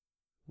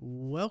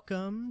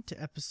Welcome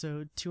to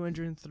episode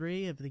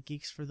 203 of the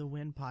Geeks for the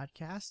Win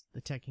podcast,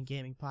 the tech and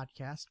gaming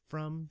podcast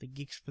from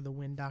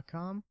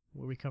thegeeksforthewin.com,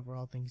 where we cover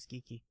all things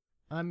geeky.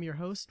 I'm your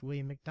host,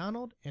 William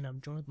McDonald, and I'm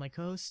joined with my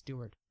co-host,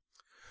 Stuart.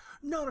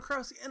 Known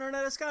across the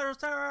internet as Skyler's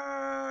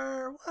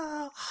Tower!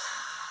 Well,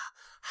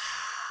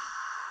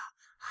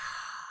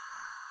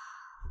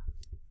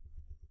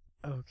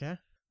 Okay.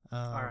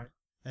 Alright.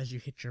 As you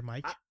hit your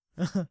mic.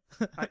 I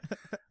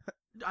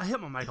hit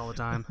my mic all the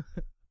time.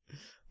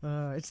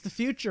 It's the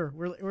future.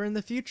 We're in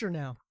the future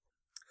now.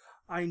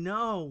 I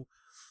know.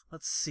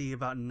 Let's see,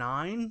 about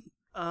 9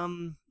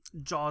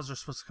 Jaws are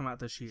supposed to come out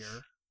this year.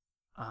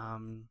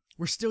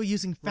 We're still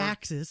using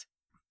faxes.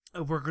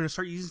 We're going to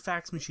start using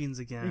fax machines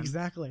again.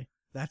 Exactly.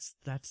 That's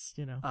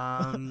you know.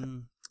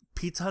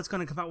 Pizza Hut's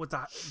going to come out with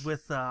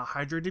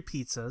hydrated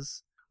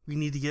pizzas. We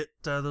need to get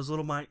those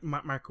little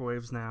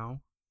microwaves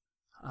now.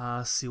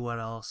 See what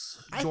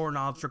else.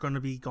 Doorknobs are going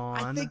to be gone.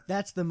 I think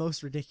that's the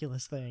most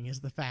ridiculous thing is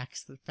the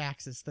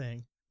faxes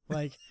thing.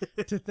 Like,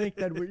 to think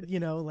that we're,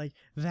 like,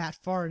 that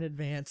far in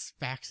advance,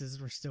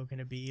 faxes were still going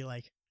to be,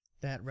 like,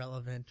 that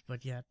relevant,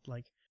 but yet,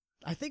 like,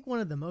 I think one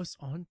of the most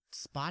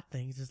on-spot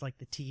things is, like,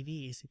 the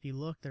TVs. If you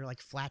look, they're,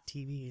 like, flat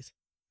TVs.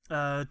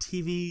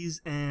 TVs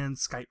and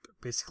Skype,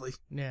 basically.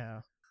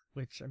 Yeah.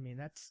 Which, I mean,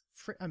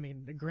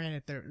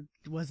 granted, there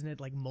wasn't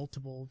it, like,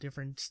 multiple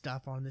different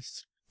stuff on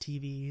this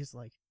TVs,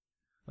 like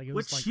it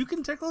was, which like, you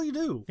can technically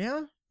do.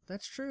 Yeah,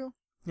 that's true.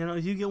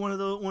 If you get one of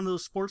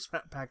those sports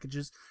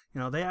packages,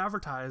 they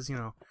advertise,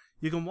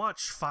 you can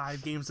watch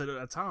 5 games at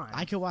a time.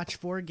 I could watch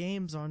 4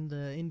 games on the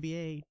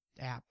NBA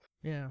app.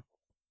 Yeah,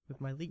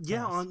 with my league pass.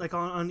 Yeah, on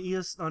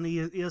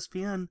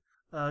ESPN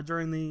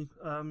during the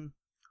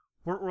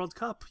World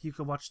Cup, you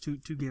could watch two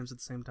games at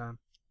the same time.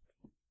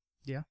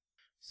 Yeah.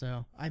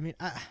 So I mean,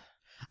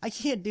 I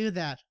can't do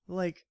that.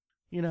 Like,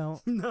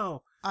 No.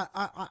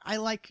 I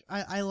like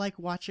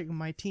watching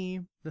my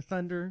team, the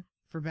Thunder,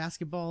 for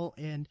basketball,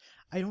 and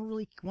I don't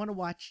really want to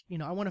watch,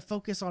 I want to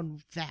focus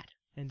on that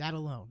and that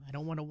alone. I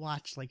don't want to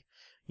watch, like,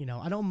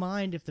 I don't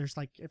mind if there's,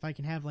 like, if I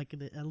can have, like,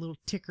 a little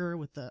ticker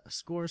with the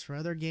scores for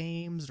other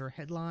games or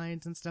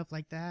headlines and stuff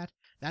like that.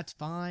 That's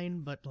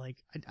fine, but, like,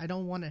 I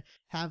don't want to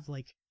have,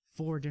 like,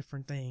 4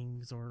 different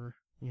things or,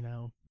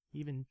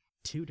 even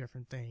 2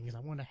 different things. I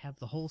want to have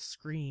the whole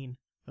screen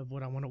of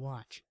what I want to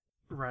watch.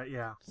 Right,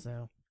 yeah.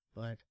 So,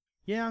 but,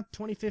 yeah,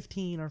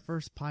 2015, our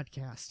first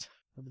podcast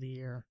of the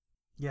year.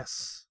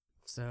 Yes.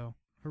 So,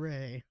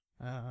 hooray.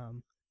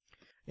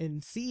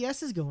 And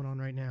CES is going on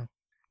right now.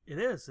 It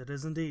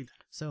is indeed.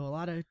 So, a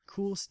lot of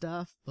cool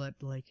stuff, but,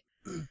 like,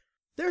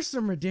 there's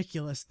some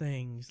ridiculous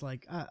things.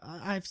 Like,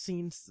 I've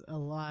seen a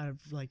lot of,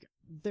 like,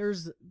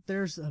 there's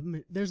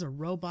a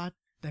robot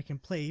that can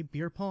play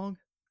beer pong.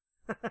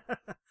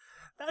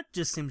 That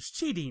just seems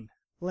cheating.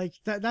 Like,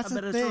 that's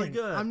a thing. It's really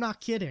good. I'm not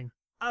kidding.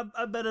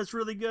 I bet it's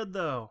really good,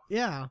 though.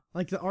 Yeah,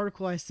 like the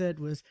article I said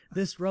was,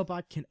 this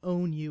robot can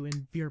own you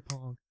in beer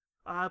pong.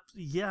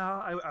 Yeah,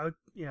 I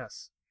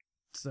yes.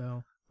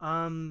 So,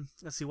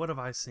 let's see, what have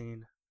I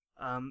seen?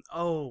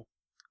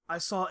 I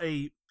saw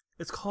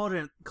it's called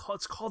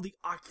the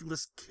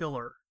Oculus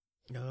Killer.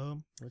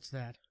 Oh, what's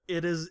that?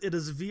 It is a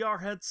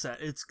VR headset.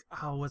 It's,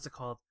 what's it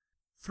called?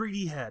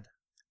 3D Head,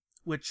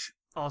 which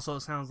also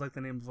sounds like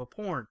the name of a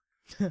porn.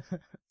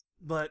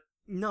 But,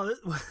 no,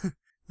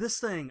 this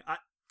thing,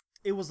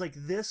 it was like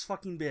this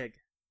fucking big.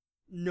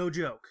 No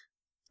joke.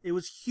 It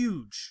was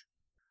huge.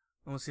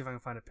 Let's see if I can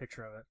find a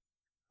picture of it.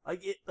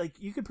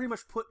 Like you could pretty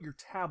much put your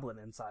tablet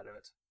inside of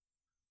it.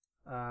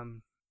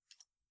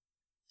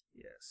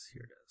 Yes,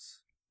 here it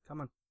is.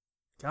 Come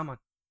on.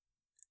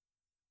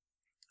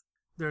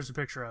 There's a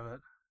picture of it.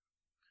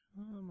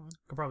 Come on.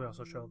 Could probably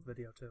also show the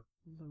video too.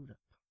 Load up.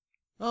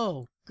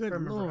 Oh, good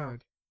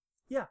lord.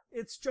 Yeah,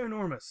 it's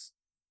ginormous.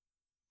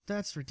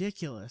 That's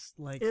ridiculous.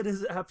 Like, it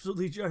is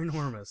absolutely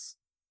ginormous.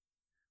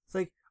 It's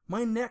like,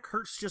 my neck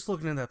hurts just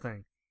looking at that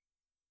thing.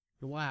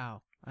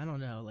 Wow. I don't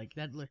know. Like,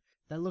 that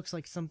looks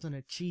like something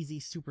a cheesy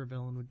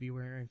supervillain would be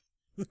wearing.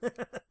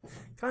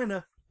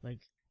 Kinda. Like,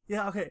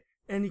 yeah, okay.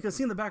 And you can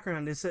see in the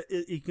background, it's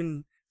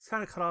kind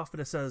of cut off, but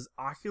it says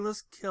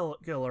Oculus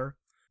Killer.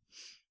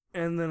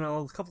 And then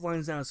a couple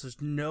lines down, it says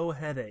no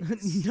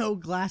headaches. No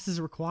glasses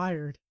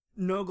required.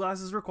 No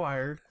glasses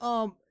required.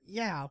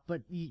 Yeah,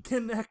 but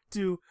connect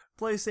to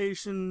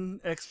PlayStation,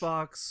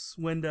 Xbox,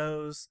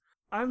 Windows.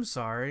 I'm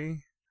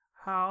sorry.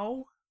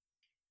 How?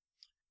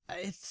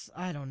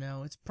 I don't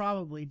know. It's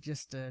probably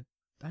just I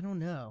don't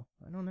know.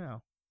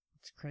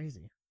 It's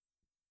crazy.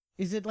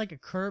 Is it like a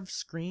curved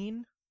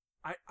screen?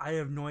 I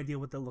have no idea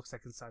what that looks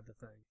like inside the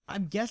thing.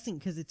 I'm guessing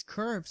because it's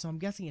curved, so I'm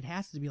guessing it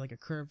has to be like a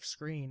curved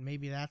screen.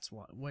 Maybe that's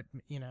what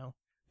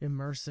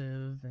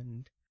immersive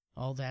and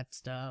all that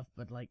stuff.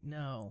 But like,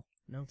 no,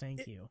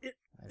 thank you.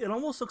 It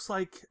almost looks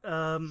like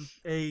a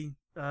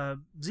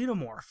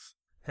xenomorph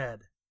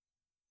head.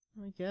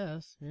 I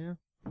guess, yeah.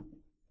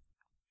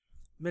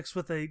 Mixed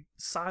with a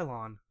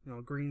Cylon,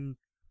 green,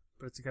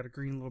 but it's got a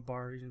green little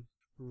bar.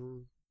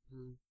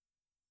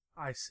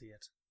 I see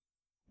it.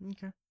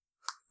 Okay.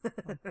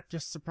 I'm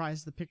just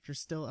surprised the picture's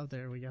still up.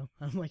 There we go.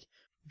 I'm like,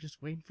 I'm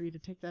just waiting for you to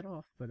take that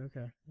off, but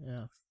okay.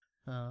 Yeah.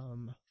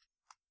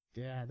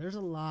 Yeah, there's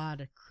a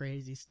lot of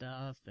crazy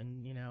stuff,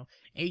 and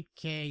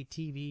 8K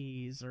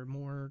TVs are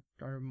more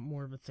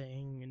of a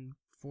thing, and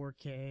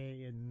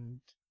 4K,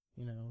 and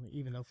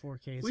even though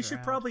 4Ks We are should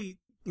out. probably,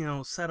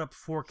 set up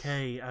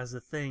 4K as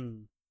a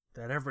thing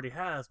that everybody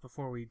has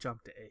before we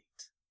jump to 8.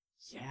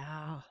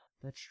 Yeah,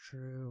 that's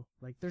true.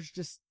 Like,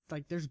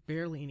 there's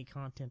barely any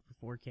content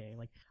for 4K.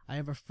 Like, I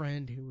have a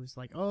friend who was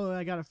like, "Oh,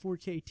 I got a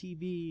 4K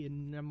TV,"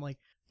 and I'm like,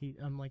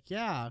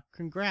 "Yeah,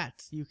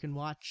 congrats! You can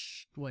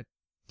watch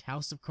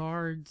House of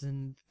Cards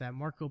and that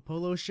Marco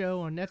Polo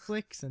show on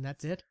Netflix, and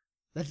that's it.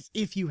 That's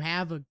if you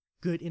have a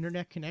good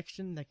internet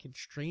connection that can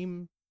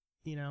stream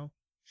them."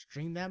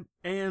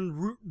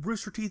 And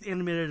Rooster Teeth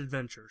Animated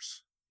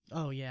Adventures.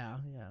 Oh yeah.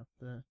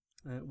 The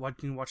You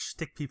can watch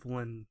stick people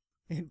in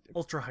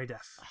ultra high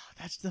def. oh,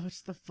 that's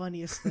the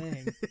funniest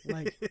thing.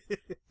 Like,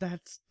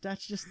 that's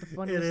just the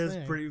funniest It is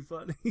thing. pretty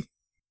funny.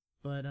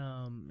 But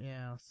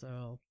yeah,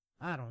 so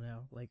I don't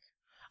know. Like,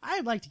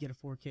 I'd like to get a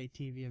 4K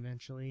TV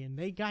eventually, and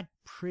they got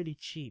pretty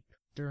cheap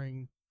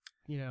during,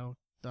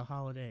 the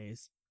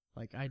holidays.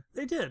 Like,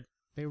 They did.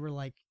 they were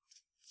like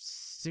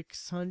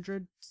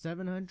 600,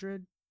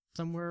 700,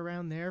 somewhere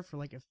around there for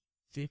like a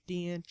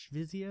 50-inch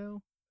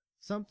Vizio.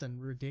 Something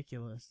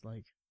ridiculous,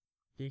 like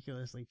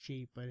ridiculously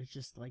cheap, but it's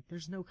just like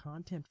there's no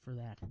content for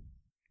that.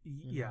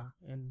 Yeah.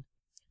 And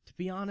to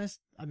be honest,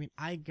 I mean,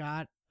 I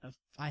got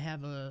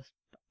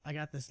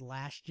this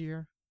last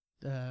year,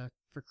 for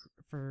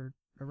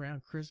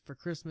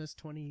Christmas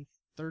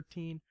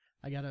 2013.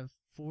 I got a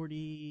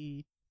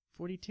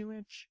 42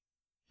 inch,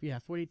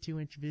 42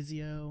 inch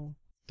Vizio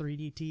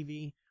 3D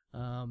TV.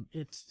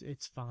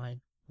 It's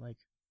fine. Like,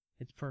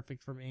 it's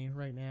perfect for me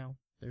right now.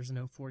 There's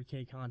no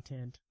 4K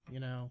content,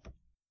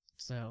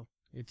 so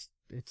it's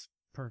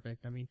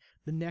perfect. I mean,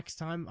 the next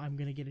time I'm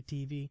gonna get a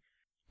TV,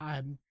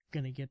 I'm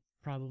gonna get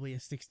probably a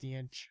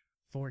 60-inch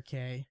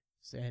 4K,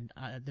 and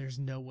there's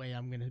no way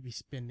I'm gonna be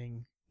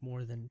spending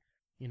more than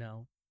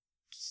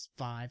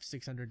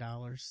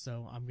 $500-$600.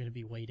 So I'm gonna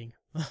be waiting.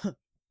 I'm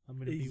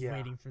gonna be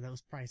waiting for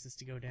those prices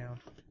to go down.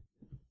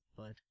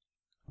 But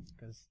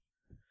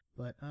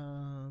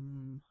I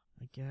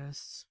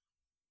guess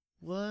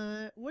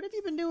what have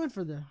you been doing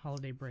for the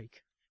holiday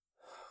break?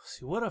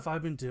 See, what have I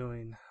been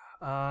doing?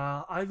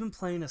 I've been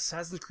playing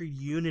Assassin's Creed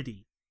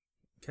Unity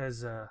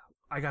because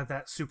I got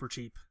that super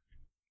cheap.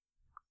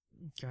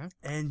 Okay.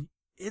 And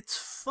it's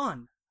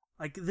fun.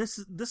 Like, this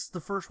is the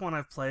first one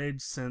I've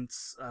played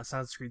since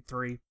Assassin's Creed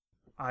 3.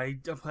 I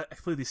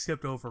completely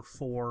skipped over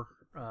 4,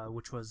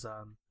 which was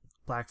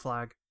Black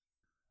Flag.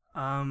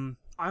 I'm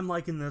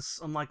liking this.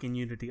 I'm liking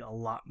Unity a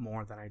lot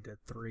more than I did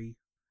 3.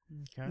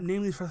 Okay.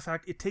 Namely for the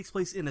fact it takes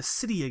place in a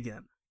city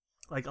again,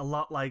 like a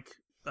lot like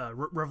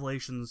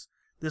Revelations.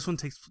 This one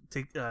takes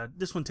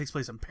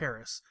place in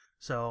Paris.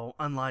 So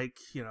unlike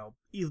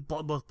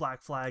both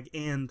Black Flag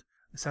and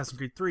Assassin's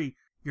Creed 3,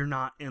 you're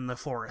not in the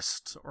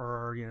forest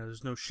or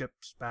there's no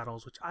ships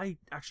battles, which I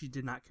actually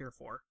did not care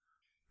for.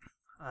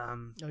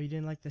 Oh, you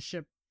didn't like the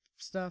ship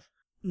stuff?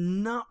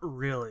 Not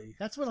really.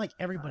 That's what like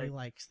everybody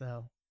likes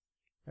though.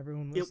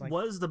 Everyone was It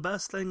was the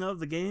best thing of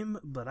the game,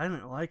 but I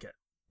didn't like it.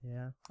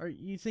 Yeah. Or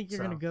you think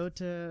you're gonna go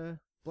to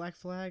Black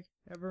Flag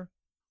ever?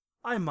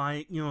 I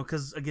might,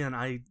 because again,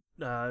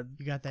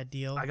 you got that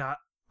deal. I got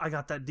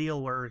that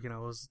deal where it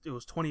was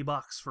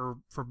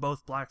 $20 for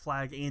both Black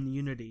Flag and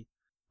Unity.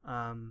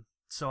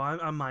 So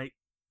I might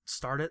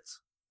start it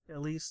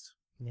at least.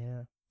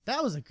 Yeah,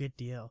 that was a good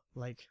deal.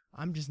 Like,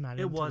 I'm just not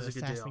into the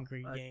Assassin's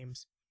Creed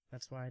games.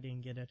 That's why I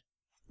didn't get it.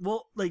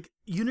 Well, like,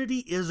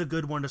 Unity is a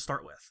good one to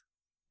start with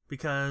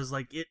because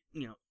like it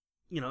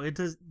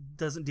it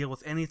doesn't deal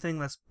with anything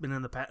that's been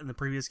in the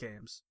previous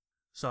games.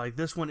 So like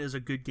this one is a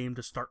good game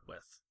to start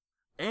with,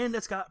 and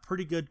it's got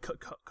pretty good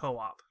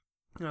co-op.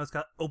 It's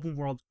got open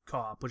world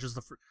co-op, which is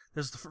this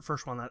is the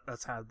first one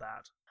that's had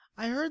that.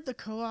 I heard the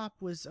co-op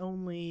was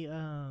only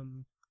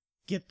find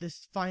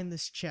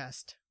this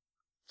chest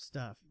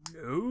stuff.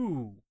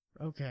 No.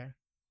 Okay.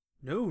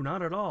 No,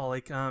 not at all.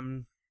 Like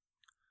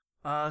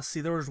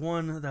see, there was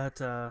one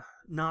that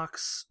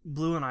Nox,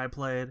 Blue, and I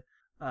played.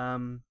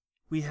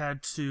 We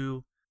had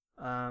to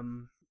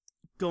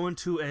go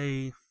into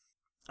a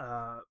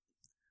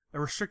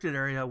restricted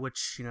area,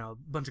 which a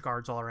bunch of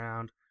guards all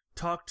around.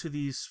 Talk to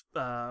these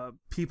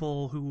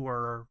people who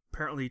are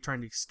apparently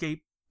trying to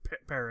escape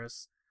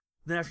Paris.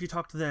 Then after you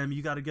talk to them,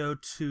 you got to go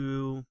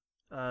to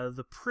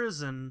the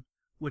prison,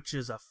 which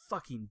is a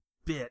fucking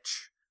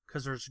bitch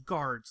because there's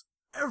guards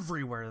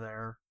everywhere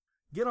there.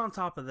 Get on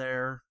top of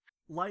there,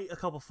 light a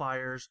couple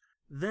fires.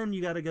 Then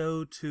you got to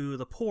go to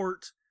the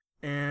port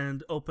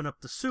and open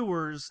up the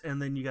sewers,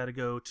 and then you got to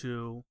go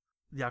to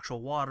the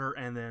actual water,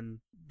 and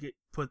then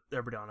put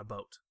everybody on a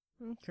boat.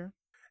 Okay.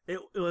 It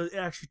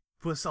actually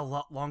was a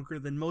lot longer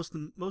than most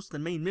of the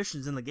main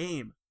missions in the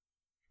game.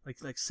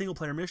 Like single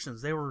player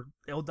missions, that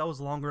was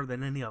longer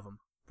than any of them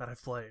that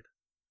I've played.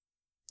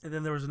 And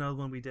then there was another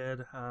one we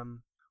did.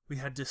 We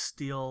had to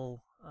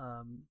steal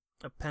a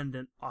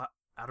pendant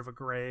out of a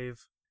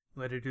grave.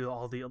 We had to do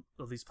all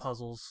these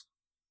puzzles,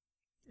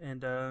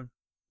 and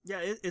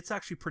it's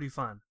actually pretty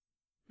fun.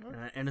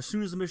 And as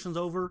soon as the mission's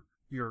over,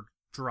 you're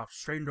dropped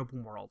straight into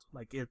open world.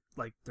 Like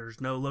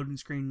there's no loading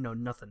screen, no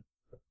nothing.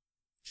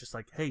 It's just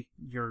like, hey,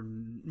 your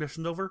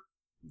mission's over,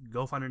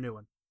 go find a new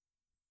one.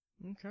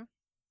 Okay.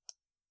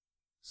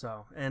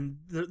 So, and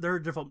there are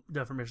different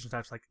mission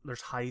types. Like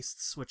there's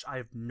heists, which I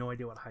have no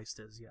idea what heist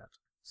is yet.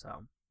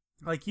 So,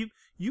 like you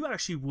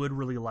actually would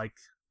really like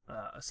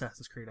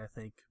Assassin's Creed, I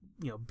think,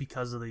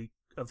 because of the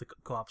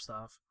co-op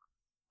stuff.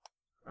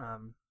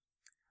 And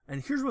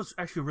here's what's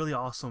actually really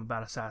awesome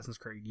about Assassin's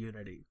Creed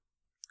Unity.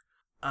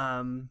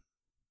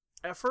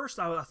 At first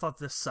I thought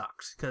this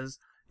sucked because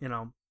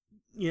on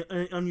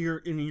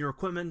your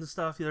equipment and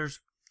stuff, there's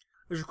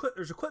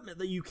equipment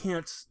that you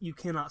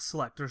cannot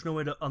select. There's no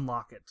way to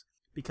unlock it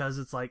because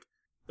it's like,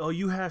 oh,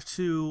 you have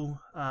to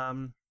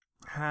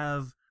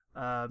have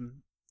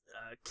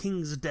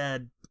King's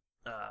Dead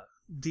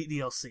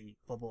DLC,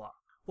 blah blah blah.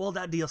 Well,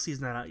 that DLC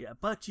is not out yet,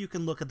 but you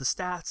can look at the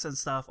stats and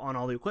stuff on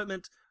all the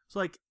equipment. So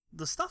like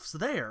the stuff's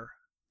there.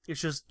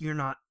 It's just you're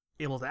not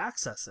able to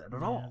access it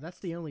at all. That's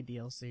the only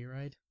DLC,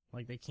 right?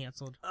 Like they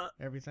canceled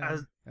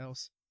everything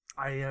else.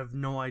 I have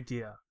no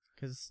idea.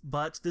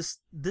 But this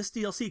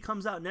DLC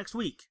comes out next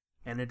week,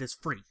 and it is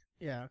free.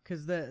 Yeah,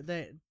 because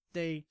they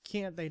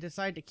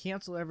decide to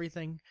cancel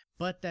everything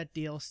but that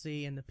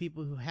DLC, and the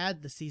people who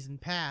had the season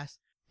pass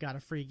got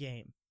a free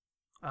game.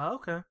 Oh,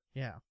 okay.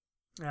 Yeah.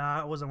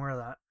 Yeah, I wasn't aware of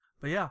that.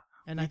 But yeah,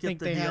 and I think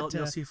they had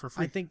DLC for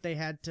free. I think they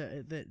had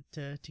to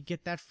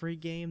get that free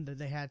game, that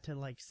they had to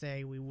like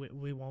say we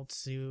won't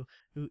sue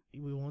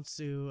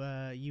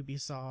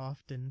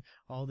Ubisoft and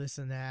all this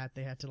and that.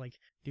 They had to like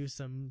do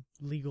some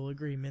legal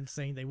agreement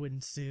saying they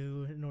wouldn't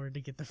sue in order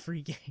to get the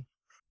free game.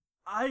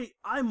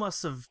 I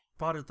must have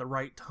bought it at the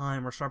right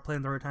time or started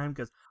playing at the right time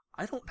because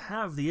I don't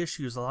have the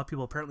issues a lot of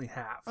people apparently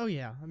have. Oh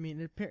yeah, I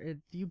mean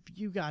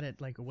you got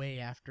it like way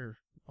after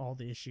all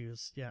the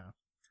issues, yeah.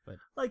 But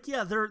like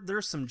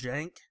there's some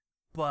jank,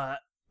 but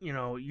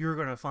you're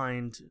gonna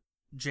find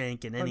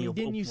jank in any.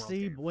 Didn't you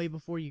see game. Way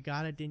before you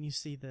got it? Didn't you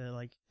see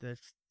the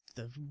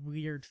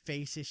weird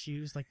face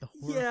issues, like the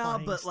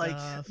horrifying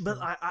stuff? But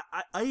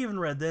I even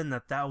read then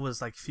that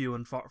was like few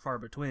and far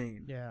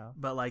between. Yeah.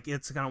 But like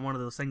it's kind of one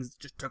of those things that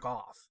just took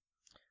off.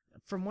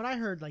 From what I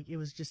heard, like it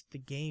was just the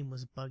game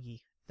was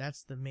buggy. That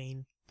was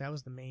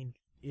the main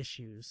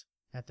issues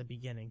at the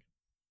beginning.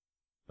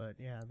 But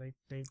yeah,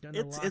 they've done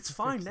a lot. It's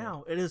fine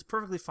now. It is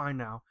perfectly fine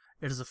now.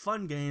 It is a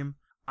fun game.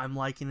 I'm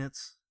liking it.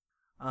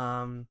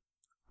 I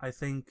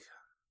think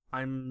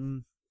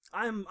I'm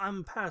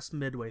past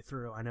midway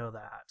through. I know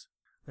that.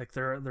 Like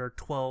there are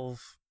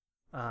 12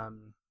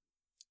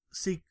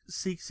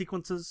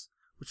 sequences,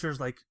 which there's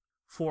like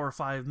 4 or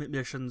 5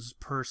 missions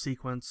per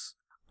sequence.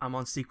 I'm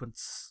on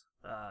sequence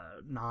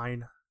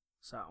 9.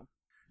 So,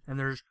 and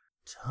there's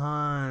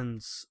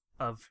tons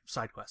of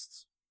side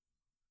quests.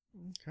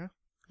 Okay.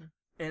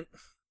 And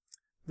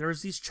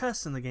there's these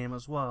chests in the game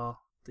as well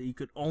that you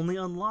could only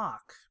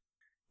unlock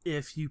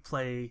if you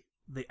play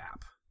the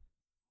app.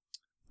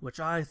 Which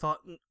I thought,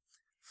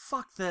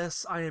 fuck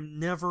this, I am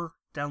never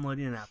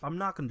downloading an app. I'm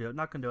not going to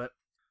do it.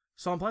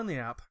 So I'm playing the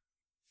app.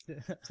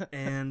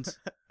 And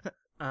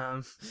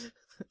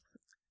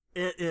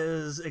it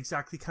is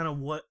exactly kind of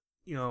what,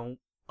 a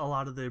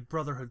lot of the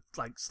Brotherhood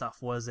like stuff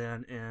was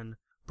in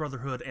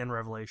Brotherhood and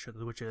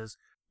Revelations, which is,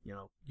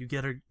 you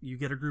get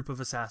a group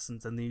of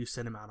assassins and then you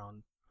send them out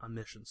on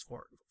missions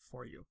for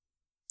you.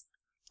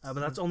 But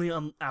that's only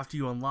after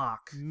you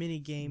unlock mini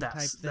game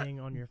type thing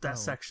on your phone. That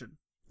section.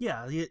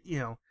 Yeah,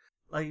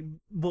 like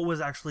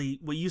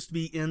what used to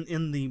be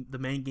in the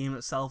main game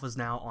itself is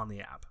now on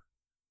the app.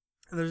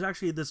 And there's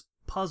actually this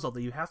puzzle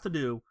that you have to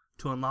do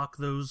to unlock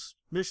those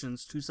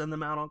missions to send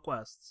them out on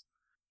quests,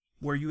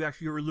 where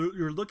you're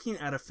looking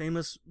at a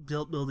famous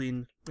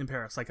building in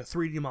Paris, like a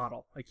 3D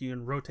model, like you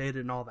can rotate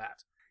it and all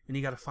that, and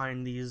you got to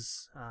find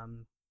these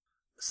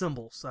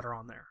symbols that are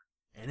on there.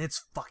 And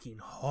it's fucking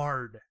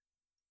hard.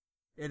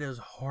 It is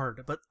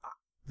hard, but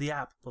the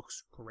app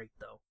looks great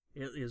though.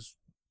 It is,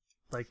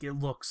 like, it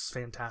looks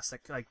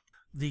fantastic. Like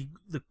the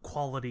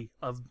quality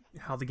of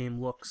how the game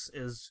looks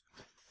is,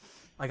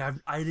 like,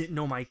 I didn't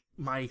know my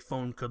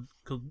phone could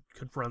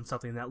run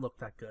something that looked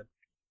that good.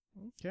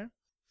 Okay,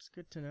 it's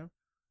good to know.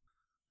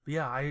 But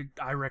yeah,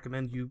 I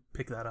recommend you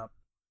pick that up.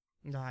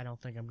 No, I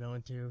don't think I'm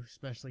going to,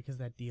 especially because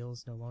that deal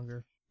is no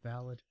longer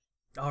valid.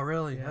 Oh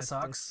really? Yeah, that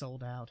sucks. It's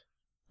sold out.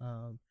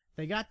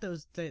 They got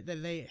those.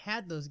 They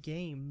had those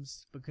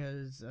games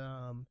because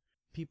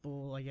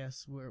people, I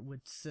guess,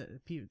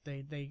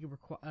 they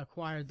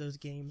acquired those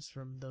games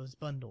from those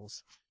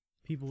bundles.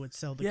 People would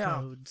sell the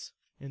codes,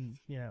 and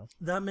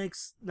that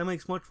makes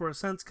much more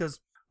sense because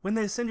when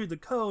they send you the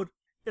code,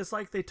 it's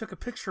like they took a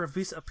picture of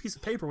a piece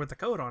of paper with the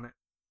code on it.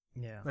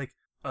 Yeah. Like,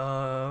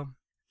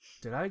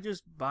 did I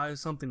just buy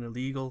something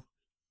illegal?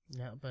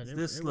 Yeah, but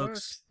this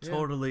looks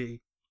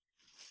totally.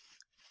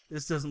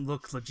 This doesn't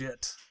look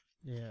legit.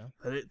 Yeah,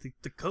 but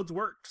the codes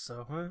worked,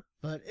 so huh?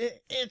 But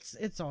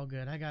it's all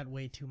good. I got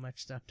way too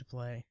much stuff to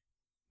play.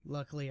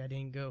 luckily I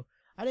didn't go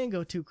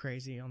too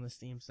crazy on the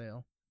Steam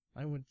sale.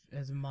 I went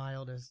as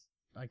mild as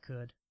I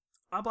could.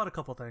 I bought a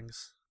couple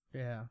things.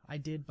 Yeah, I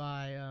did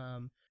buy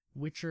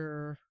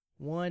Witcher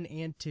 1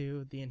 and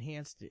 2, the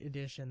enhanced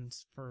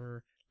editions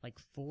for like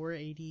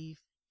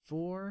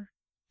 $4.84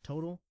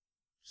 total.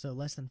 So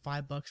less than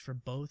 $5 for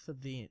both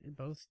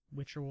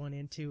Witcher 1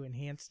 and 2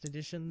 enhanced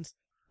editions.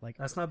 Like,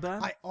 That's not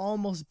bad. I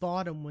almost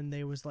bought them when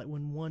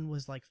one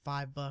was like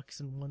 $5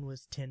 and one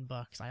was $10.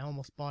 I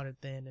almost bought it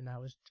then, and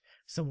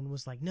someone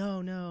was like,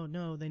 no,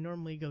 they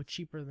normally go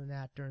cheaper than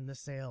that during the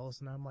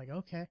sales, and I'm like,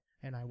 okay,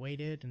 and I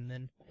waited, and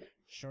then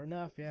sure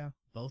enough, yeah,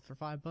 both for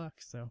 $5,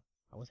 so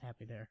I was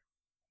happy there.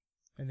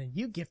 And then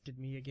you gifted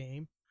me a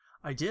game.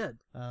 I did.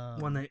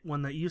 One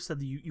that you said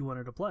that you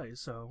wanted to play.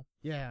 So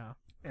yeah,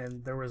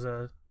 and there was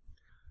a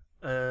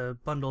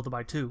bundle to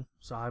buy two,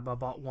 so I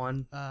bought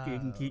one.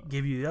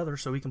 Give you the other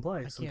so we can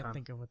play. I sometime. Can't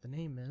think of what the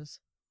name is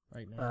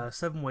right now.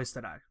 7 Ways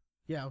to Die.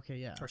 Yeah. Okay.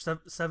 Yeah. Or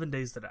 7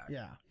 Days to Die.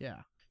 Yeah.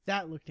 Yeah.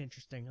 That looked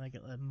interesting. Like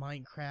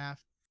Minecraft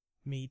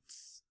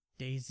meets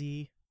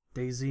Daisy.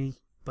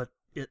 Daisy, but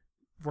it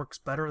works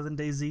better than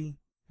Daisy.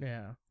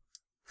 Yeah.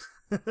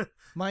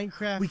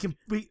 Minecraft.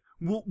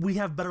 We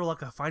have better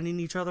luck of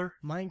finding each other.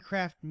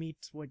 Minecraft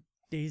meets what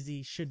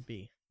Daisy should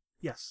be.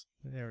 Yes.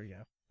 There we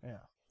go.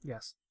 Yeah.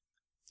 Yes.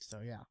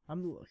 So yeah,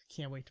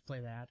 can't wait to play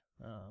that.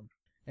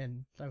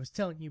 And I was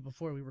telling you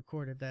before we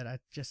recorded that I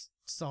just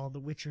saw The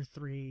Witcher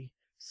 3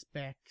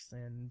 specs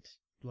and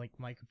like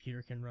my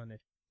computer can run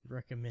it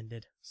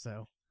recommended.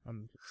 So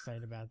I'm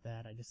excited about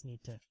that. I just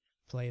need to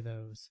play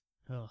those.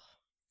 Ugh.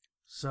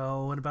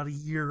 So in about a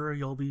year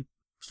you'll be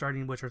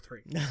starting Witcher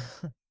 3.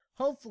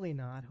 Hopefully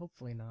not.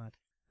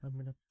 I'm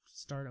gonna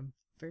start them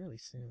fairly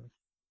soon.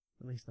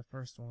 At least the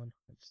first one.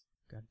 I just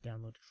gotta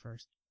download it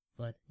first.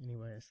 But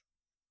anyways.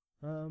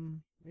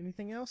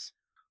 Anything else?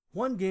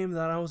 One game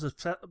that I was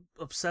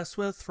obsessed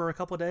with for a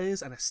couple of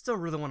days, and I still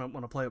really want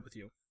to play it with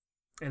you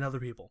and other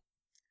people.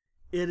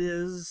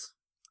 It's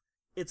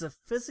a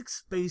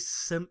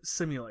physics-based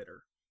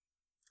simulator.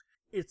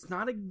 It's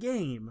not a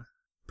game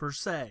per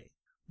se,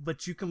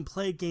 but you can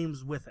play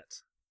games with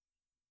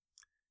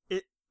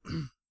it.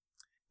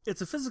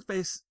 It's a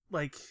physics-based,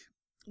 like,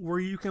 where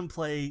you can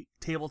play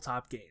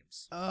tabletop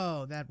games.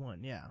 Oh, that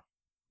one, yeah.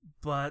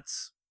 But,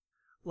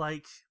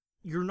 like,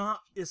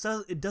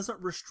 it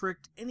doesn't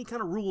restrict any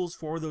kind of rules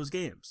for those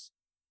games.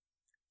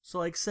 So,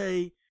 like,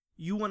 say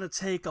you want to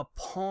take a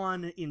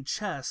pawn in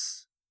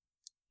chess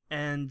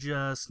and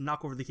just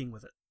knock over the king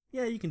with it.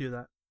 Yeah, you can do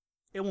that.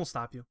 It won't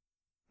stop you.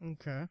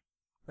 Okay.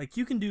 Like,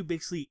 you can do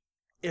basically,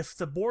 if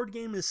the board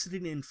game is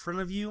sitting in front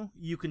of you,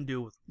 you can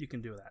do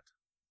that.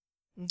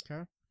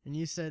 Okay. And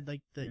you said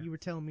like that you were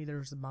telling me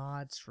there's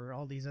mods for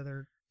all these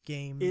other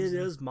games. It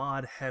is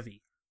mod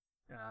heavy.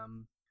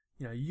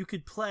 You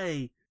could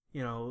play,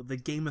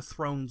 the Game of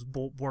Thrones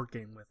board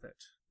game with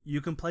it.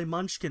 You can play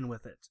Munchkin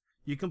with it.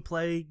 You can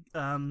play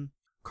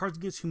Cards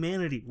Against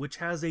Humanity, which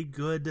has a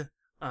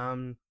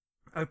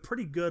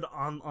pretty good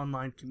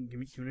online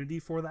community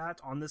for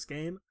that on this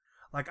game.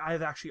 Like,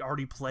 I've actually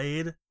already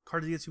played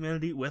Cards Against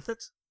Humanity with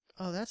it.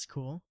 Oh, that's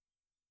cool.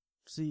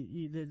 So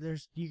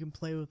you can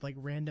play with like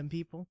random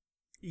people.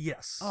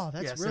 Yes. Oh,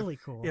 that's really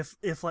cool. If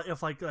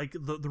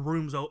the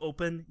room's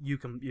open, you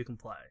can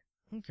play.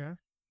 Okay.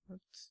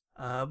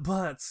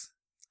 But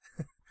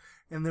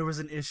and there was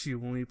an issue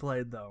when we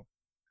played though,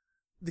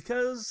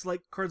 because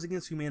like Cards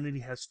Against Humanity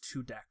has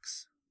 2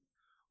 decks.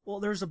 Well,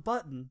 there's a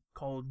button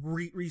called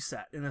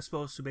reset, and it's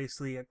supposed to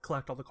basically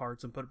collect all the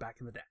cards and put it back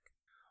in the deck.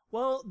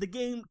 Well, the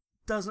game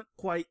doesn't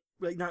quite,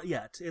 not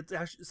yet.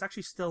 It's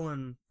actually still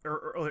in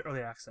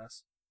early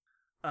access.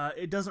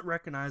 It doesn't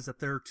recognize that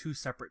there are 2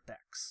 separate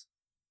decks.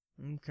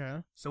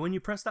 Okay. So when you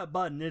press that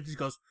button, it just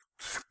goes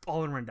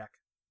all in one deck,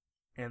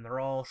 and they're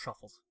all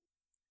shuffled.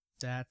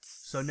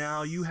 So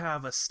now you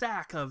have a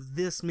stack of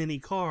this many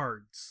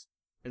cards,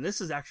 and this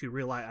is actually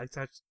real life.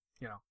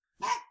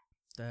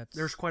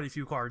 There's quite a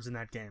few cards in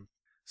that game.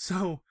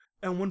 So,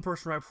 and one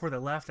person right before they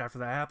left after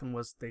that happened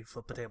was they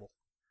flipped the table,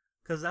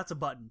 because that's a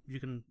button. You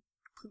can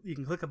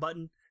click a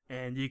button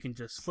and you can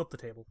just flip the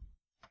table.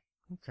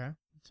 Okay,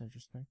 that's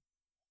interesting.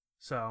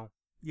 So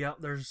yeah,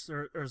 there's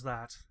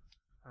that.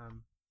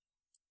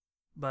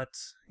 But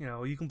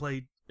you can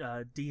play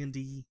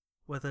D&D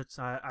with it.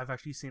 I've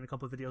actually seen a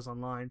couple of videos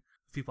online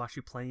of people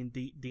actually playing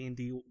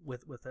D&D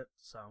with it.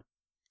 So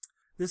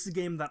this is a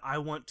game that I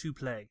want to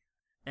play,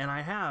 and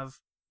I have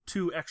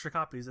 2 extra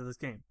copies of this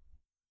game.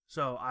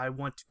 So I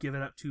want to give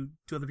it up to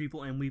other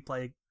people, and we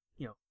play,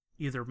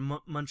 either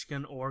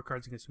Munchkin or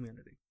Cards Against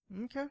Humanity.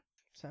 Okay,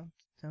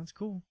 sounds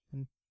cool.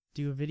 And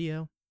do a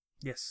video.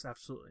 Yes,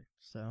 absolutely.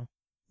 So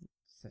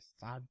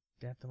I'm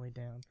definitely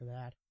down for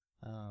that.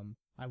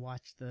 I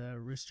watched the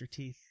Rooster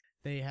Teeth.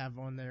 They have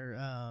on their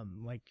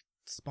like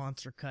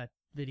sponsor cut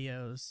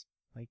videos,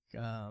 like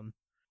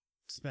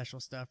special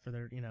stuff for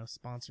their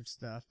sponsored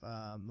stuff,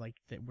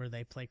 where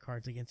they play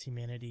Cards Against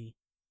Humanity.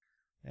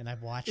 And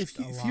I've watched if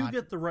you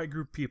get the right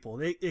group of people,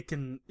 it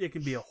can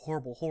be a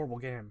horrible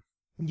game.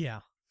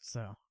 Yeah,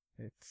 so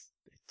it's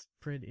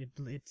pretty.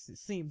 It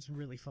seems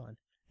really fun,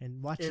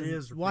 And It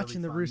is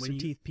watching really the fun. Rooster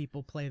Teeth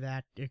people play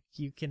that,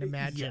 you can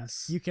imagine.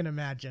 Yes. You can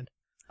imagine.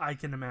 I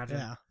can imagine.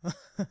 Yeah.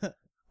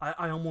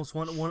 I almost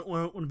want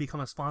to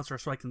become a sponsor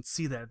so I can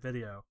see that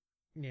video.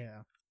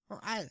 Yeah. Well,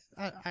 I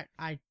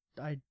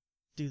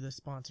do the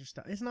sponsor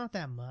stuff. It's not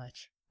that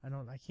much.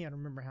 I can't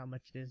remember how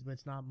much it is, but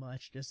it's not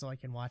much, just so I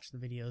can watch the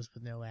videos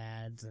with no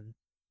ads and,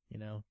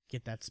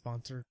 get that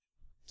sponsor,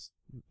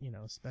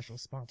 special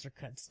sponsor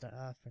cut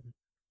stuff, and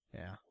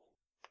yeah.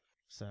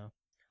 So,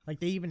 like,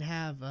 they even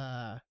have,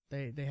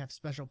 they have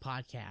special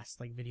podcasts,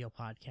 like video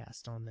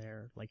podcasts on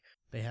there. Like,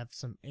 they have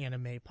some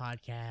anime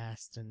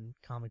podcasts and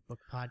comic book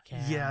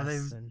podcasts. Yeah,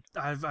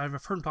 I've heard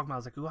them talking about it. I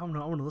was like, ooh, I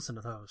want to listen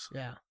to those.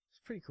 Yeah,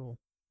 it's pretty cool.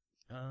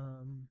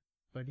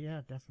 But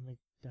yeah, definitely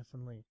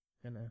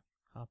gonna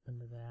hop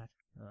into that.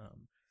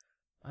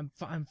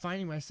 I'm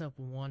finding myself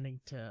wanting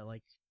to,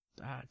 like,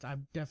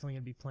 I'm definitely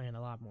gonna be playing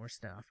a lot more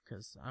stuff,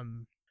 because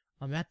I'm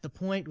at the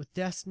point with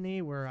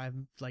Destiny where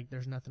I'm like,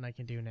 there's nothing I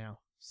can do now.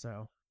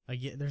 So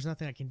there's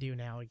nothing I can do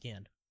now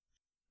again.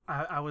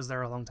 I was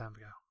there a long time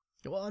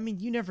ago. Well, I mean,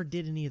 you never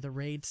did any of the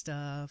raid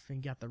stuff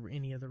and got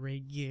any of the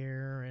raid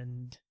gear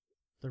and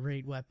the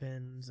raid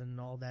weapons and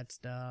all that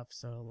stuff.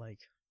 So, like,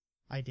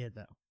 I did,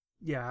 though.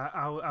 Yeah,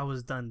 I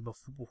was done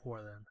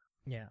before then.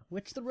 Yeah,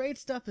 which the raid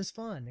stuff is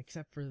fun,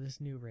 except for this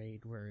new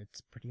raid where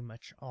it's pretty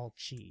much all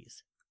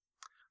cheese.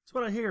 That's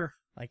what I hear.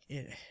 Like,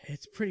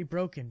 it's pretty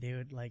broken,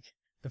 dude. Like,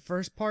 the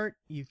first part,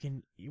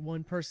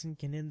 one person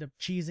can end up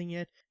cheesing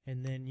it,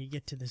 and then you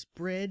get to this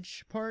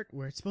bridge part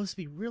where it's supposed to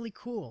be really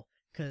cool,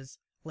 because,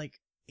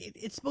 like,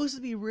 it's supposed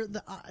to be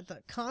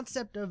the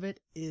concept of it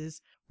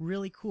is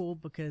really cool,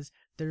 because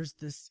there's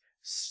this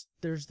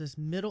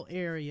middle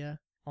area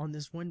on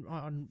this one,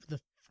 on the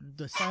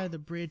side of the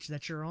bridge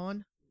that you're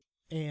on,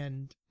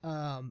 and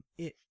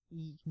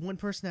one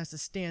person has to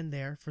stand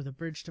there for the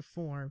bridge to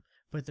form,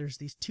 but there's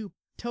these two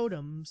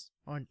totems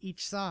on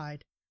each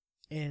side,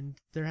 and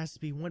there has to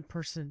be one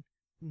person,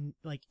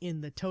 like, in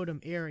the totem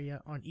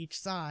area on each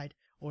side,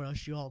 or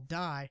else you all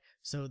die.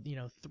 So,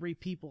 3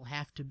 people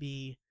have to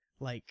be,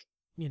 like,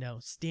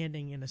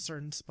 standing in a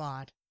certain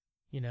spot,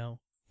 in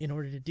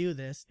order to do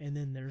this. And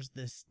then there's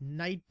this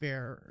night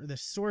bearer, or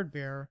this sword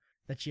bearer,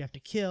 that you have to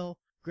kill,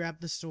 grab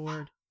the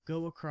sword,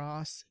 go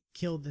across,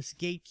 kill this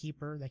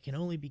gatekeeper that can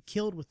only be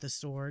killed with the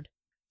sword.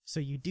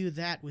 So you do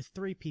that with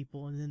 3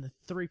 people, and then the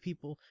 3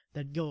 people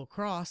that go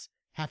across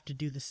have to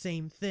do the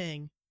same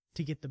thing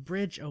to get the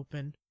bridge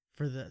open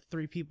for the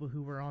 3 people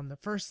who were on the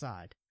first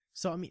side.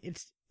 So, I mean,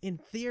 in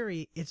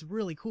theory, it's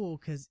really cool,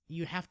 because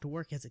you have to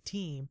work as a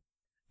team.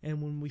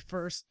 And when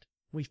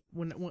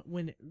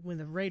when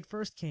the raid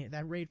first came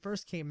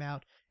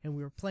out, and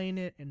we were playing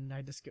it, and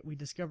we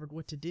discovered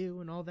what to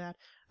do and all that,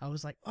 I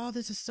was like, oh,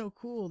 this is so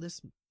cool.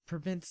 This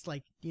prevents,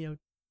 like,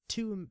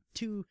 two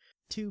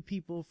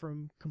people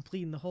from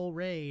completing the whole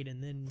raid,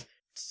 and then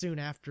soon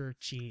after,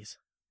 cheese.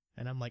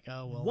 And I'm like,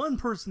 oh, well. One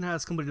person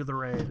has completed the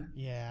raid.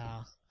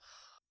 Yeah.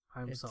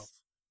 By himself.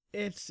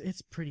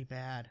 It's pretty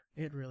bad.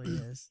 It really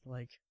is.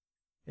 Like,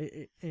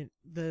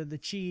 the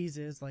cheese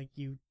is, like,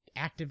 you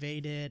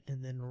activate it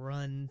and then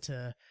run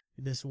to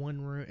this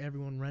one room.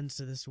 Everyone runs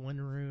to this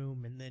one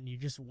room, and then you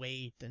just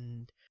wait,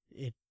 and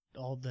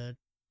all the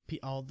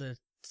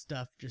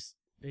stuff just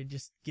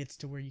gets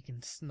to where you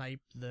can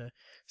snipe the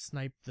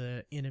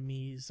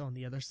enemies on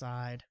the other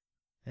side,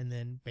 and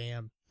then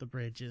bam, the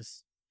bridge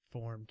is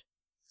formed.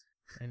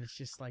 And it's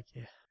just like,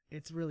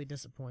 it's really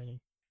disappointing.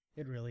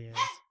 It really is.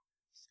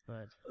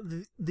 But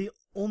the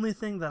only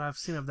thing that I've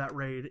seen of that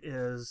raid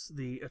is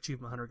the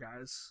Achievement Hunter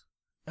guys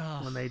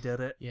when they did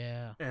it.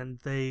 Yeah. And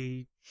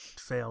they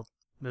failed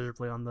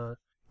miserably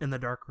in the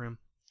dark room.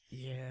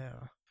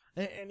 Yeah.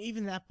 And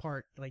even that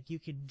part, like, you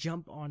could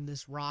jump on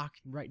this rock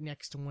right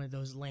next to one of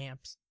those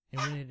lamps,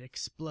 and when it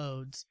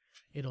explodes,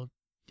 it'll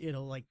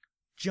like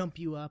jump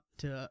you up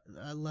to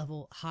a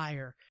level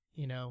higher,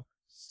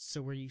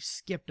 so where you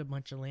skipped a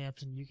bunch of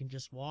lamps, and you can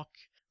just walk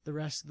the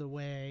rest of the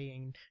way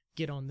and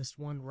get on this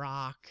one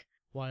rock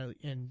while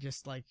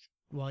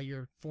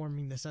you're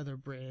forming this other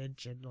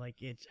bridge, and,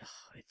 like, it's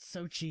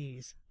so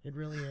cheese. It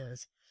really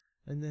is.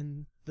 And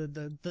then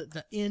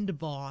the end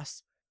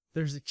boss,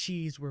 there's a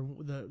cheese where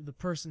the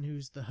person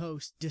who's the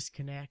host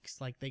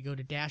disconnects. Like, they go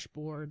to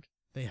dashboard,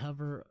 they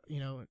hover,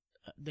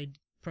 they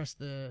press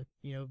the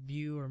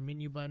view or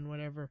menu button,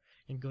 whatever,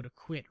 and go to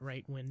quit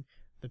right when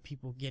the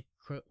people get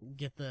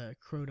the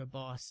Crota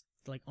boss,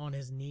 like, on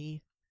his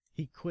knee.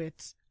 He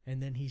quits,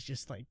 and then he's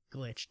just, like,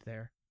 glitched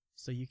there.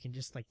 So you can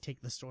just, like,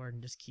 take the sword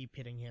and just keep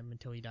hitting him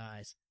until he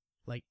dies.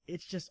 Like,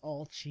 it's just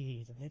all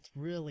cheese, and it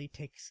really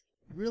takes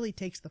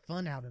the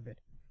fun out of it.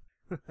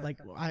 Like,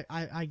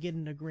 I get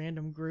in a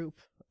random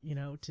group,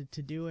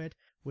 to do it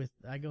with.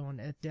 I go on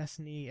at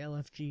Destiny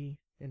LFG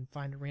and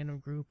find a random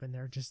group, and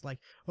they're just like,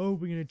 oh,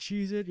 we're gonna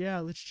cheese it? Yeah,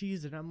 let's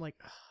cheese it. I'm like,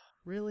 oh,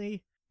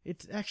 really?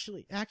 It's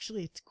actually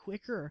it's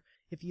quicker.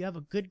 If you have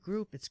a good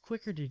group, it's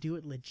quicker to do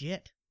it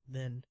legit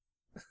than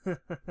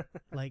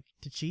like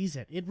to cheese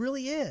it. It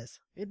really is.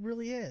 It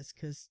really is,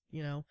 because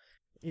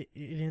it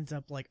ends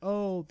up like,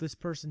 oh, this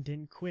person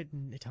didn't quit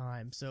in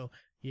time, so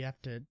you have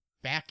to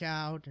back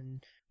out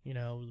and,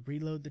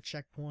 reload the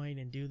checkpoint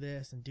and do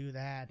this and do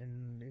that.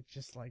 And it's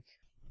just like,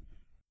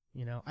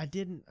 I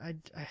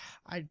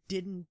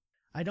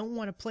don't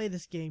want to play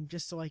this game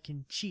just so I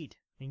can cheat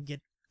and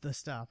get the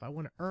stuff. I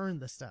want to earn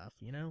the stuff,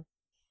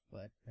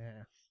 But,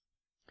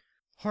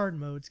 hard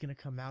mode's gonna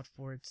come out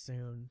for it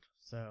soon,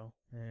 so,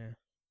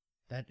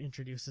 that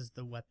introduces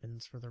the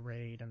weapons for the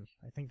raid, and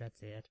I think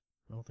that's it.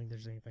 I don't think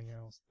there's anything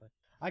else, but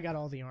I got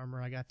all the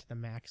armor. I got to the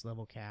max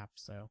level cap,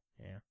 so,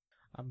 yeah.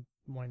 I'm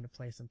wanting to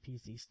play some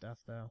PC stuff,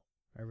 though.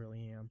 I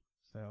really am.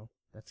 So,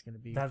 that's gonna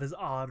be... That is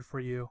odd for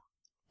you.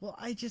 Well,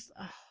 I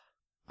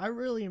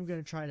really am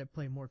gonna try to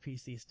play more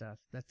PC stuff.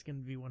 That's gonna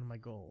be one of my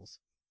goals.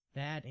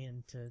 That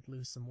and to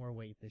lose some more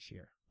weight this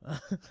year.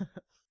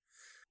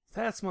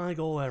 That's my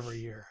goal every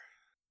year.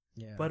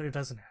 Yeah. But it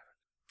doesn't happen.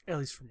 At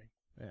least for me.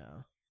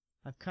 Yeah.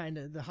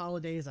 The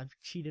holidays, I've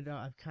cheated out.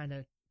 I've kind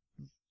of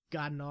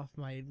gotten off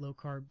my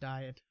low-carb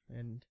diet,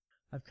 and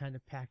I've kind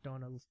of packed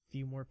on a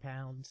few more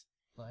pounds.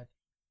 But,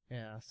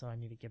 yeah, so I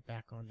need to get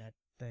back on that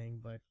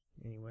thing. But,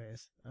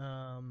 anyways,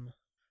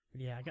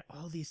 yeah, I got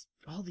all these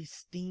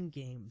Steam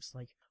games,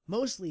 like,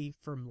 mostly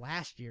from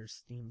last year's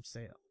Steam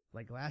sale.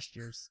 Like, last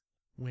year's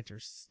winter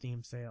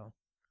Steam sale.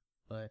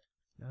 But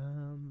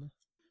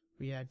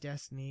yeah,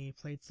 Destiny,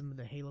 played some of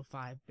the Halo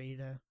 5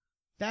 beta.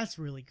 That's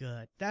really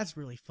good. That's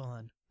really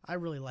fun. I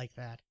really like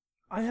that.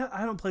 I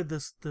haven't played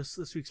this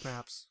week's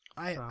maps.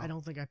 I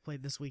don't think I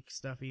played this week's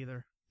stuff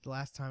either. The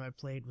last time I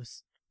played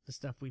was the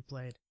stuff we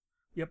played.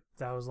 Yep,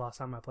 that was the last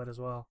time I played as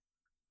well.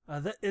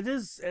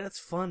 It's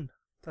fun.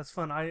 That's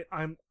fun. I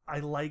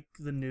like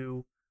the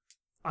new.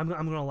 I'm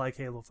gonna like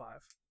Halo 5.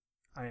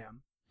 I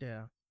am.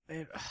 Yeah.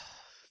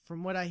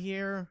 From what I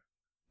hear,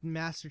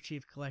 Master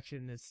Chief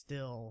Collection is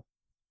still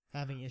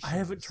having issues. I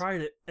haven't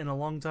tried it in a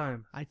long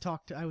time. I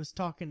was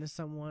talking to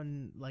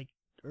someone like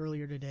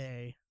earlier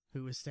today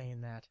who was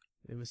saying that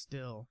it was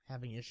still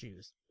having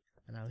issues,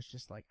 and I was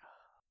just like,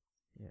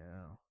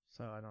 yeah.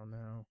 So I don't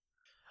know.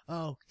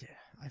 Oh,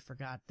 I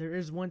forgot. There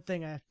is one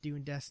thing I have to do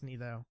in Destiny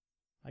though.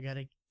 I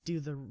gotta do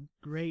the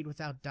raid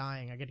without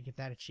dying. I gotta get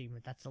that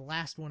achievement. That's the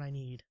last one I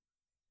need.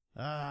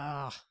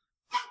 I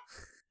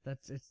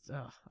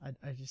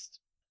just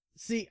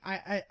see.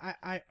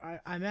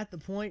 I'm at the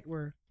point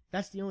where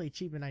that's the only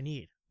achievement I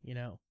need.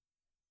 I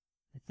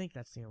think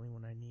that's the only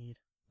one I need.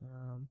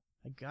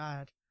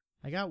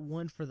 I got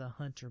one for the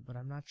hunter, but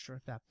I'm not sure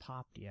if that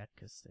popped yet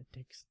because it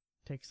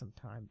takes some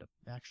time to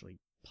actually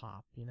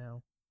pop.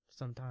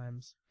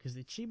 Sometimes because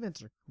the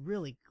achievements are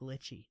really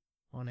glitchy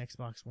on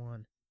Xbox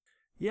One.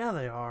 Yeah,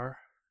 they are.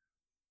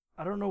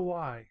 I don't know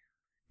why.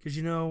 Because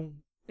in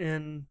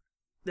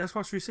the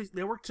Xbox 360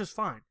 they worked just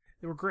fine.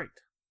 They were great.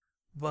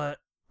 But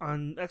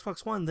on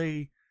Xbox One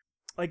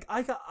I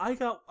got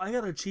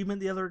an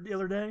achievement the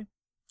other day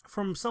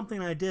from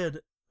something I did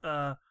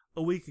a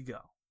week ago.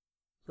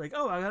 Like,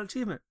 oh, I got an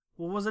achievement.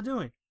 What was I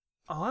doing?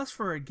 Oh, that's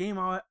for a game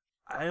I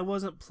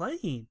wasn't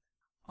playing.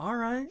 All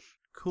right,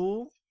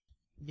 cool.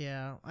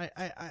 Yeah,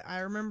 I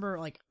remember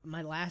like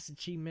my last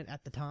achievement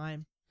at the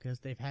time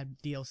because they've had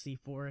DLC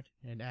for it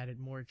and added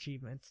more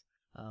achievements.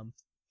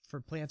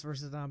 For Plants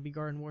vs. Zombie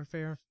Garden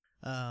Warfare,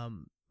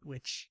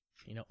 which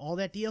all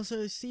that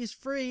DLC is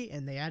free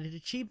and they added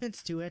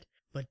achievements to it.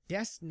 But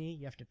Destiny,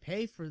 you have to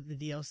pay for the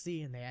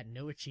DLC and they add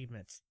no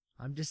achievements.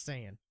 I'm just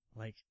saying,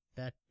 like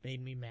that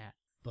made me mad.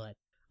 But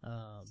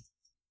and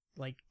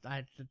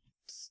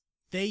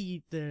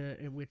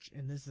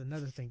this is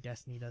another thing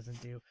Destiny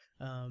doesn't do.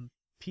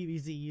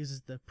 PvZ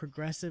uses the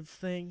progressive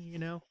thing,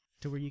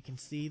 to where you can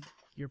see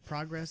your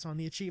progress on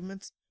the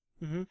achievements.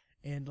 Mm-hmm.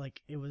 And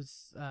like it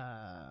was,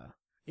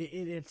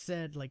 it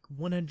said like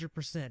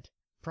 100%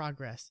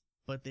 progress,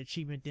 but the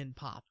achievement didn't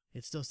pop.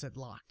 It still said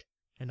locked.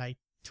 And I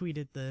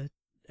tweeted the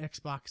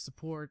Xbox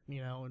support,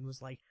 and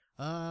was like,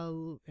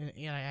 and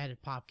I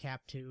added PopCap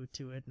to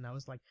it, and I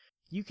was like,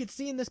 you can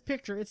see in this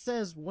picture it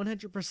says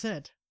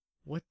 100%.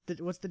 What's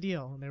the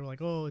deal? And they were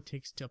like, oh, it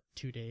takes up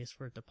 2 days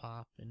for it to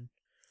pop, and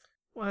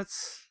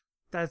that's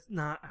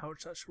not how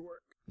that should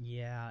work.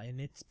 Yeah,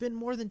 and it's been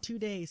more than 2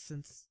 days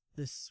since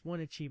this one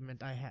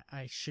achievement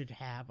I should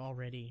have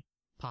already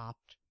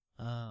popped,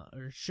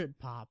 or should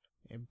pop,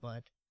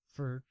 but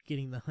for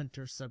getting the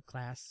hunter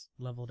subclass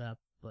leveled up,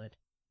 but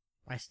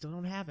I still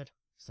don't have it.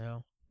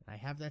 So I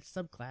have that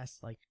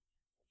subclass like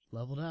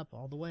leveled up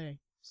all the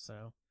way.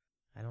 So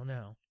I don't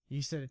know.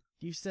 You said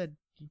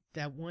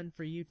that one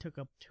for you took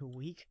up to a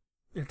week?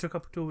 It took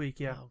up to a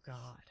week, yeah. Oh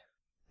god.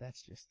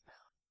 That's just,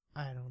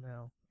 I don't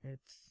know. I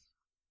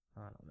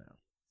don't know.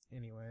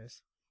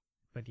 Anyways.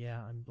 But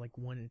yeah, I'm like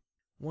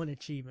one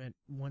achievement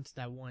once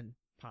that one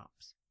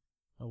pops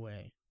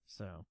away.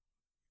 So,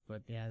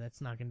 but yeah,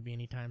 that's not going to be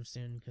anytime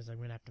soon because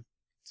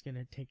it's going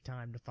to take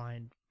time to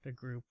find a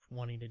group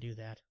wanting to do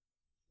that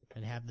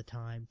and have the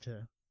time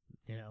to,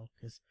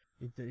 because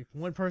if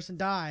one person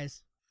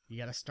dies, you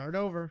got to start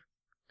over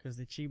because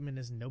the achievement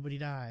is nobody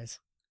dies.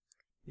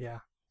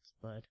 Yeah.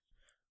 But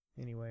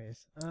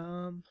anyways,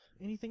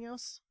 anything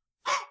else?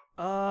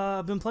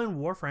 I've been playing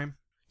Warframe.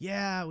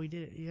 Yeah, we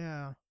did.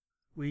 Yeah.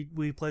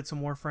 We played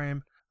some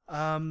Warframe.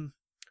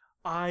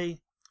 I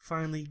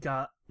finally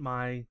got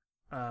my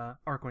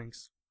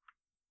Arcwings.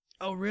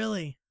 Oh,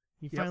 really?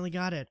 You Yep. finally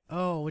got it.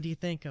 Oh, what do you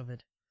think of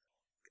it?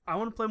 I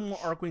want to play more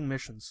Arcwing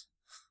missions.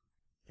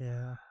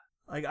 Yeah.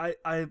 Like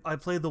I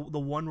played the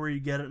one where you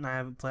get it, and I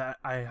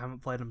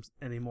haven't played them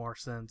anymore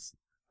since.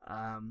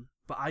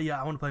 But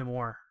I want to play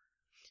more.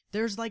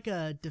 There's like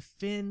a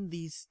defend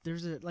these.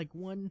 There's a like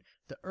one,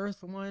 the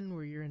Earth one,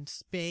 where you're in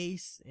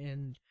space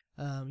and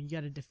you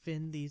got to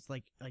defend these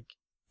like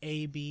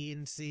A, B,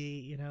 and C,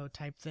 you know,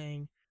 type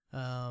thing.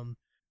 And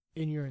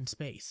you're in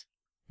space.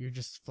 You're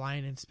just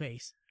flying in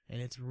space,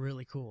 and it's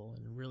really cool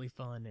and really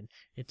fun, and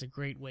it's a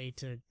great way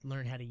to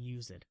learn how to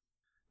use it.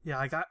 Yeah,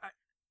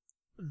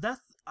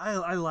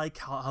 I like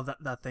how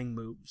that thing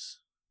moves,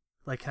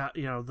 like how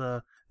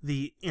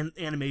the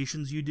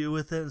animations you do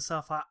with it and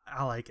stuff.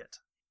 I like it.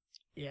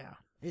 Yeah,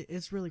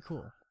 it's really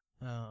cool.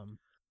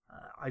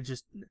 I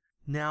just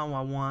now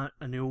I want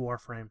a new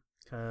Warframe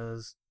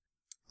because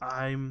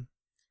I'm,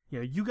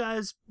 you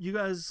guys, you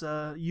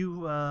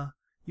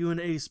and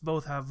Ace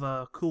both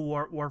have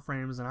cool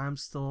Warframes, and I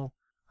still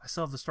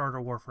have the starter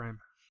Warframe.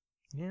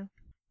 Yeah.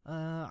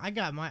 I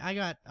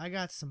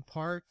got some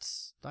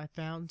parts. I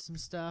found some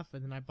stuff,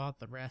 and then I bought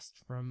the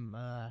rest from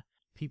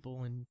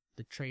people in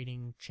the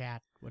trading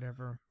chat,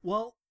 whatever.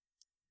 Well,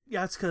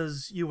 yeah, it's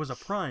because you was a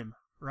Prime,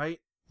 right?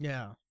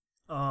 Yeah.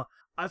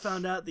 I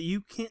found out that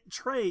you can't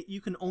trade.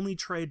 You can only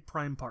trade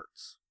Prime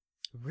parts.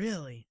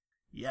 Really?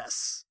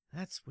 Yes.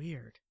 That's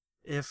weird.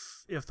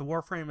 If the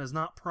Warframe is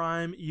not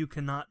Prime, you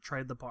cannot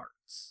trade the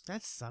parts.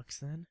 That sucks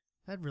then.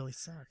 That really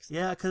sucks.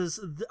 Yeah,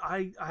 because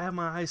I have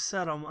my eyes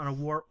set on a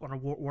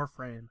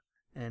Warframe,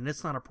 and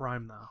it's not a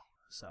Prime though.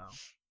 So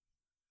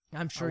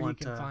I'm sure you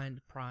can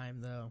find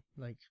Prime though.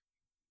 Like,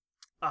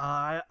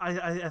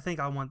 I think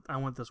I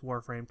want this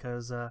Warframe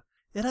because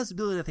it has the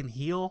ability that can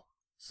heal.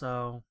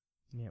 So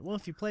yeah. Well,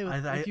 if you play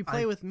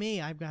with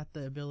me, I've got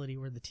the ability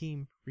where the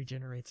team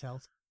regenerates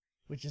health,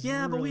 which is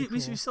yeah. really But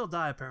we cool. still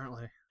die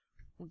apparently.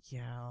 Well,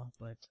 yeah,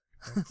 but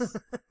that's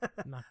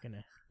not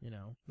gonna,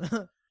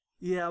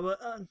 Yeah, but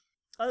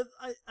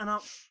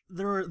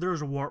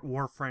there's a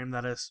Warframe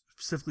that is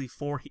specifically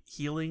for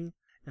healing,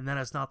 and that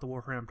is not the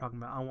Warframe I'm talking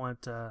about. I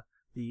want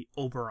the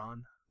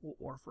Oberon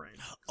Warframe.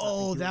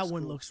 Oh, that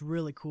one looks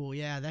really cool.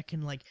 Yeah, that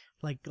can like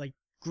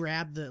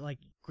grab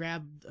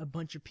a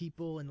bunch of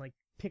people and like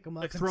pick them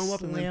up, like throw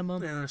them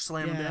up and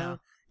slam them down.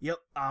 Yep,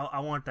 I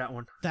want that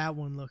one.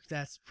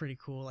 That's pretty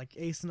cool. Like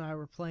Ace and I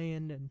were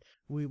playing, and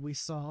we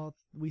saw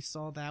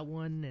that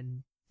one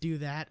and do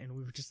that, and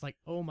we were just like,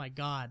 oh my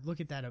god, look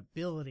at that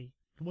ability.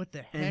 What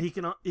the heck?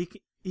 And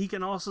he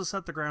can also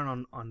set the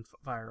ground on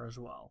fire as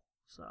well.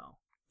 So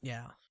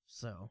yeah.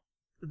 So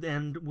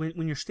and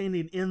when you're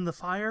standing in the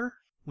fire,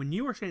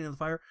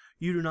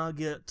 you do not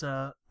get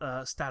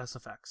status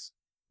effects.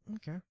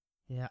 Okay.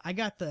 Yeah, I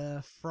got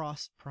the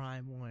Frost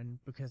Prime one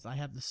because I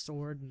have the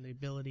sword and the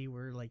ability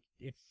where like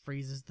it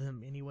freezes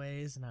them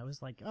anyways, and I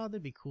was like, oh,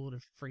 that'd be cool to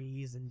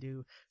freeze and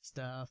do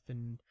stuff.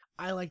 And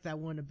I like that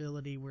one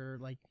ability where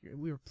like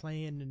we were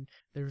playing and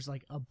there's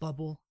like a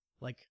bubble,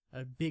 like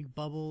a big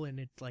bubble, and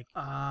it's like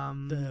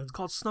it's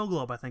called Snow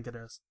Globe, I think it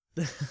is.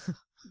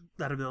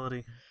 That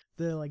ability.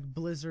 The like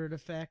blizzard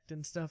effect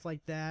and stuff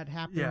like that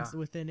happens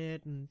within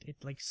it, and it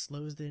like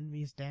slows the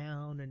enemies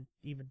down and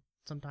even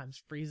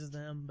sometimes freezes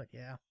them. But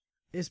yeah,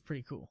 it's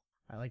pretty cool.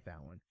 I like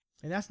that one,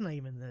 and that's not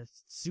even the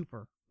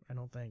super. I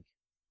don't think.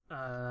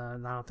 I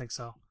don't think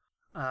so.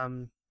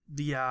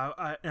 Yeah,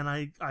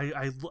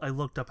 I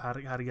looked up how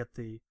to get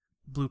the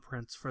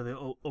blueprints for the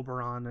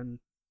Oberon, and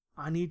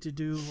I need to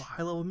do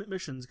high level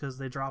missions because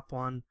they drop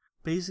on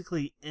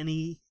basically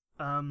any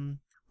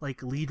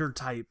like leader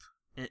type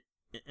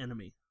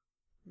enemy.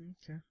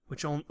 Okay.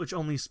 Which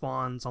only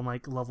spawns on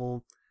like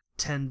level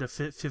 10 to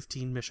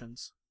 15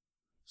 missions.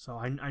 So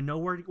I know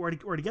where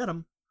to get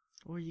them.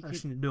 Or you I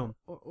just need to do them.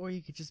 Or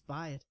you could just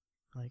buy it,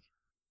 like.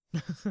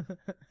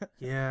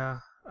 Yeah,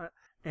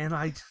 and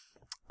I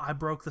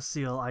broke the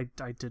seal. I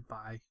did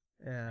buy.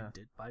 Yeah. I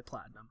did buy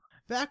platinum.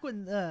 Back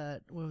when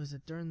what was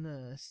it during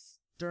the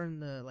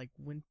like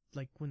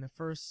when the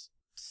first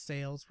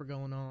sales were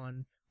going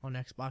on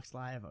Xbox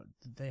Live,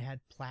 they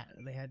had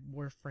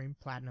Warframe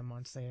Platinum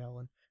on sale,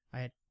 and I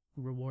had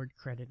reward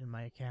credit in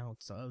my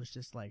account, so I was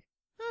just like,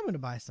 I'm gonna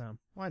buy some.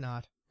 Why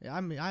not?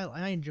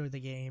 I enjoy the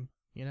game,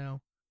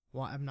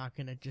 Well, I'm not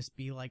gonna just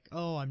be like,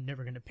 oh, I'm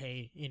never gonna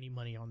pay any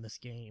money on this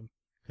game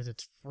because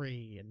it's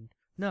free. And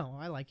no,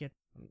 I like it.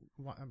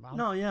 I'll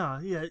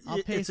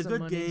pay it's a some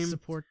good money, game.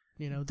 support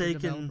the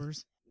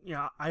developers.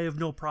 I have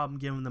no problem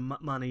giving them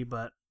money,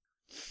 but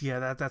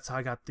yeah, that's how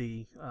I got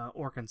the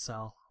Orc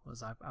Cell.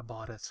 Was I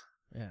bought it.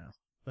 Yeah,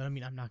 but I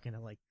mean, I'm not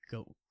gonna like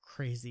go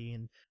crazy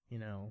and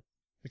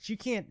but you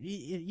can't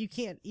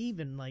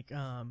even like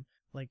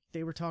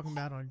they were talking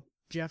about on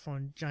Jeff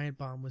on Giant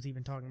Bomb was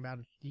even talking about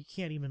it. You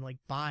can't even like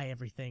buy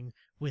everything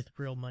with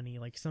real money.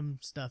 Like some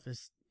stuff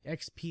is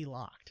XP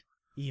locked.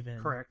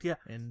 Even correct, yeah,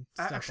 and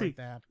stuff actually like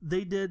that.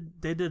 They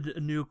did a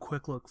new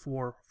quick look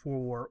for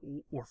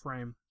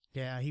Warframe.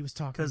 Yeah, he was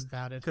talking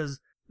about it because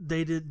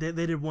they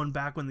did one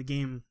back when the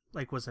game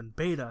like was in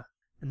beta,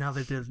 and now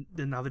they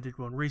did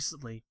one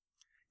recently,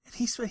 and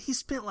he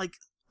spent like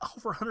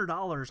over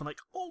 $100. I'm like,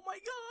 oh my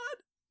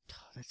god,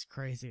 Oh, that's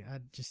crazy.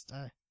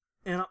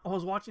 and I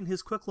was watching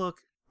his quick look,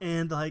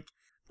 and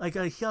he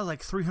has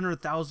like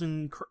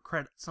 300,000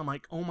 credits. I'm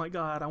like, oh my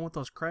god, I want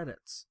those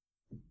credits.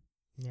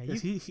 Yeah,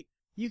 'Cause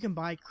you can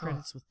buy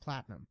credits with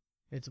platinum.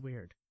 It's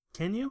weird.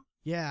 Can you?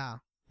 Yeah,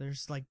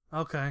 there's like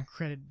Okay.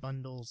 credit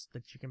bundles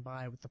that you can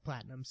buy with the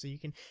platinum, so you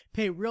can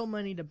pay real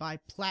money to buy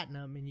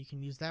platinum, and you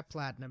can use that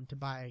platinum to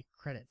buy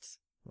credits.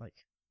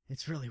 Like,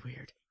 it's really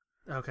weird.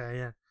 Okay,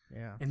 yeah.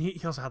 Yeah. And he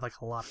also had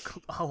like a lot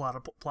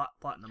of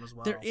platinum as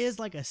well. There is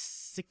like a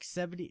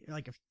 $670,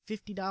 like a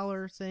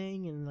 $50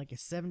 thing and like a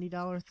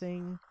 $70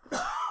 thing.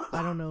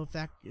 I don't know if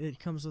it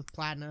comes with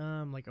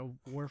platinum, like a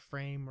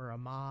Warframe or a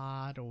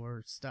mod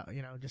or stuff,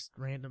 just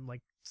random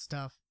like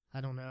stuff. I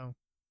don't know.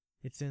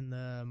 It's in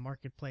the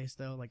marketplace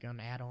though, like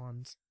on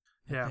add-ons.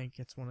 Yeah. I think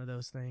it's one of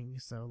those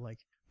things. So like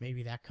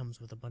maybe that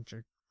comes with a bunch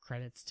of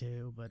credits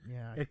too, but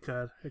yeah. It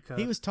could.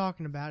 He was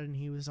talking about it and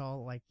he was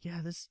all like,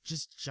 yeah, this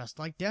is just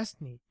like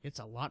Destiny. It's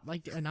a lot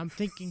like, and I'm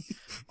thinking,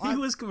 he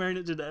was comparing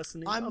it to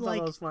Destiny. I thought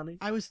that was funny.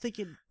 I was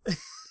thinking,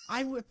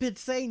 I've been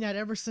saying that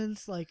ever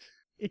since like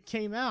it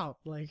came out.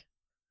 Like,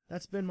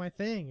 that's been my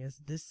thing,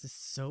 is this is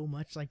so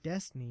much like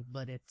Destiny,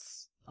 but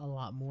it's a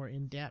lot more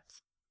in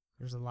depth.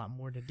 There's a lot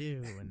more to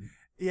do. And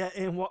yeah,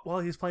 and while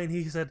he's playing,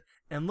 he said,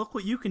 and look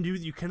what you can do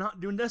that you cannot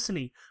do in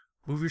Destiny.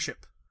 Move your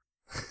ship.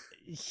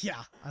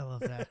 Yeah, I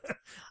love that.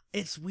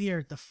 It's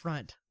weird, the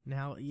front.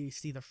 Now you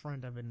see the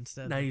front of it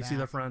instead of now the you back. see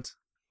the front.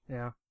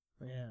 Yeah.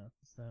 Yeah,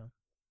 so.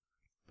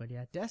 But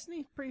yeah,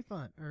 Destiny's pretty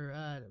fun.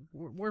 Or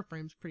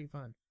Warframe's pretty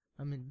fun.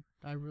 I mean,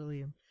 I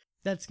really am.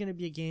 That's going to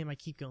be a game I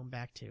keep going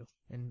back to.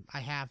 And I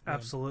have been.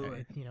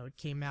 Absolutely. It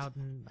came out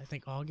in, I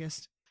think,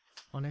 August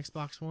on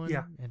Xbox One.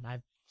 Yeah. And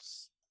I'm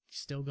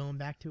still going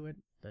back to it.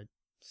 But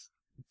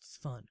it's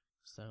fun.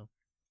 So.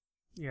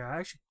 Yeah,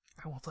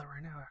 I won't play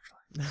right now,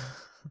 actually.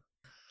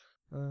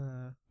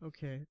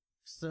 Okay.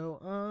 So,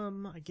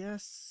 I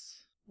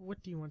guess,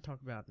 what do you want to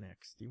talk about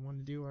next? Do you want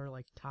to do our,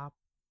 like, top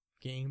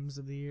games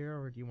of the year,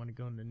 or do you want to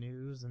go into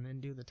news and then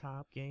do the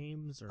top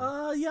games,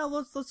 or? Yeah,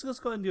 let's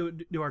go ahead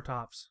and do our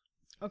tops.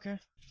 Okay.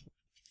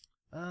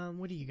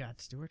 What do you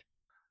got, Stuart?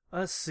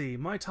 Let's see,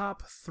 my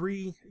top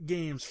 3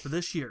 games for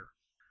this year.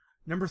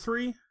 Number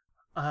 3,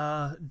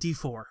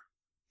 D4.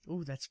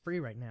 Ooh, that's free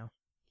right now.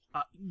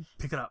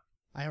 Pick it up.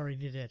 I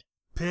already did.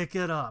 Pick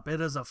it up.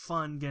 It is a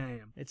fun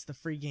game. It's the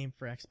free game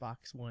for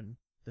Xbox One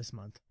this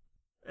month.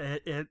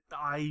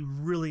 I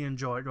really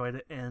enjoyed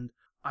it, and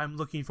I'm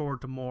looking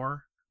forward to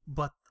more.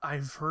 But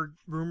I've heard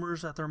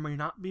rumors that there may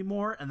not be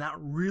more, and that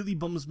really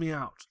bums me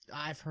out.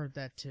 I've heard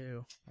that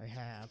too. I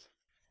have.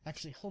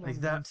 Actually, hold Like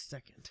on that- 1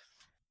 second.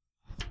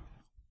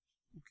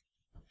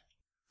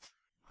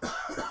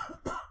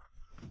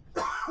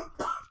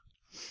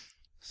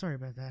 Sorry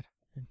about that.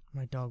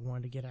 My dog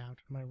wanted to get out of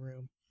my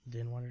room.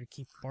 Didn't want her to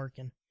keep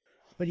barking.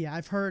 But yeah,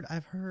 I've heard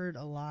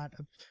a lot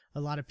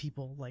of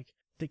people, like,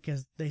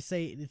 because they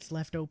say it's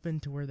left open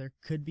to where there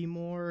could be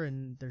more,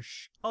 and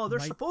there's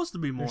supposed to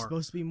be more. There's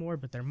supposed to be more,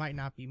 but there might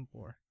not be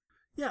more.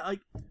 Yeah,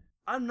 like,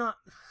 I'm not.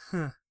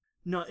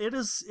 No, it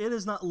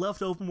is not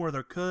left open where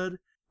there could.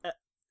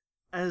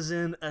 As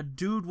in, a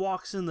dude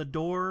walks in the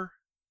door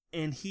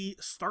and he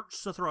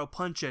starts to throw a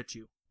punch at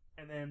you,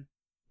 and then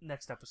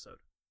next episode,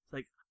 it's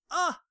like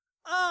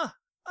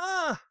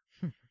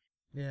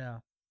Yeah.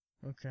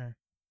 Okay.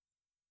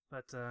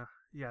 But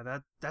yeah,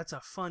 that's a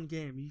fun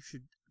game.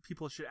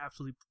 People should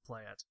absolutely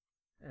play it,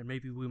 and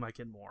maybe we might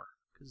get more.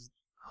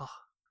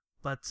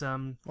 But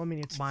well, I mean,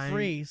 it's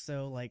free,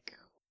 so like,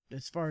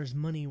 as far as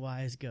money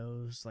wise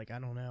goes, like, I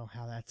don't know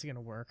how that's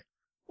gonna work.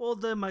 Well,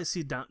 they might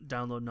see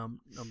download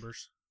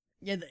numbers.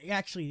 Yeah,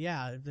 actually,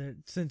 yeah.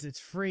 Since it's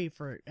free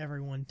for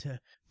everyone to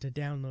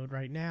download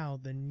right now,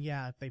 then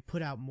yeah, if they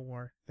put out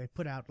more,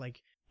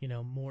 like,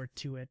 more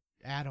to it,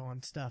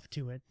 add-on stuff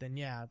to it, then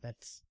yeah,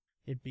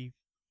 it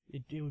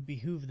would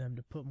behoove them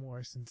to put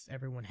more, since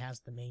everyone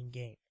has the main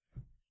game.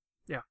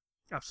 Yeah,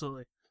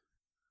 absolutely.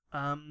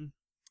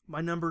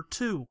 My number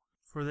 2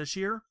 for this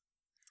year,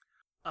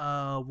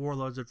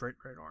 Warlords of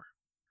Draenor.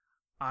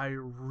 I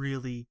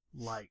really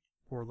like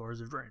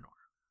Warlords of Draenor.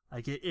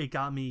 Like, it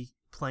got me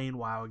playing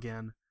WoW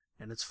again,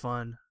 and it's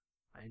fun.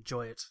 I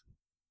enjoy it.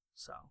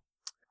 So,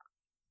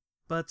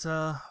 but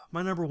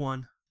my number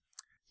 1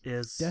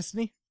 is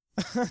Destiny.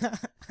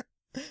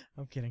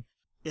 I'm kidding.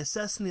 Is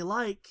Destiny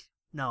like?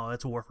 No,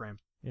 it's Warframe.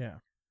 Yeah,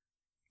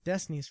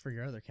 Destiny's for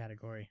your other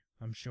category,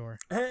 I'm sure.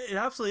 It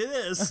absolutely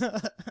is.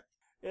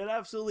 It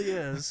absolutely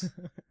is.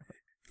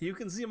 You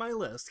can see my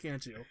list,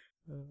 can't you?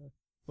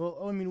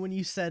 Well, I mean, when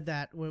you said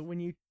that, when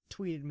you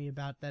tweeted me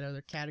about that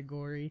other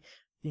category,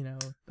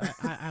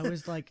 I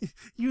was like,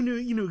 you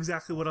knew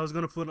exactly what I was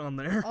going to put on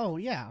there. Oh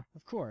yeah,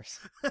 of course.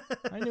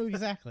 I knew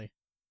exactly.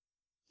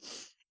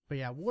 But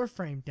yeah,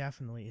 Warframe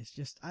definitely is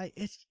just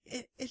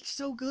it's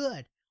so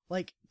good.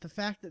 Like, the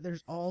fact that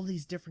there's all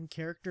these different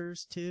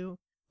characters too.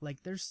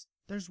 Like, there's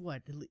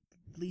what, at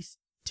least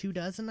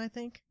 24, I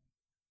think.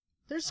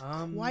 There's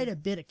quite a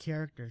bit of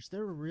characters.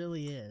 There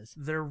really is.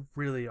 There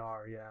really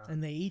are, yeah.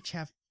 And they each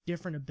have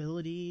different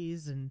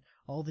abilities and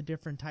all the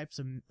different types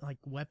of like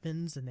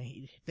weapons, and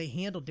they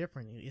handle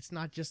differently. It's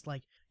not just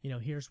like,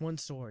 here's one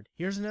sword,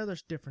 here's another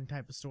different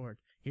type of sword,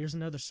 here's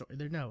another sword.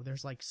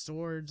 There's like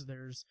swords.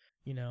 There's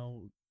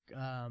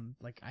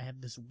like I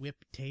have this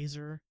whip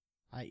taser.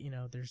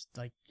 There's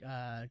like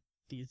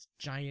these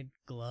giant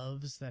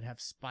gloves that have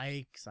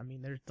spikes. I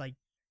mean,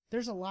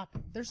 there's a lot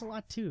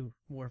to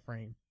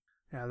Warframe.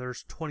 Yeah,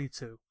 there's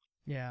 22.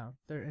 Yeah,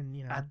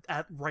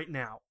 at right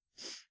now.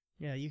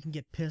 Yeah, you can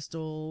get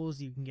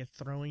pistols, you can get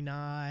throwing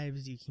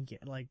knives, you can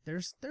get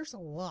there's a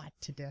lot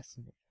to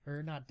Destiny,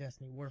 or not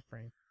Destiny,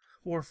 Warframe.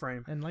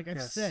 Warframe. And like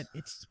I've said,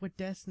 it's what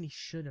Destiny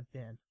should have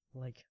been.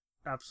 Like,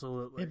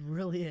 absolutely. It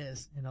really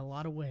is in a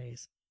lot of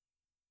ways.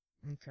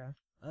 Okay.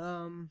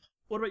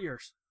 What about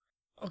yours?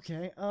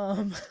 Okay.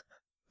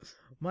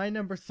 My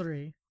number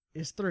 3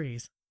 is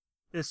threes.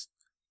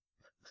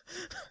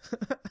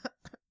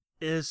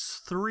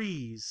 Is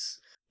threes.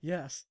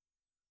 Yes.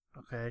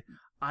 Okay.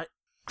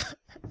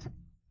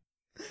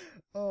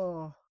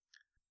 Oh.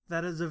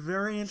 That is a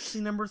very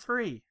interesting number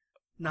 3.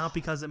 Not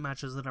because it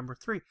matches the number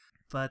 3,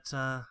 but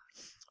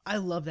I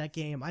love that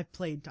game. I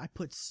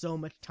put so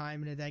much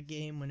time into that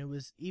game when it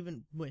was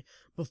even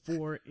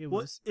before it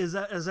was. Is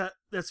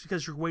that's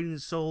because you're waiting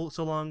so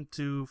long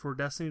for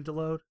Destiny to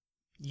load?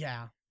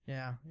 Yeah.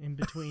 In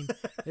between,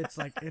 it's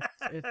like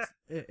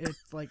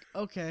it's like,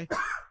 okay,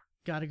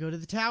 gotta go to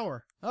the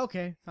tower.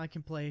 Okay, I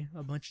can play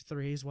a bunch of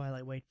threes while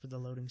I wait for the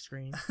loading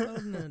screen. Oh,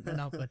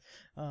 no, but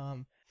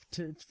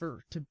to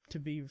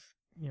be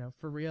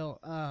for real,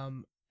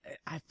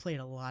 I've played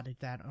a lot of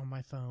that on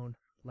my phone.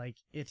 Like,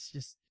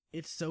 it's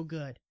so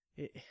good.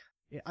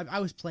 I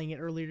was playing it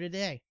earlier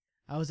today.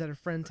 I was at a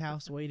friend's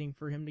house waiting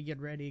for him to get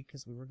ready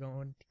because we were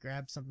going to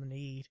grab something to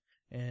eat,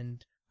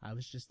 and I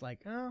was just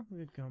like, oh, I'm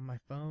going to go on my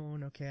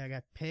phone. Okay, I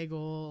got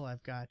Peggle,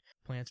 I've got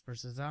Plants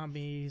vs.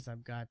 Zombies,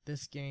 I've got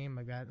this game,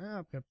 I've got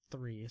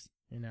threes,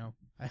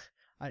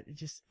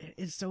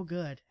 it's so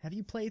good. Have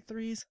you played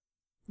threes?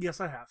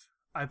 Yes, I have.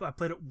 I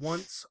played it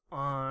once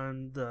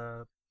on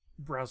the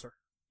browser.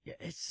 Yeah,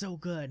 it's so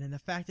good. And the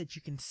fact that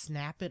you can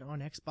snap it on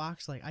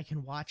Xbox, like I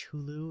can watch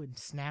Hulu and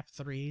snap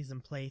threes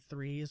and play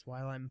threes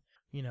while I'm,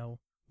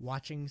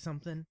 watching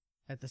something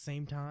at the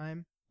same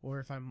time. Or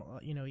if I'm,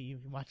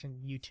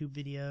 watching YouTube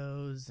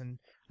videos and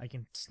I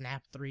can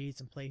snap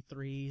threes and play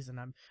threes, and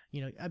I'm,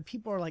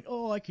 people are like,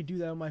 oh, I could do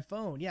that on my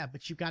phone. Yeah,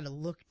 but you got to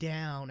look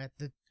down at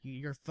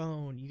your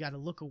phone. You got to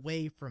look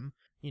away from,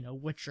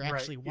 what you're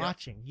actually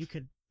watching. You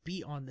could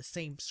be on the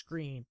same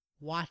screen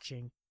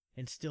watching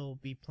and still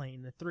be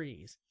playing the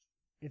threes.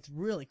 It's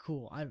really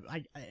cool.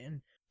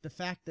 And the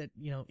fact that,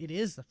 it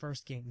is the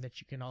first game that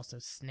you can also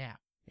snap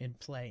and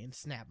play in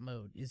snap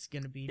mode is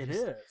going to be It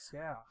is,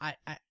 yeah.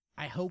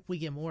 I hope we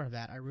get more of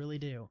that. I really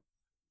do.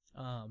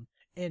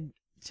 And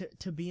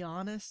to be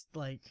honest,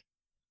 like,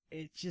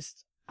 it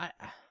just,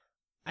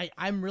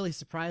 I'm really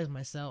surprised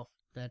myself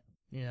that,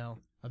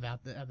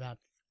 about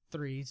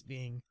threes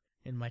being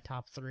in my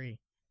top 3.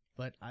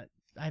 But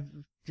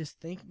I'm just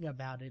thinking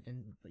about it,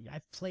 and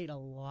I've played a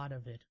lot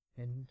of it,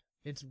 and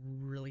it's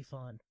really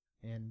fun.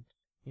 And,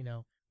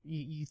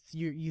 you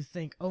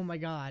think, oh my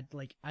god,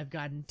 like, I've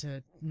gotten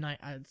to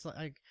it's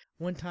like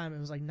one time it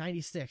was like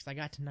 96. I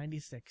got to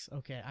 96.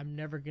 Okay, I'm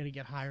never gonna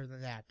get higher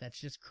than that. That's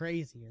just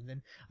crazy. And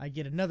then I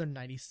get another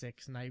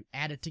 96, and I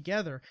add it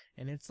together,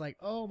 and it's like,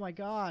 oh my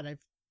god,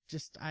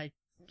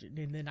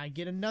 and then I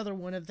get another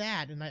one of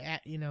that, and I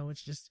add,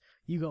 it's just,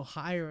 you go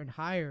higher and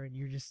higher, and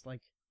you're just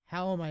like,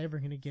 how am I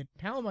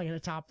gonna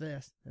top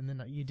this? And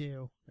then you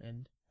do,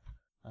 and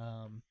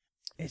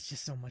it's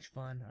just so much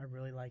fun. I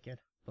really like it.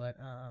 But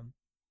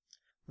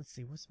let's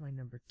see, what's my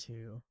number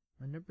 2?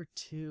 My number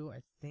 2,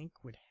 I think,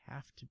 would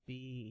have to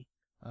be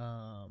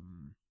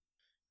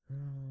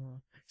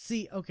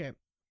see, okay,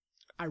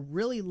 I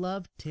really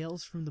loved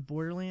Tales from the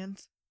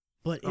Borderlands,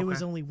 but it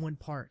was only one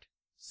part,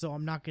 so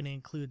I'm not going to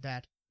include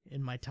that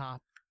in my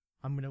top.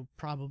 I'm going to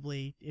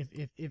probably,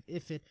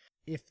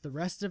 if the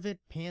rest of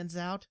it pans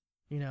out,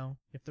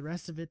 if the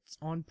rest of it's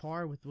on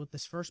par with what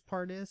this first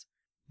part is,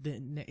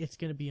 then it's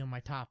going to be on my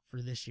top for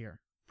this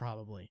year,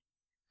 probably,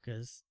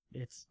 because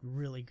it's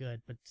really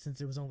good. But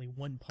since it was only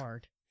one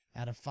part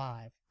out of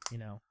 5,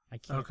 I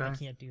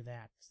can't do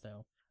that.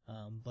 So,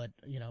 but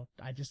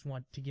I just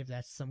want to give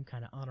that some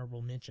kind of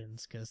honorable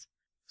mentions because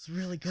it's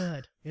really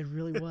good. It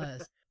really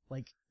was.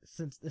 Like,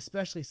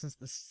 especially since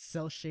the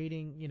cell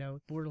shading,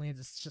 Borderlands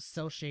is just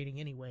cell shading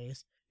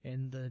anyways,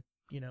 and the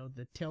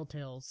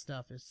Telltale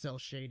stuff is cell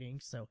shading.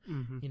 So,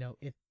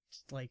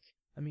 it's like,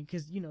 I mean,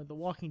 because the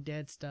Walking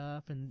Dead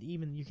stuff, and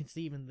even you can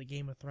see even the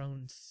Game of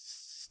Thrones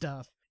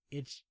stuff,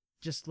 it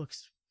just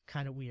looks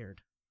kind of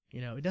weird.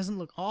 It doesn't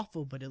look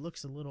awful, but it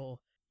looks a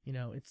little,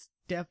 it's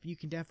you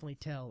can definitely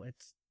tell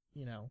it's,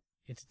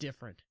 it's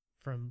different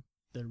from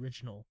the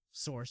original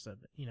source of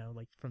it,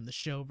 like from the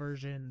show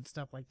version and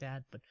stuff like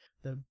that. But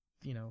the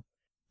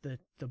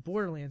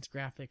Borderlands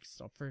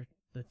graphics for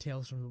the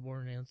Tales from the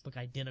Borderlands look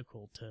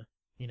identical to,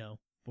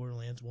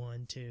 Borderlands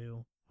 1,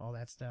 2, all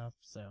that stuff.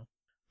 So,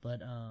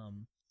 but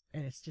and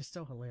it's just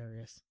so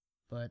hilarious.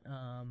 But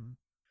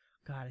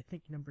God, I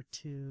think number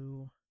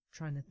 2.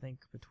 Trying to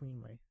think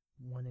between my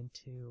 1 and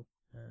 2.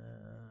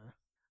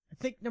 I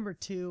think number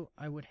 2,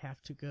 I would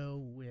have to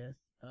go with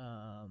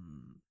I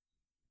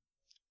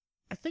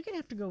think I'd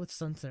have to go with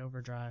Sunset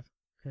Overdrive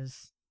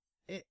because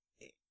it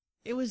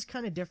was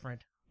kind of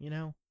different, you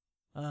know.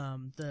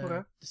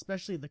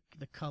 Especially the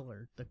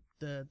color,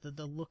 the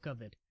look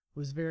of it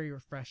was very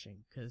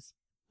refreshing because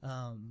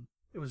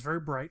it was very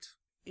bright.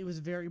 It was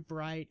very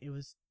bright. It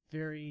was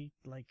very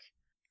like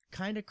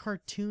kind of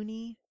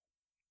cartoony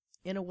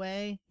in a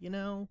way, you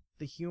know.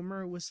 The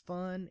humor was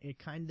fun. It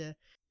kind of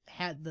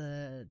had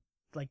I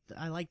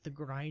like the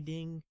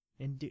grinding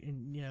and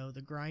you know,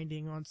 the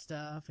grinding on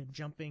stuff and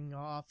jumping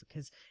off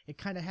because it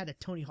kind of had a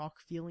Tony Hawk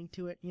feeling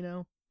to it, you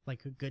know,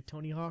 like a good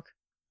Tony Hawk.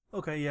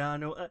 Okay, yeah, I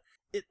know.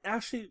 It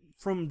actually,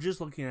 from just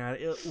looking at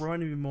it, it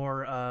reminded me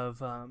more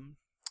of I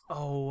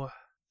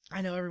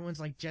know everyone's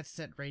like Jet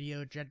Set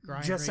Radio, Jet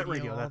Grind Jet Set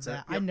Radio, all that's that.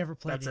 it. Yep, I never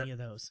played any of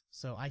those,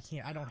 so I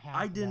don't have.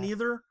 I didn't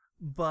either,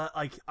 but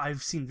like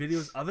I've seen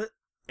videos of it,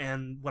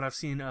 and what I've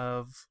seen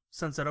of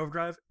Sunset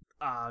Overdrive,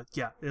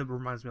 yeah, it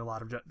reminds me a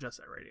lot of Jet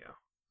Set Radio.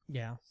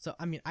 Yeah, so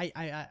I mean,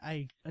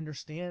 I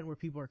understand where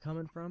people are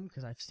coming from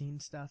because I've seen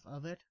stuff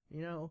of it,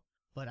 you know,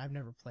 but I've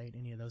never played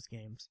any of those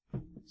games,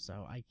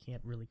 so I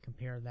can't really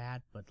compare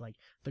that. But like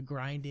the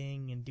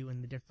grinding and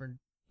doing the different,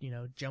 you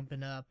know,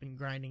 jumping up and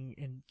grinding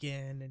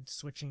again and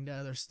switching to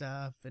other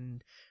stuff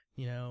and,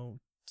 you know,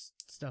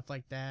 stuff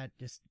like that,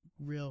 just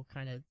real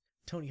kind of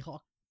Tony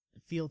Hawk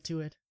feel to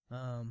it.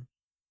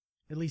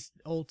 At least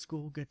old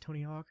school good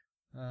Tony Hawk.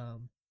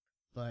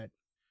 But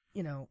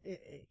you know,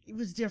 it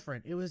was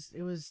different. It was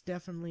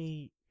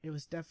definitely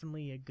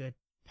a good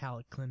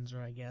palate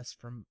cleanser, I guess,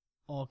 from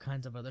all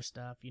kinds of other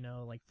stuff, you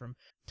know, like from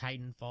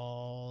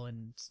Titanfall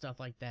and stuff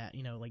like that,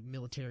 you know, like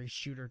military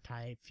shooter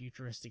type,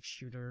 futuristic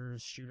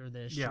shooters, shooter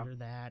this, shooter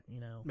that, you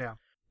know. Yeah.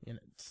 You know,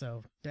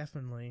 so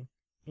definitely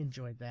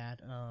enjoyed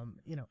that.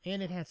 You know,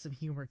 and it had some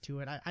humor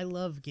to it. I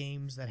love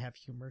games that have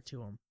humor to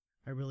them.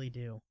 I really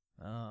do.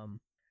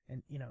 And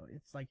you know,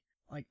 it's like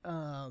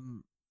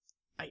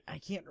I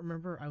can't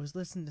remember. I was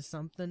listening to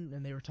something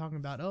and they were talking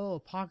about, oh,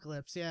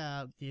 apocalypse.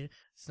 Yeah,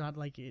 it's not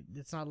like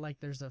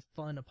there's a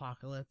fun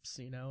apocalypse,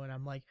 you know. And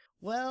I'm like,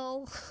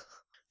 well,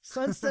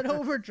 Sunset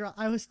Overdrive.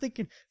 I was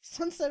thinking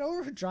Sunset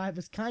Overdrive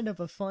is kind of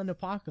a fun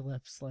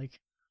apocalypse, like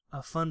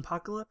a fun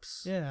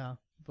apocalypse. Yeah,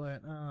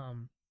 but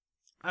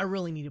I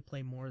really need to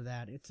play more of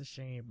that. It's a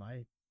shame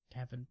I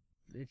haven't.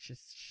 It's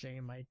just a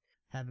shame I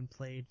haven't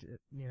played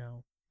it. You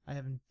know, I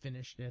haven't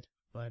finished it.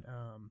 But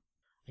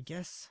I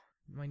guess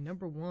my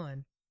number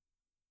one.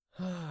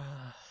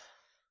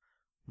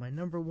 My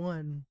number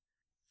one.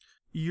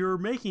 You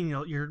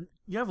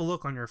have a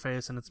look on your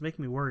face, and it's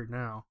making me worried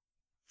now.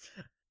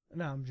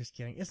 No, I'm just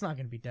kidding. It's not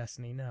going to be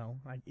Destiny. No,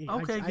 good.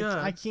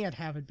 I can't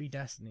have it be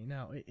Destiny.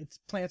 No, it's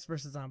Plants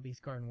vs Zombies: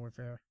 Garden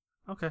Warfare.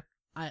 Okay.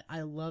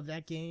 I love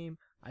that game.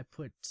 I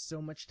put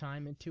so much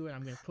time into it.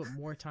 I'm going to put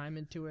more time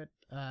into it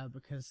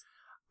because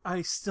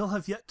I still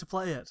have yet to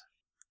play it.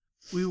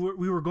 We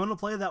were going to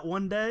play that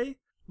one day,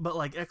 but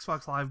like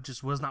Xbox Live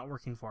just was not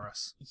working for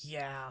us.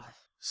 Yeah.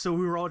 So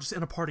we were all just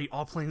in a party,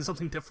 all playing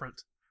something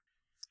different.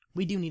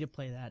 We do need to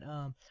play that.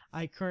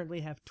 I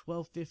currently have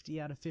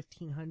 1250 out of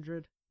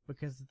 1500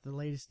 because the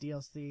latest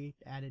DLC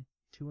added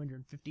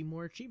 250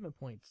 more achievement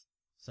points.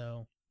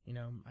 So, you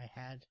know, I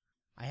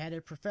had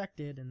it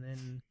perfected, and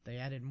then they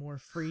added more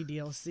free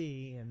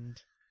DLC,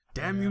 and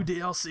damn you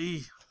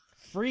DLC.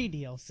 Free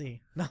DLC.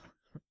 No.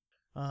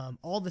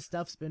 All the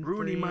stuff's been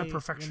ruining free, my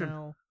perfection. You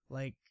know,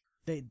 like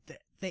they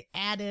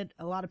added,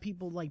 a lot of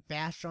people like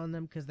bash on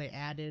them because they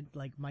added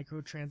like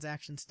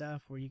microtransaction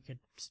stuff where you could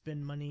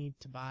spend money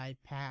to buy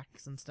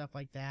packs and stuff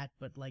like that.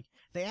 But like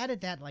they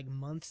added that like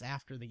months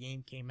after the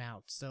game came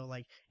out. So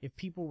like if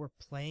people were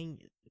playing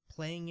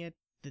it,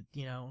 that,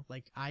 you know,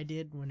 like I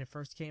did when it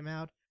first came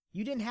out,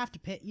 you didn't have to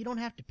pay. You don't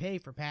have to pay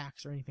for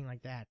packs or anything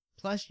like that.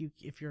 Plus you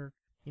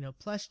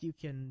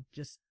can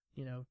just,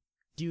 you know,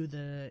 do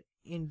the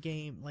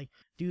in-game, like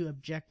do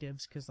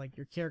objectives, because like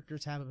your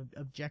characters have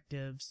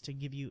objectives to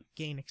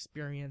gain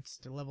experience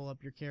to level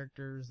up your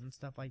characters and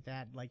stuff like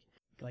that. Like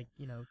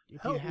you know,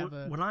 if you have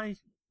when I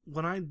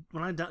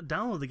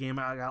downloaded the game,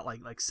 I got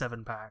like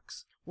 7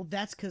 packs. Well,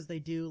 that's because they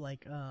do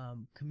like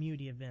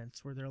community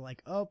events where they're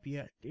like, oh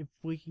yeah, if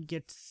we can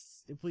get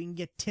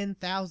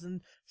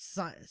 10,000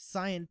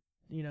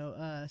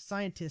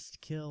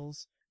 scientist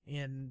kills,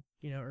 and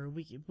you know, or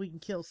if we can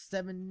kill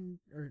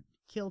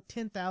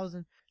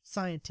 10,000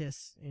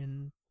 scientists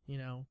in, you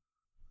know,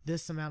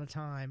 this amount of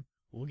time,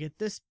 we'll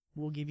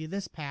give you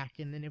this pack.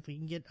 And then if we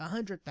can get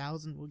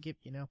 100,000, we'll give,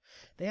 you know,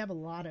 they have a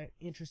lot of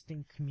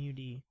interesting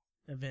community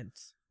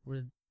events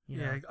where, you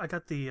know. Yeah, I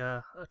got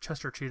the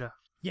Chester Cheetah.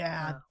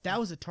 Yeah, that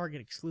was a Target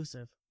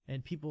exclusive,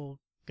 and people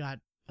got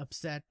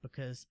upset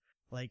because,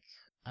 like,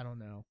 I don't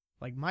know,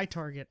 like my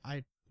Target,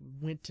 I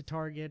went to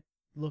Target,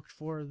 looked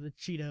for the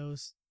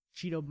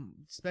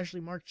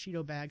specially marked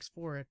Cheeto bags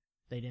for it.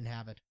 They didn't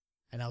have it,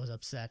 and I was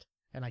upset.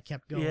 and I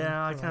kept going.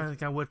 Yeah, I for, kind of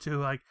think I would too.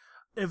 Like,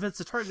 if it's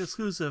a Target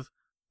exclusive,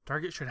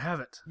 Target should have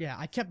it. Yeah,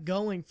 I kept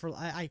going for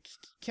I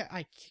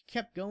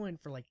kept going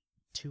for like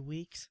 2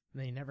 weeks.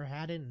 They never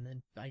had it,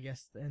 and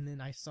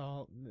then I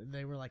saw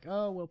they were like,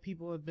 oh well,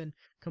 people have been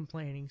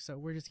complaining, so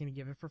we're just gonna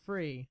give it for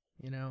free,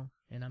 And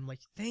I'm like,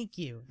 thank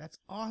you, that's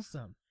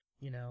awesome,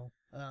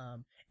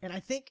 And I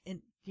think,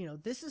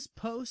 this is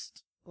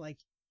post like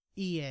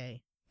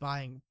EA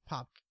buying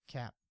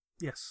PopCap.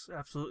 Yes,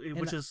 absolutely, And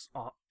which is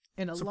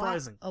and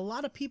surprising. A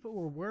lot of people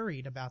were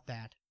worried about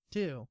that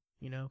too,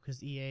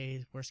 because EA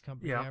is worst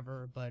company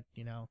ever. But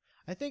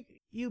I think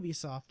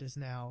Ubisoft is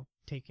now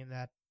taking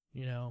that,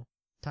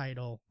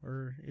 title,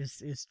 or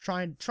is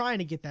trying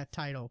to get that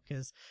title,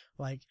 because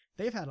like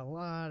they've had a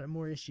lot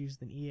more issues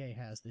than EA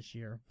has this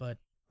year. But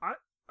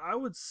I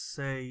would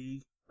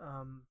say,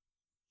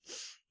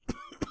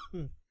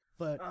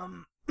 but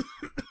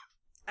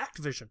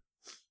Activision.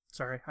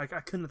 Sorry, I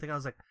couldn't think. I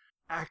was like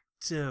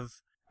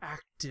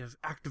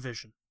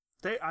Activision.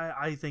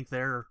 I think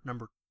they're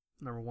number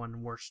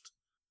one worst.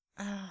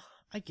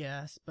 I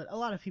guess, but a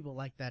lot of people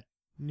like that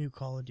new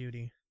Call of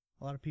Duty.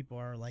 A lot of people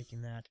are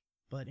liking that.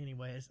 But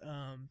anyways,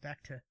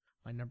 back to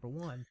my number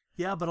one.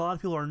 Yeah, but a lot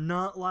of people are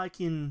not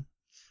liking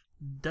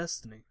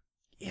Destiny.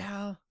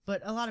 Yeah,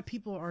 but a lot of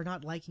people are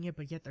not liking it,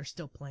 but yet they're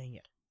still playing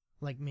it,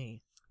 like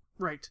me.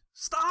 Right.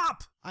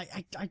 Stop.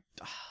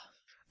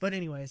 But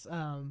anyways,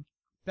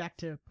 back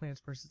to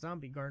Plants vs.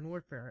 Zombie Garden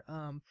Warfare.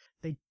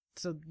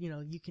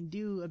 You can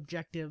do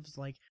objectives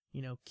like,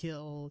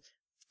 kill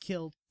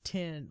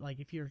 10,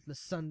 like if you're the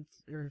sun,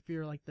 or if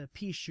you're like the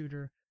pea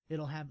shooter,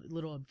 it'll have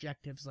little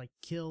objectives like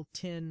kill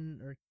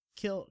 10 or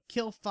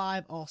kill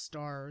 5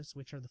 all-stars,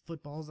 which are the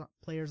football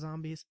player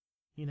zombies,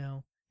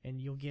 and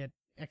you'll get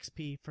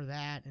XP for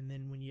that. And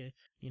then when you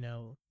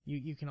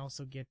can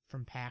also get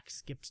from packs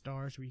skip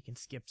stars, where you can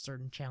skip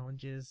certain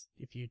challenges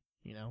if you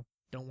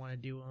don't want to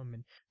do them,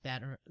 and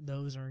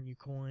those earn you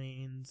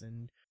coins.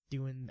 And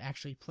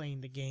actually playing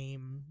the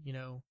game,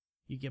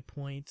 you get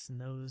points, and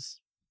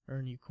those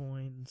earn you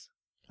coins.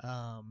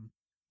 And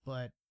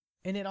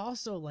it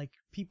also, like,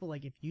 people,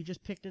 like, if you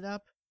just picked it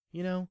up,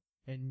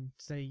 and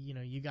say,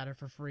 you got it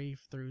for free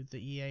through the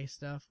EA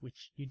stuff,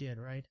 which you did,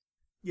 right?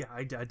 Yeah,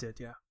 I did,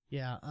 yeah.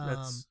 Yeah,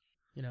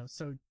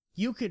 so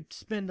you could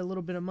spend a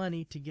little bit of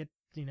money to get,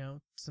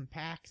 some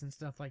packs and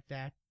stuff like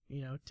that,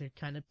 to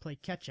kind of play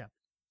catch up.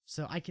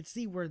 So I could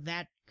see where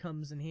that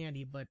comes in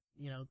handy, but,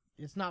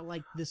 it's not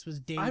like this was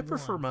day one. I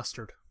prefer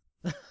mustard.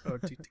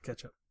 To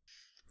catch up.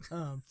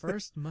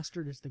 First,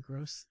 mustard is the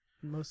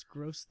most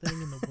gross thing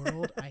in the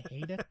world. I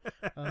hate it.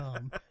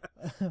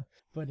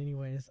 But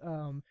anyways,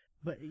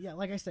 but yeah,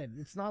 like I said,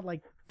 it's not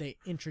like they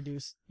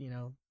introduced,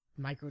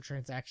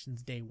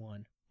 microtransactions day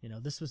one.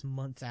 This was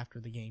months after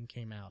the game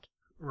came out.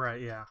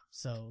 Right, yeah.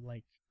 So,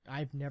 like,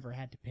 I've never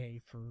had to pay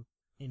for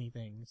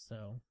anything,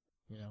 so,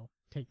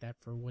 take that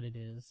for what it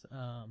is.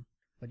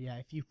 But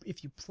yeah,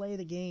 if you play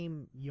the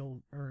game,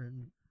 you'll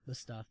earn the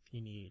stuff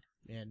you need.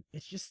 And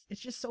it's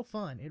just so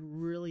fun. It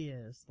really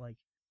is. Like,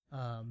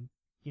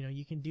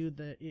 you can do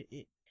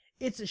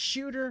it's a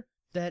shooter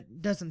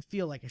that doesn't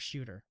feel like a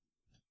shooter.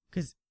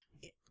 Because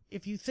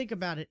if you think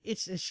about it,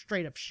 it's a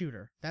straight up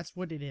shooter. That's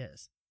what it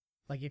is.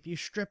 Like, if you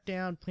strip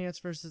down Plants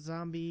vs.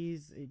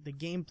 Zombies, the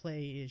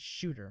gameplay is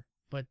shooter,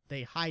 but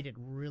they hide it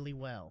really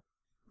well.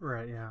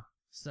 Right, yeah.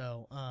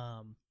 So,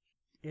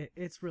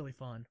 it's really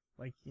fun.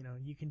 Like,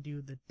 you can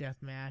do the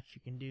deathmatch,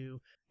 you can do,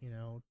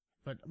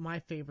 but my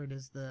favorite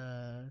is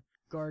the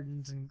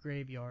gardens and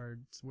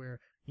graveyards, where,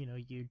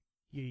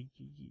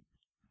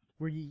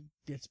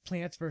 it's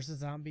Plants vs.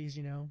 Zombies,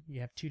 you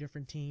have 2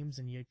 different teams,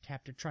 and you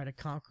have to try to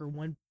conquer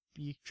one,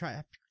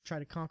 try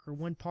to conquer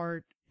one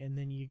part, and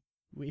then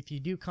if you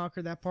do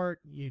conquer that part,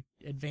 you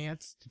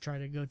advance to try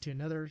to go to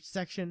another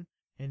section,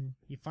 and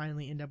you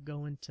finally end up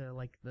going to,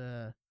 like,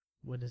 the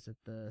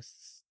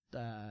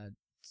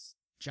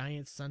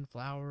giant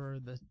sunflower,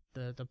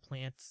 the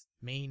plant's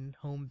main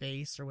home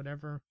base or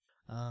whatever.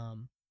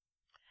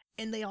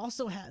 And they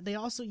also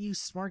use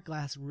smart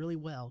glass really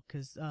well,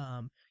 because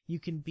you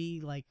can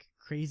be like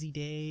Crazy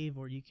Dave,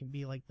 or you can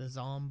be like the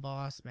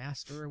Zomboss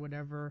Master or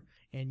whatever,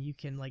 and you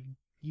can like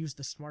use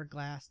the smart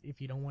glass if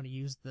you don't want to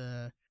use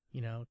the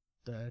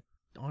the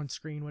on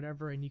screen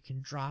whatever, and you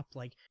can drop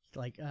like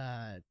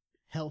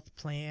health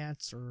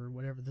plants or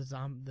whatever,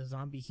 the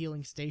zombie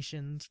healing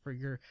stations for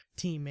your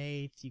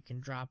teammates. You can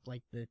drop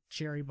like the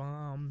cherry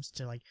bombs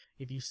to, like,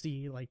 if you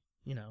see like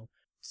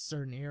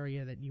certain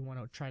area that you want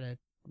to try to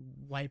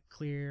wipe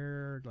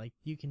clear, like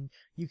you can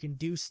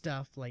do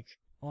stuff like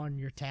on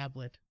your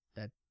tablet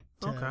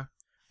okay.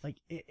 Like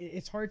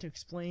it's hard to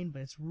explain,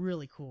 but it's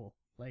really cool.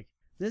 Like,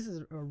 this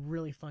is a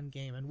really fun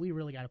game, and we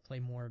really got to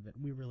play more of it.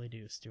 We really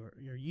do, Stuart.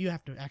 You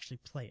have to actually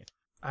play it.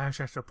 I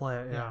actually have to play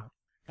it, yeah.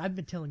 I've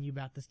been telling you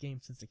about this game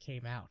since it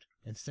came out,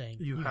 and saying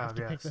you have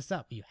to pick this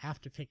up. You have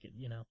to pick it.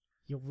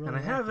 You'll really. And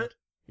I have it.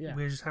 Yeah.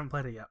 We just haven't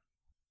played it yet.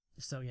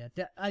 So yeah,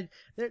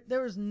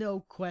 there was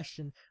no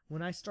question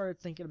when I started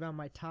thinking about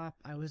my top.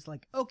 I was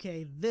like,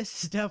 okay,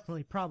 this is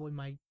definitely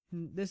probably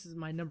this is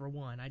my number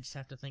one. I just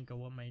have to think of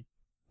what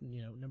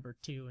number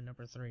 2 and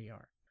number 3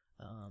 are.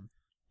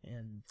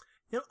 And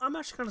I'm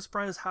actually kind of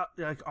surprised how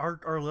like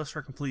our lists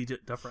are completely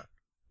different.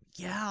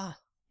 yeah,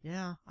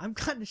 I'm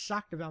kind of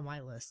shocked about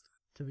my list,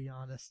 to be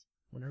honest,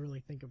 when I really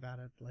think about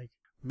it. Like,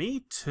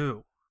 me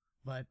too.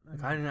 But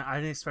I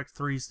didn't expect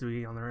threes to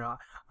be on there.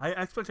 I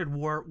expected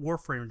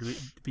Warframe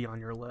to be on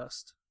your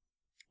list.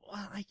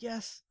 Well, I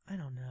guess I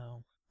don't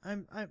know.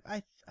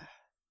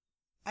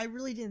 I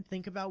really didn't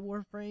think about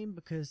Warframe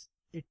because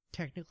it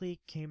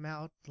technically came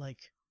out like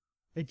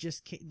the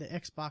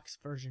Xbox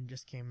version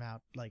just came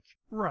out like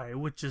right,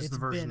 which is the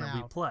version that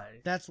we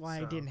play. That's why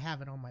I didn't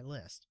have it on my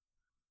list.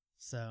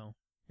 So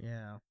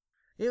yeah,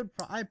 I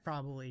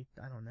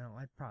don't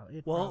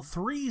know.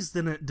 Threes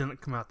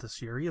didn't come out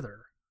this year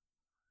either.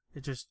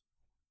 It just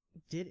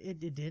it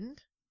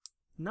didn't.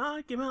 No,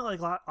 it came out like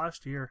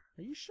last year.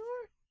 Are you sure?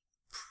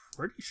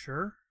 Pretty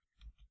sure.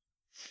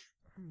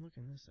 I'm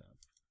looking this up.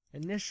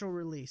 Initial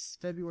release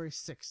February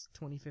 6th,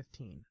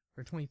 2015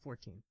 or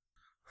 2014.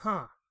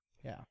 Huh.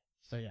 Yeah.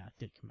 So yeah, it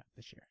did come out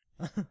this year.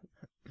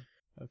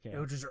 Okay. It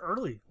was just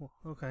early. Well,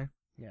 okay.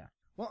 Yeah.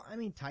 Well, I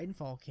mean,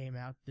 Titanfall came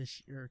out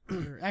this year.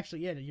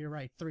 Actually, yeah, you're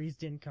right. Threes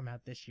didn't come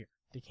out this year.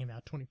 They came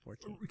out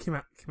 2014. It came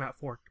out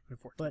for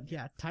 2014. But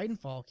yeah,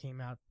 Titanfall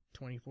came out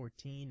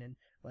 2014, and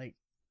like,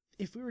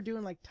 if we were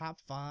doing like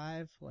top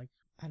 5, like,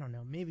 I don't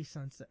know, maybe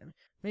Sunset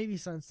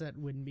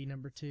wouldn't be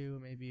number 2.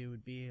 Maybe it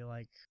would be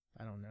like,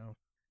 I don't know,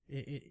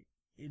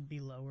 it'd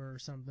be lower or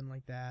something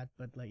like that.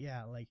 But like,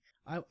 yeah, like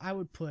I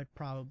would put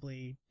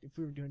probably, if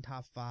we were doing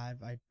top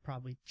 5, I'd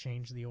probably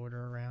change the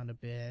order around a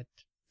bit.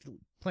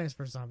 Plants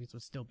vs Zombies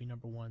would still be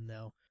number 1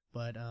 though.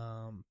 But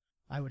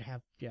I would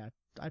have, yeah,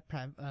 I'd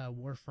have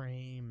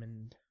Warframe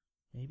and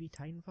maybe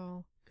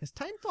Titanfall, because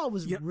Titanfall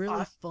was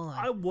really fun.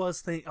 I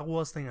was thinking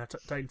of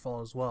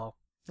Titanfall as well.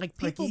 Like,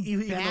 people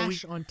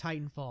bash on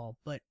Titanfall,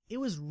 but it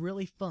was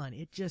really fun.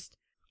 It just,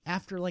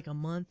 after like a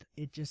month,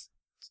 it just,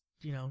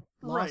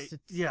 lost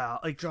its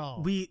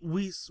draw.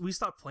 We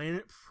stopped playing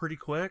it pretty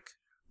quick,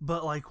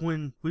 but like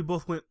when we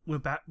both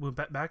went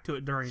back to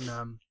it during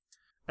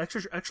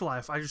Extra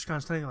Life, I just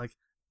kind of thinking like,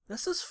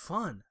 this is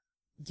fun.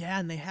 Yeah,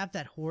 and they have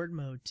that horde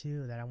mode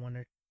too that I want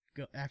to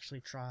go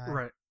actually try.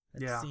 Right.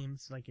 It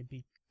seems like it'd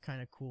be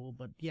kind of cool,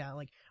 but yeah,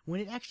 like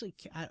when it actually,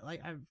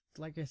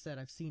 like I said,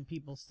 I've seen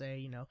people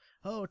say,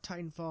 oh,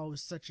 Titanfall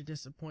was such a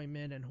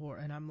disappointment and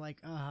I'm like,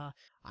 I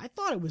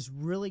thought it was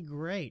really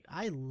great.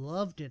 I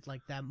loved it.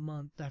 Like that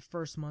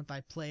first month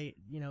I played,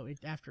 it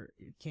after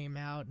it came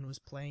out and was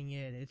playing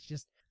it. It's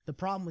just the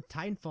problem with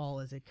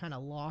Titanfall is it kind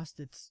of lost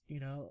its,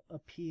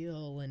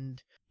 appeal and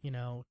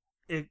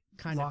it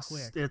kind of lost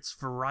quick. Its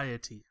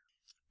variety.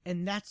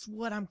 And that's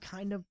what I'm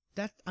kind of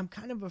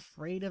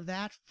afraid of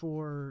that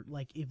for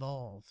like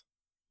Evolve.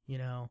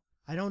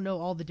 I don't know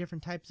all the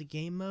different types of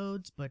game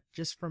modes, but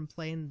just from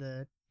playing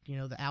the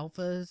the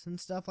alphas and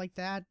stuff like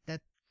that,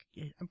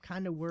 I'm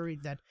kind of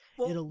worried that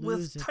it'll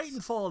lose with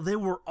Titanfall, they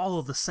were all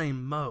of the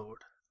same mode.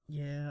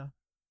 Yeah.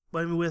 But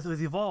I mean,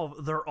 with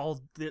Evolve,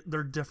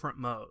 they're different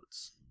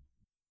modes.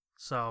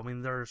 So I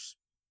mean, there's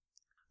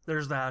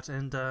that,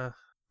 and the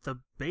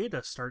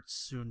beta starts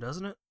soon,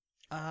 doesn't it?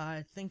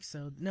 I think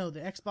so. No,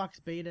 the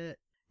Xbox beta,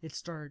 it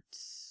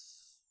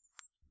starts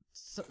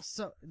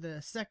so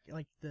the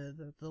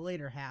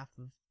later half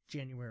of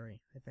January,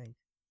 I think.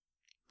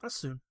 That's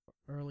soon.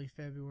 Early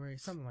February,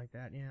 something like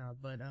that. Yeah,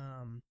 but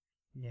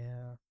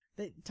yeah.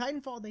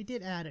 Titanfall, they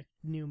did add a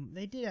new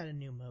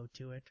mode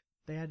to it.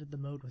 They added the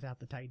mode without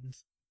the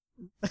Titans.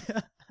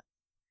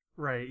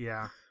 Right,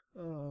 yeah.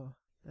 Oh,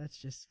 that's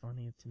just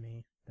funny to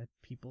me that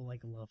people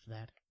like love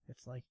that.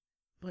 It's like,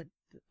 but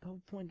the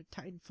whole point of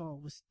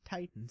Titanfall was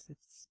Titans.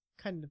 It's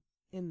kind of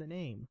in the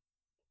name.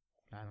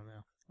 I don't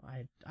know.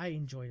 I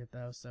enjoyed it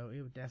though, so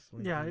it would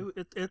definitely. Yeah,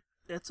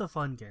 it's a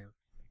fun game.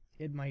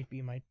 It might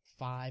be my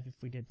 5 if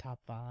we did top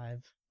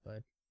 5,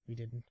 but we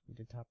didn't. We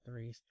did top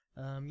 3s.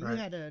 You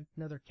had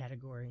another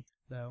category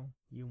though.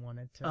 You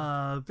wanted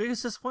to.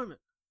 Biggest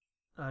disappointment,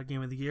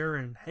 game of the year,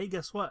 and hey,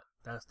 guess what?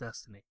 That's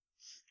Destiny.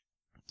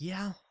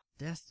 Yeah,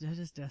 that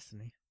is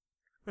Destiny.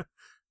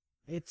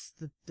 It's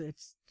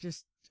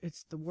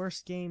the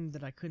worst game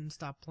that I couldn't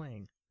stop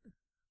playing.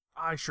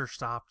 I sure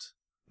stopped.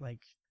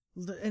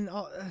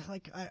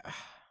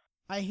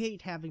 I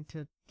hate having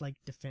to like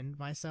defend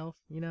myself,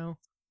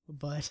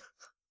 but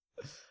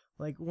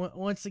like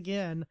once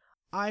again,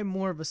 I'm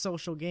more of a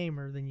social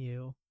gamer than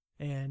you,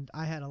 and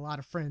I had a lot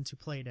of friends who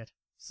played it,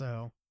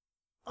 so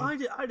I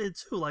did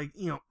too. Like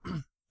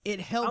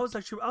it helped.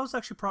 I was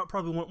actually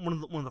probably one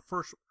of the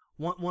first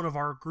one of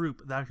our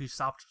group that actually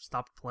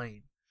stopped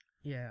playing.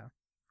 Yeah.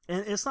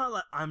 And it's not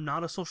like I'm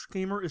not a social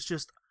gamer, it's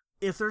just,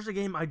 if there's a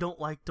game I don't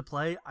like to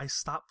play, I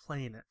stop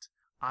playing it.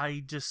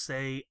 I just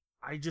say,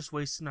 I just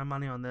wasted my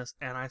money on this,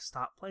 and I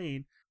stop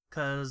playing,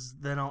 because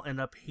then I'll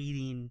end up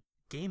hating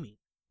gaming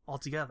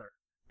altogether.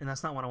 And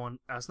that's not what I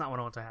want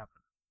to happen.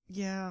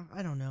 Yeah,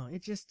 I don't know.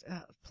 It just,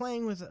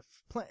 playing with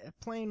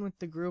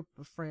the group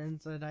of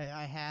friends that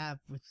I have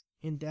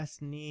in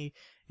Destiny,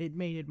 it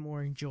made it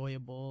more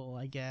enjoyable,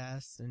 I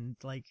guess, and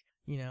like,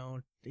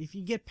 if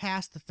you get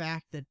past the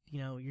fact that,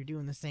 you're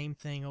doing the same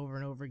thing over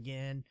and over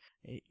again,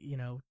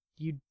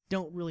 you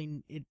don't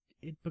really,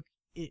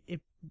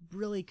 it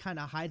really kind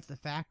of hides the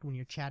fact when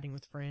you're chatting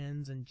with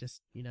friends and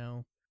just,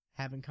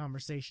 having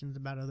conversations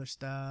about other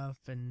stuff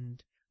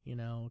and,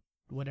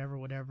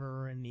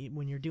 whatever. And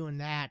when you're doing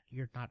that,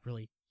 you don't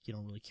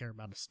really care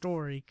about a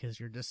story because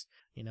you're just,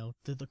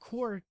 the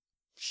core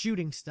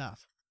shooting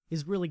stuff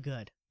is really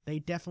good. They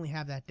definitely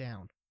have that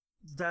down.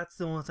 That's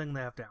the only thing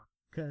they have down.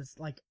 Because,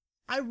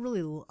 I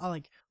really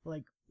like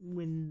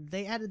when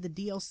they added the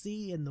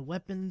DLC and the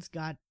weapons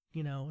got,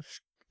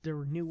 there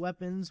were new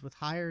weapons with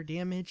higher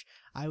damage.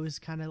 I was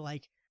kind of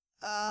like,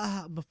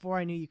 before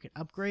I knew you could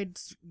upgrade,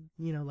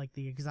 like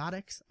the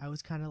exotics, I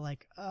was kind of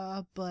like,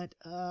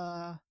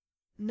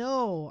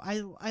 no,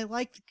 I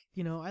like,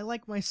 I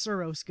like my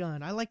Suros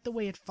gun. I like the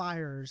way it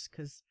fires,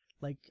 because,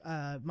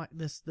 the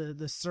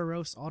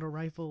Suros auto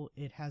rifle,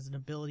 it has an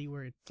ability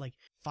where it,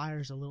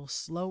 fires a little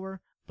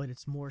slower, but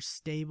it's more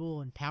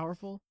stable and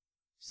powerful.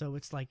 So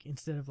it's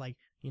instead of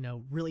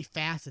really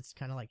fast, it's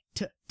kind of like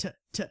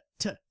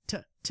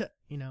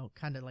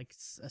kind of like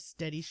a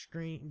steady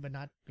stream, but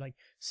not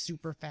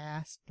super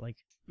fast.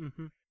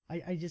 Mm-hmm.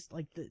 I just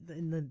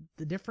the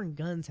different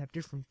guns have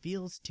different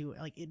feels to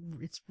it.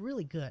 It's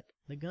really good.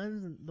 The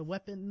guns and the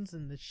weapons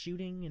and the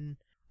shooting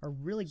are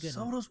really good.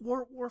 So does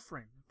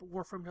Warframe, but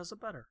Warframe does it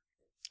better.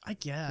 I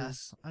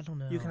guess. I don't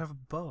know. You can have a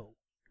bow,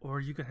 or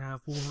you can have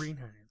Wolverine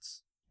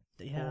hands,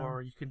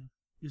 or you can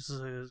use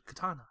a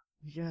katana.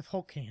 You can have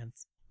Hulk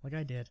hands, like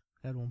I did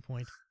at one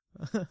point.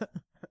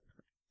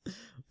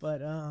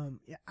 But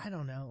yeah, I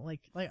don't know.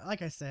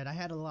 Like I said, I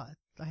had a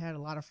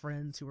lot of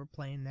friends who were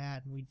playing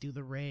that, and we'd do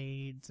the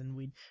raids, and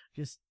we'd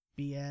just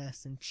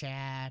BS and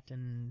chat,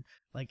 and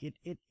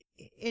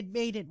it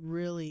made it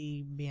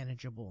really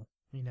manageable,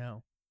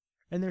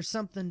 And there's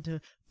something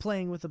to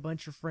playing with a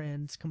bunch of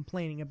friends,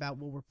 complaining about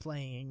what we're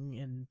playing,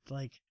 and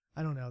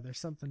I don't know, there's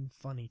something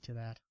funny to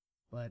that.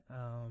 But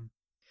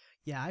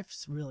yeah, I've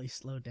really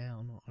slowed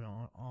down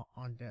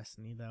on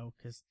Destiny though,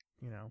 because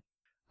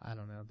I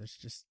don't know, there's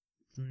just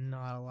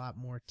not a lot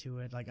more to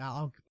it.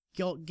 I'll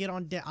get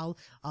on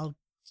I'll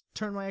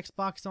turn my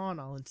Xbox on,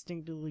 I'll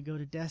instinctively go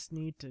to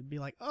Destiny to be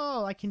like,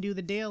 oh, I can do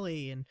the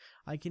daily and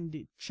I can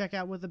check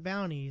out with the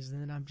bounties,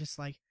 and then I'm just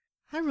like,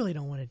 I really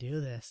don't want to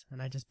do this,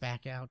 and I just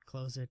back out,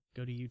 close it,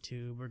 go to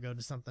YouTube or go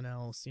to something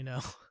else,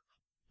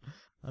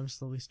 I'm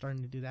slowly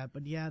starting to do that.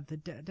 But yeah,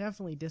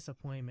 definitely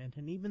disappointment.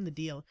 And even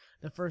the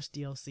first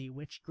DLC,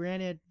 which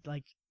granted,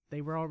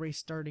 they were already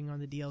starting on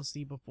the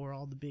DLC before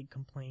all the big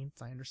complaints,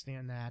 I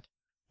understand that,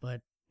 but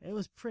it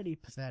was pretty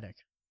pathetic.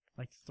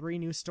 3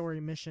 new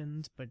story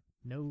missions, but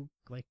no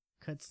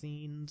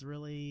cutscenes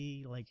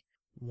really,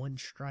 one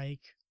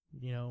strike,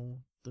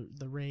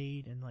 the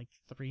raid, and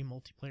 3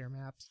 multiplayer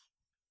maps.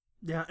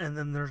 Yeah, and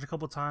then there's a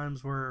couple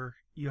times where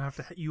you have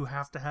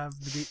to have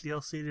the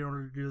DLC in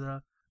order to do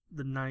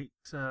the night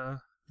the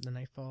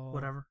Nightfall,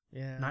 whatever.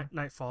 Yeah,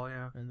 Nightfall,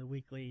 yeah, and the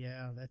weekly,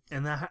 yeah.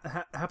 And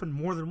that happened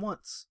more than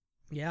once.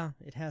 Yeah,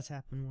 it has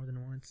happened more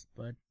than once,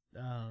 but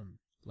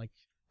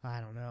I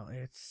don't know.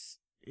 It's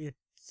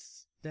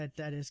that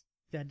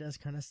does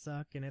kind of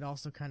suck, and it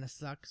also kind of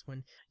sucks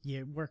when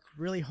you work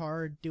really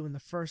hard doing the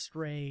first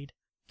raid,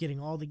 getting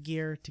all the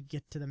gear to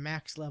get to the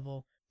max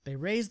level. They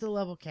raise the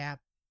level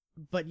cap,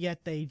 but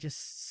yet they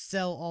just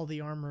sell all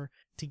the armor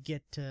to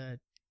get to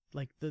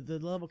the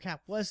level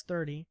cap was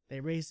 30. They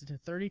raised it to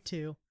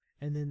 32,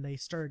 and then they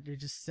started to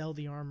just sell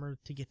the armor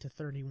to get to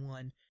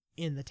 31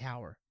 in the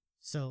tower.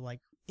 So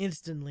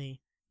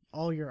instantly,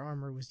 all your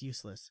armor was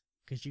useless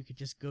because you could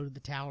just go to the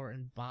tower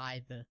and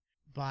buy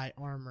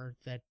armor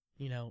that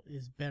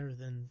is better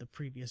than the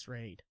previous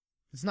raid.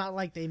 It's not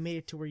like they made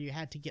it to where you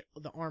had to get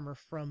the armor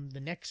from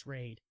the next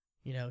raid,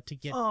 to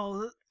get.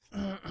 Oh,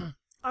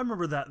 I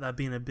remember that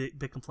being a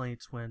big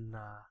complaint when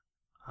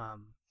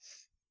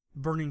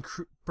Burning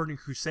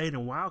Crusade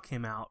and WoW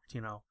came out.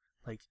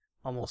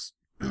 Almost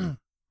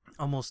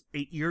almost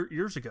 8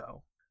 years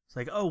ago. It's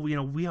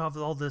we have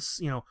all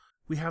this.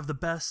 We have the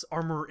best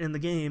armor in the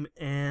game,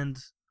 and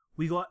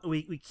we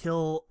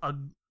kill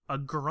a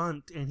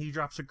grunt, and he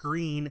drops a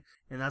green,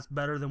 and that's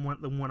better than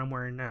the one I'm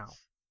wearing now.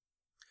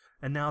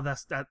 And now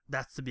that's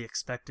to be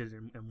expected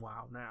in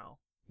WoW now.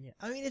 Yeah,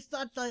 I mean, it's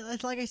not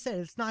it's like I said,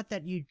 it's not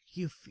that you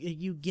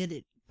get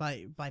it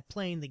by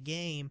playing the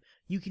game.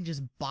 You can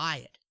just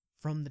buy it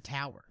from the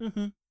tower.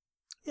 Mm-hmm.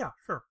 Yeah,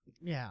 sure.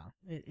 Yeah,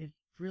 it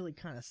really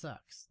kind of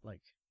sucks.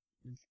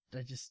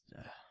 I just,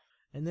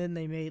 and then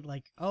they made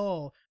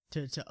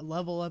to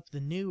level up the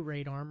new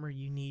raid armor,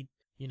 you need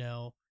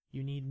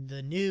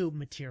the new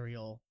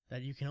material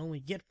that you can only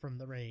get from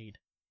the raid.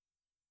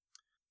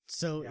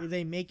 So yeah.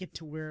 They make it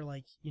to where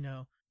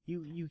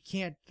you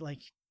can't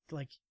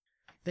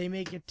they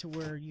make it to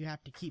where you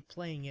have to keep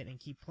playing it and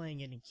keep playing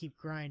it and keep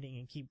grinding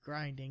and keep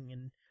grinding,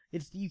 and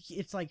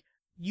it's like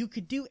you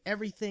could do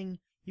everything.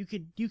 You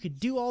could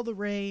do all the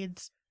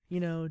raids,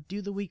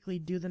 do the weekly,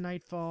 do the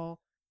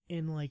Nightfall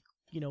in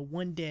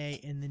one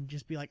day, and then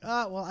just be like,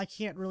 oh well, I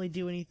can't really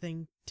do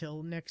anything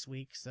till next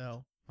week,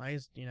 so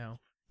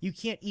You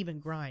can't even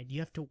grind.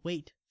 You have to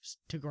wait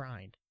to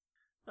grind.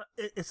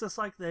 It's just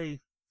like they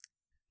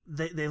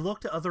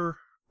looked at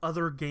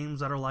other games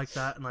that are like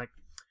that and like,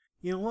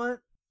 you know what?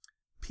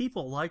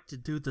 People like to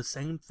do the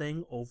same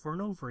thing over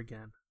and over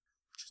again.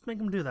 Just make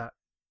them do that.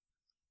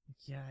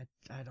 Yeah,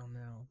 I don't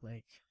know.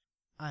 Like,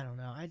 I don't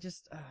know. I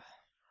just,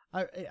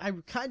 I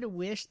kind of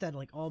wish that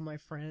like all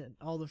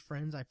the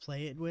friends I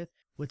play it with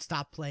would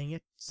stop playing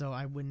it, so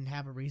I wouldn't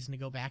have a reason to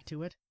go back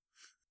to it.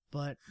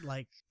 But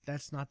like,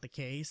 that's not the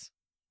case.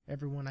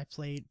 Everyone I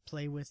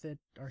play with it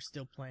are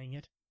still playing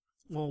it.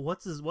 Well,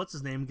 what's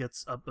his name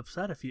gets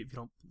upset if you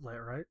don't play it,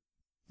 right?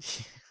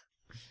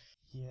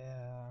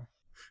 Yeah.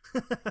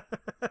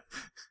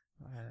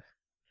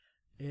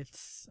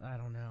 It's, I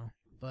don't know.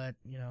 But,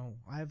 you know,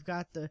 I've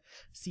got the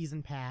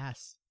season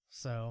pass,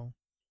 so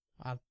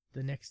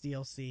the next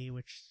DLC,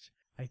 which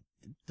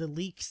the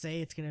leaks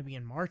say it's going to be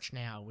in March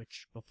now,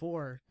 which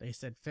before they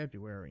said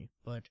February,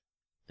 but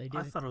they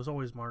did. I thought it was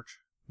always March.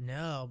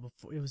 No,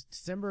 before it was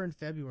December and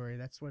February.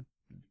 That's what,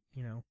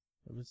 you know,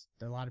 it was.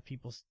 A lot of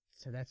people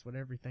said that's what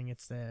everything it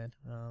said.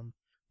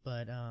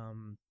 But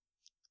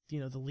you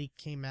know, the leak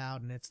came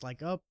out and it's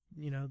like, oh,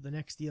 you know, the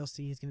next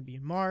DLC is going to be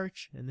in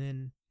March, and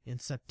then in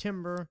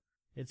September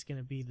it's going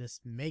to be this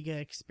mega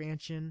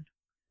expansion.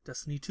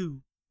 Destiny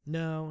 2.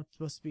 No, it's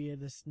supposed to be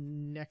this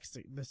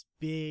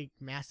big,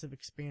 massive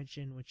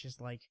expansion, which is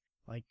like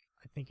I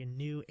think a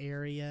new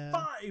area.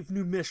 5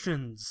 new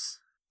missions.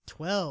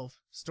 12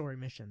 story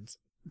missions.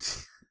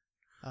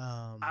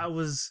 I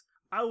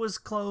was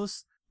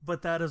close,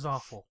 but that is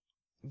awful.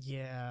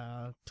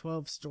 Yeah,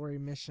 12 story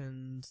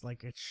missions,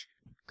 like a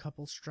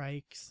couple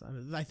strikes.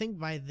 I think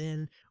by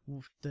then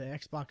the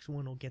Xbox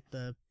One will get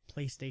the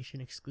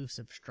PlayStation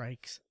exclusive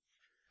strikes,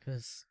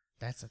 because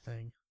that's a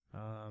thing.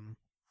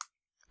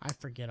 I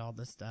forget all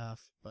this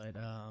stuff, but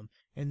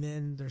and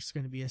then there's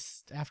going to be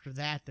after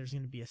that there's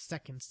going to be a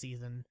second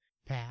season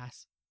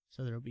pass,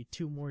 so there'll be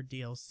 2 more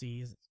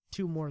DLCs,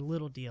 2 more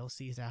little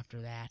DLCs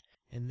after that,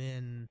 and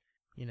then,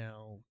 you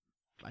know,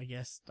 I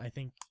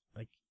think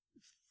like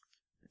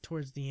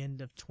towards the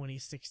end of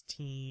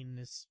 2016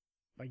 is,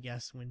 I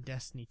guess, when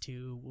Destiny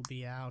 2 will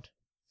be out.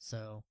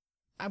 So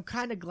I'm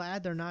kind of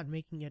glad they're not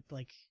making it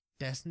like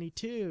Destiny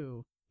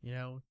 2. You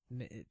know,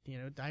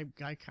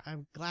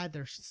 I'm glad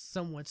they're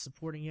somewhat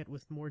supporting it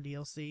with more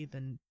DLC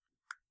than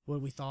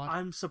what we thought.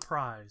 I'm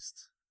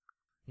surprised.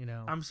 You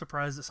know, I'm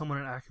surprised that someone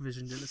at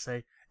Activision didn't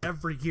say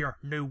every year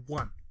new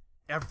one.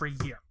 Every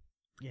year,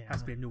 yeah,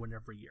 has to be a new one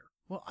every year.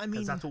 Well, I mean,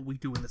 because that's what we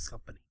do in this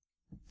company.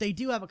 They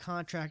do have a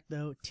contract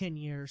though, 10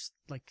 years,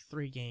 like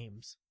 3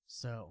 games.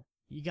 So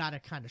you got to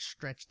kind of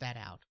stretch that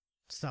out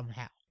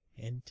somehow,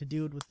 and to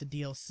do it with the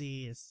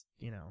DLC is,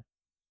 you know,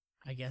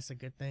 I guess a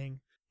good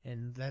thing.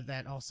 And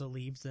that also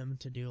leaves them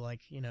to do,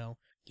 like, you know,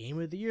 Game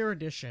of the Year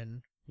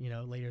edition, you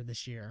know, later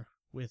this year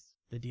with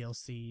the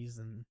DLCs,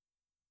 and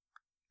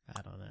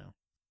I don't know.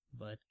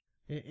 But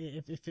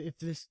if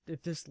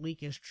this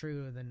leak is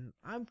true, then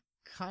I'm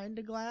kind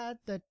of glad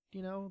that,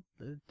 you know,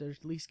 there's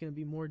at least going to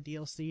be more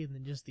DLC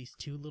than just these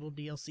 2 little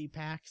DLC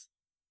packs.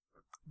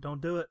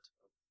 Don't do it.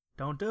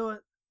 Don't do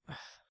it.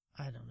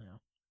 I don't know.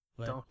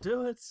 But, don't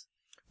do it.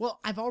 Well,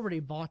 I've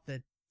already bought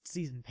the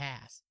season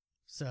pass,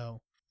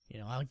 so, you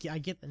know, I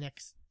get the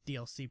next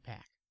DLC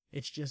pack.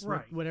 It's just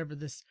right. Whatever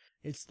this,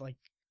 it's like,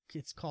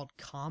 it's called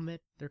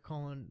Comet. They're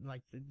calling,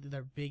 like,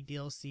 their big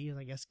DLC,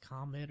 I guess,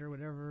 Comet or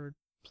whatever,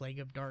 Plague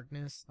of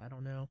Darkness, I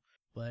don't know,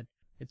 but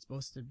it's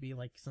supposed to be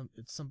like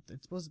it's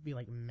supposed to be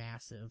like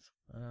massive.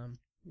 Let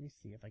me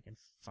see if I can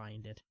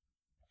find it.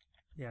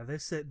 Yeah,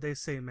 they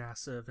say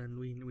massive, and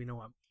we know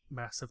what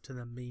massive to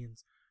them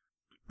means.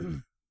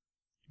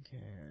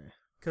 Okay.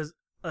 Because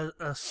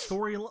a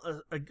story,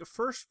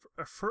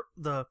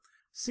 the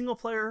single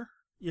player,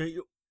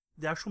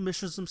 the actual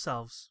missions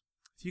themselves,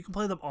 if you can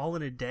play them all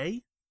in a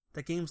day,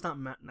 that game's not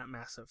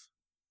massive.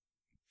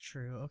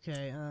 True.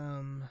 Okay.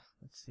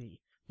 Let's see.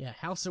 Yeah,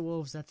 House of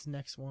Wolves. That's the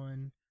next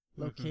one.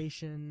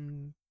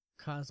 Location: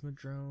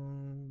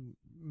 Cosmodrome,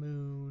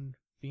 Moon,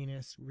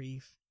 Venus,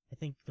 Reef. I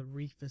think the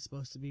Reef is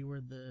supposed to be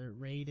where the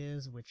raid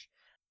is, which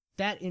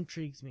that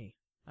intrigues me.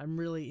 I'm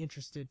really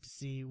interested to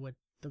see what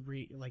the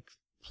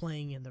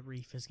playing in the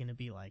Reef is going to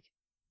be like,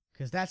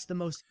 because that's the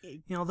most.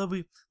 There'll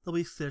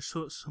be fish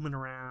swimming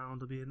around.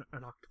 There'll be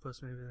an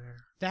octopus maybe there.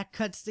 That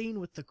cutscene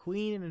with the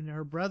Queen and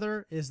her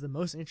brother is the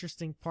most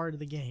interesting part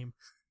of the game.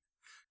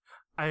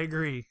 I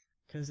agree.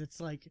 Because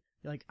it's like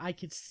I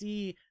could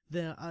see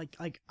the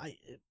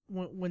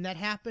when that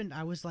happened,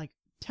 I was like,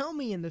 tell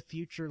me in the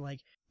future, like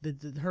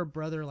her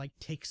brother like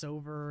takes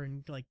over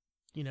and, like,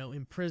 you know,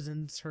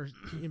 imprisons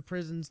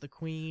the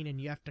Queen, and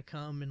you have to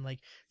come and like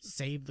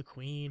save the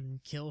Queen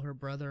and kill her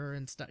brother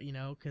and stuff, you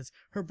know, because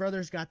her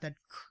brother's got that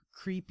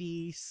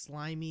creepy,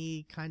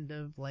 slimy kind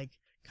of like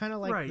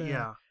right,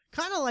 yeah,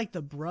 kind of like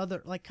the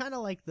brother, like kind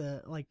of like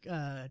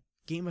the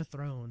Game of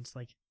Thrones,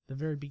 like the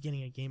very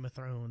beginning of Game of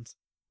Thrones.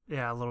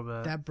 Yeah, a little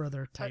bit. That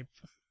brother type.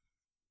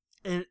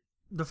 And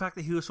the fact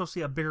that he was supposed to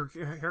be a bigger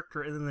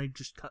character, and then they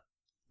just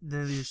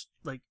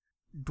like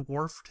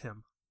dwarfed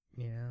him.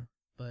 Yeah,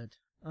 but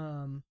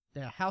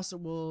The House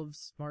of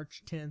Wolves,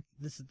 March 10th.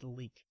 This is the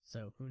leak,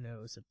 so who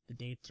knows if the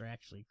dates are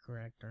actually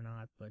correct or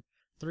not. But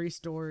 3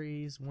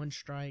 stories, 1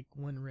 strike,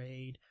 1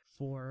 raid,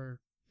 4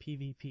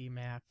 PvP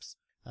maps.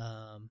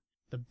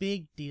 The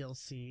big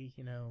DLC,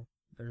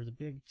 there's a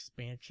big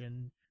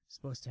expansion.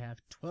 Supposed to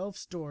have 12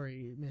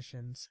 story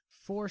missions,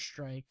 4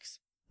 strikes,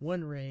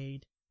 1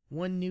 raid,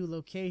 1 new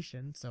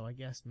location, so I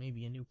guess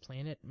maybe a new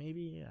planet,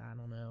 maybe, I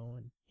don't know,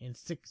 and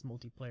 6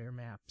 multiplayer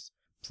maps,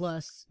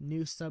 plus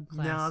new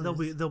subclasses. Now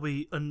there'll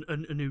be a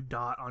new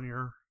dot on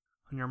your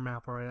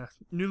map, right?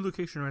 New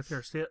location right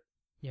there. See it?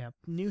 Yeah,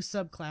 new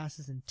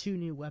subclasses and 2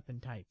 new weapon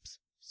types.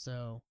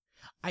 So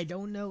I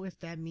don't know if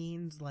that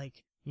means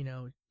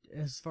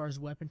as far as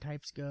weapon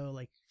types go,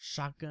 like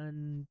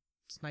shotgun,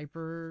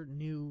 sniper,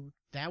 new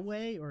that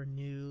way, or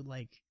new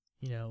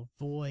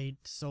void,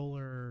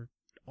 solar,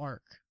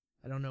 arc.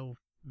 I don't know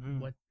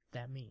what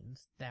that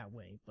means that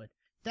way, but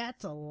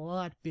that's a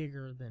lot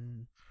bigger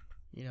than,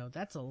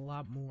 that's a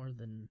lot more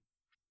than,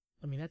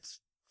 that's,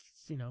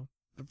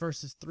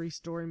 versus 3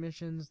 story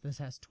missions, this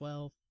has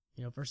 12,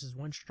 versus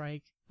 1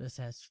 strike, this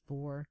has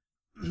 4.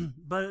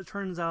 But it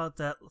turns out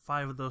that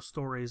 5 of those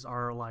stories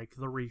are like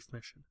the Reef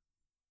mission.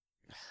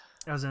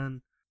 As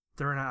in,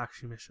 they're not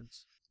actually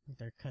missions.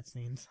 They're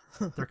cutscenes.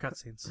 They're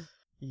cutscenes.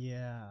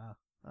 Yeah.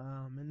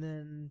 And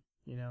then,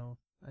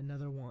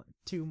 another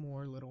 2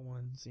 more little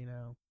ones,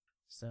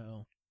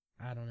 So,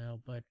 I don't know,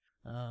 but,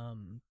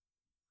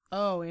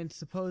 oh, and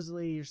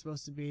supposedly you're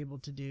supposed to be able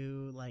to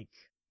do,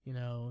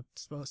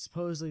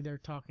 supposedly they're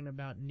talking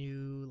about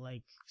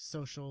new,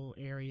 social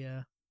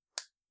area,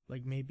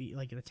 maybe,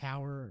 the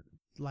tower,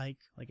 a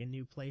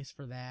new place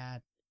for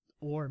that,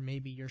 or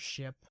maybe your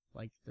ship,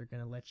 they're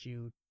gonna let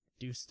you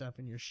do stuff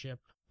in your ship,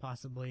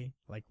 possibly,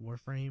 like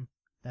Warframe.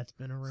 That's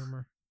been a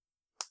rumor.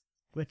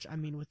 Which,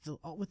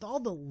 with all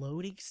the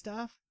loading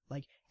stuff,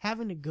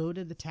 having to go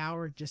to the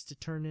tower just to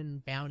turn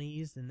in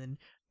bounties and then,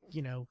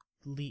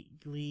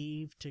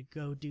 leave to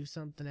go do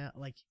something else,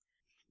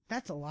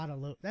 that's a lot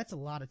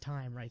of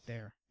time right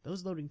there.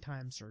 Those loading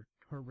times are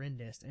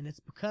horrendous, and it's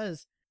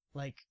because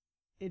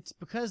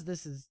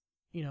this is,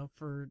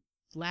 for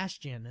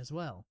last gen as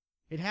well.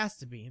 It has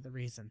to be the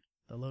reason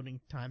the loading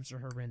times are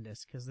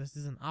horrendous, because this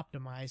isn't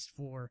optimized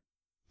for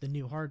the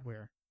new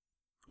hardware.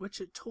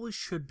 Which it totally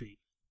should be.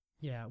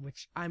 Yeah,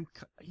 which I don't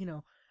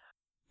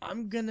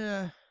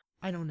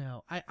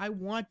know. I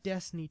want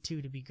Destiny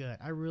 2 to be good.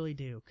 I really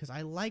do, because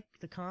I like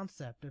the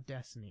concept of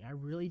Destiny. I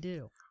really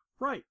do.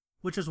 Right,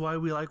 which is why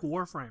we like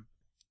Warframe.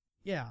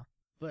 Yeah,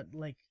 but,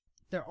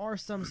 there are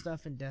some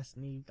stuff in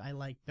Destiny I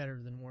like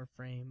better than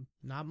Warframe.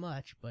 Not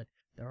much, but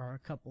there are a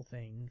couple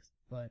things.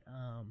 But,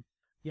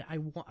 yeah, I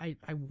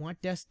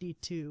want Destiny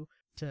 2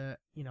 to,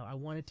 I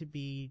want it to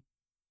be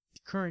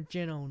current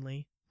gen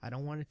only. I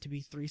don't want it to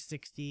be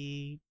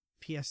 360,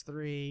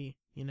 PS3,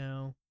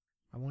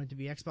 I want it to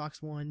be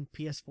Xbox One,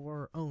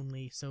 PS4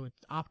 only, so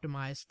it's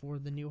optimized for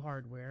the new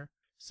hardware,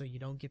 so you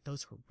don't get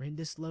those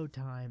horrendous load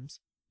times,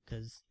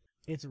 because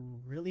it's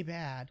really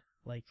bad.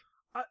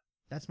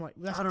 That's probably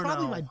my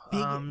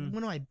one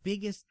of my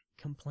biggest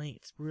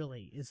complaints,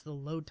 really, is the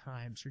load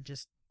times are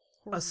just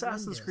horrendous.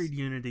 Assassin's Creed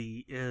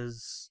Unity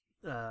is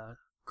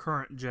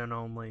current gen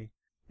only,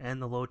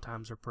 and the load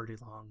times are pretty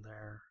long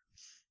there.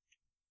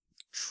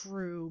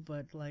 True,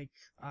 but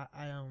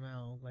I don't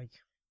know,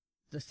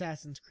 the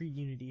Assassin's Creed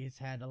Unity has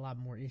had a lot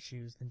more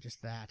issues than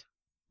just that.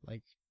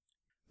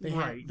 They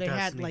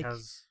had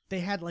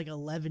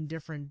 11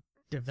 different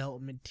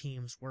development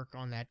teams work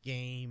on that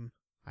game,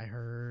 I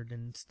heard,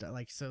 and stuff,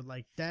 so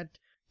that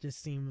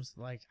just seems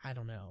I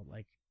don't know,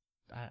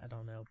 I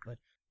don't know, but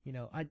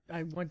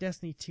I want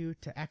Destiny 2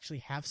 to actually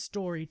have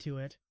story to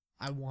it.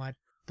 I want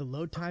the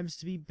load times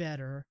to be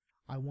better.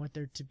 I want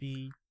there to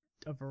be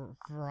a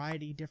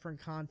variety,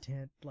 different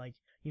content.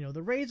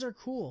 The raids are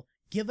cool.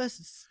 Give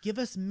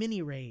us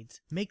mini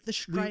raids. Make the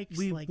strikes.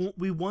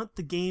 We want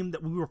the game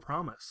that we were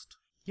promised.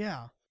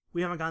 Yeah.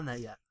 We haven't gotten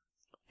that yet.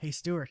 Hey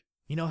Stuart,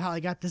 you know how I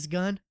got this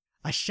gun?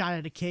 I shot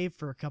at a cave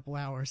for a couple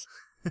hours.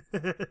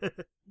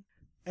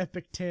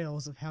 Epic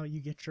tales of how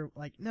you get your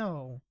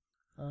no.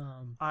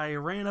 I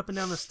ran up and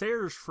down the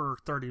stairs for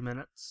 30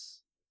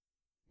 minutes.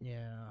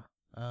 Yeah.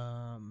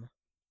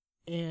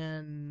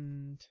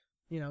 And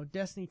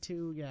Destiny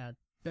 2, yeah,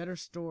 better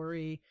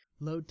story,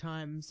 load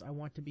times I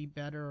want to be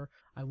better.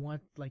 I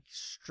want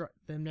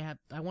them to have.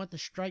 I want the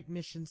strike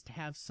missions to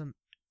have some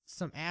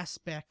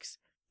aspects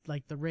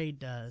like the raid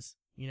does.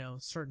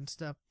 Certain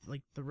stuff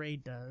like the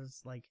raid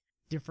does,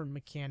 different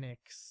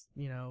mechanics.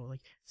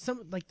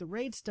 Some the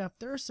raid stuff.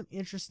 There are some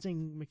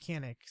interesting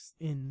mechanics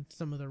in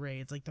some of the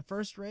raids. The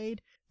first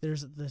raid,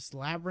 there's this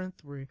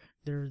labyrinth where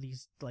there are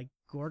these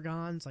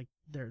gorgons.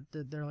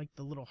 They're like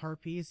the little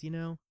harpies.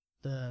 The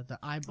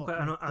eyeball. Okay,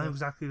 I know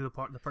exactly the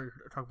part you're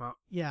talking about.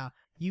 Yeah,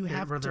 you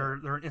have where to.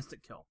 They're an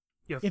instant kill.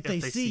 If they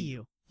see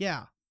you.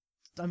 Yeah.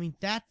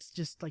 That's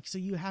just so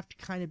you have to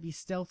kind of be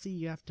stealthy.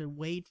 You have to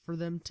wait for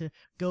them to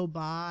go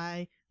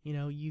by.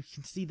 You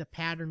can see the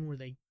pattern where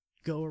they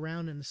go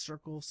around in a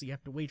circle, so you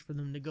have to wait for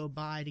them to go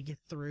by to get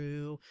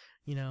through.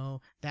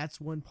 That's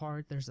one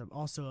part. There's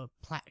also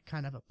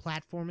kind of a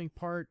platforming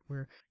part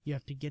where you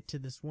have to get to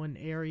this one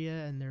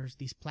area, and there's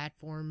these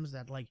platforms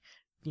that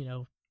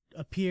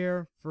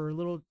appear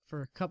for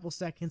a couple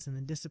seconds and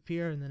then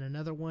disappear, and then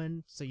another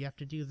one. So you have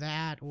to do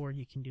that, or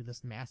you can do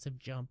this massive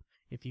jump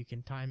if you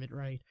can time it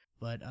right.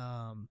 But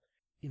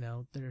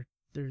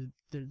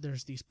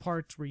there's these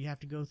parts where you have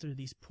to go through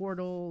these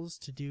portals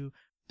to do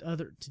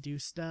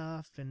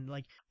stuff, and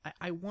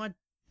I want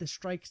the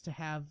strikes to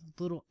have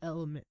little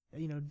element,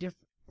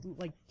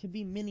 to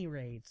be mini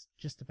raids,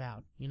 just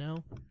about,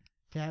 to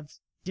have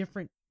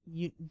different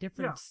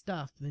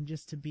stuff than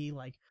just to be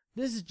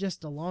this is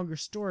just a longer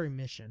story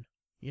mission,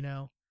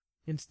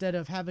 instead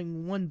of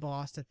having one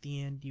boss at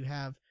the end, you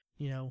have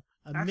a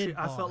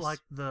mid-boss. I felt like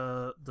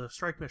the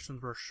strike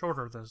missions were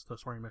shorter than the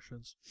story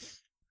missions.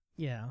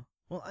 Yeah.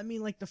 Well, I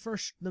mean,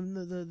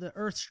 the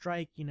Earth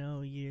Strike,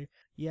 you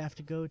have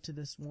to go to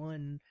this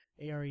one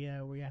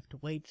area where you have to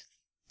wait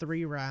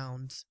 3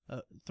 rounds,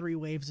 3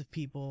 waves of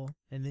people,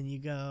 and then you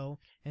go,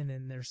 and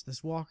then there's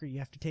this walker you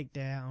have to take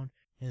down,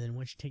 and then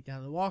once you take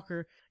down the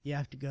walker, you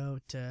have to go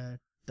to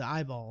the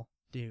eyeball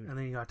dude. And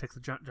then you gotta take the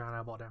giant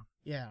eyeball down.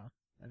 Yeah.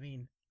 I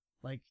mean,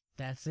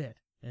 that's it.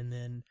 And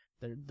then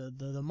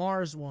the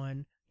Mars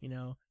one,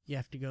 you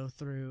have to go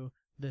through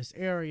this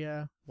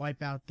area,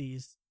 wipe out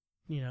these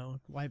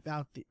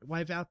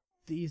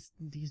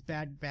these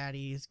bad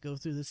baddies, go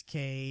through this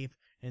cave,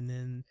 and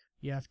then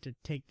you have to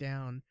take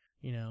down,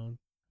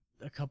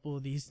 a couple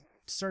of these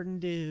certain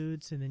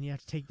dudes, and then you have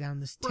to take down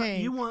this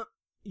tank.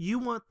 You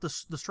want the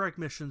strike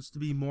missions to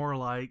be more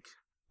like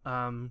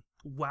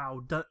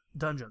WoW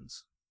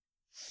dungeons,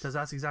 because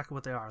that's exactly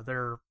what they are.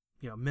 They're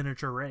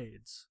miniature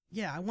raids.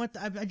 Yeah, I want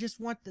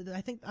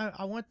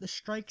the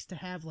strikes to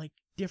have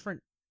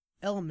different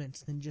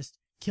elements than just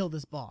kill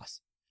this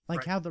boss.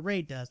 Right. How the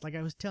raid does. Like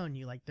I was telling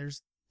you,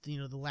 there's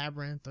the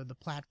labyrinth or the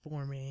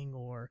platforming,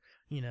 or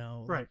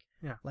right.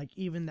 Yeah.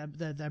 Even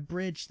that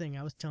bridge thing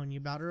I was telling you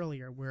about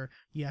earlier, where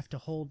you have to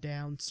hold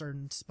down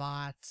certain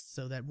spots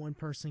so that one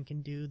person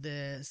can do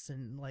this,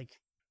 and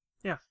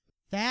yeah,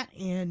 that,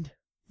 and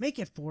make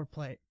it 4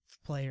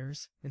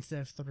 players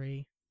instead of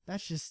 3.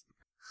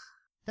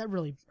 That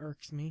really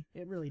irks me.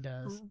 It really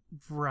does.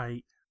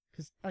 Right.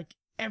 Because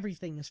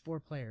everything is 4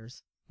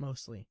 players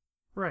mostly.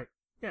 Right.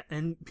 Yeah,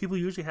 and people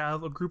usually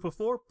have a group of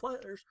 4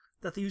 players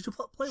that they usually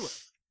play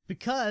with.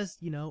 Because,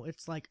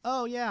 it's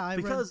oh yeah,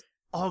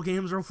 all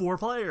games are 4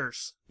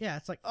 players. Yeah,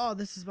 it's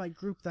this is my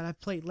group that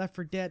I've played Left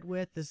 4 Dead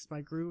with. This is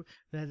my group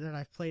that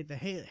I've played the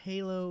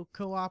Halo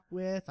co-op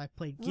with. I've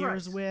played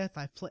Gears with.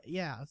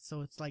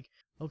 So it's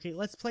okay,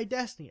 let's play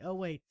Destiny. Oh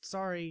wait,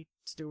 sorry,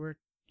 Stuart,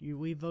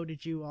 we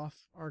voted you off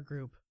our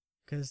group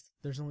because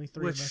there's only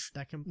 3 of us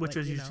that can play.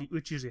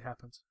 Which usually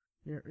happens.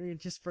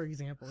 Just for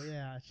example,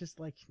 yeah, it's just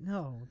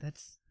no,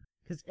 that's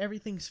because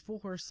everything's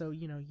 4, so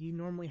you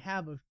normally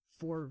have a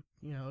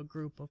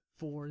group of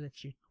 4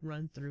 that you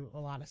run through a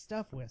lot of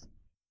stuff with.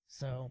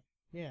 So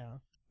yeah,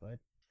 but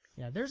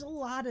yeah, there's a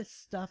lot of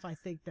stuff I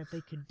think that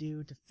they could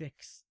do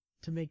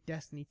to make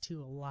Destiny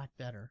 2 a lot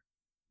better.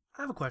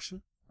 I have a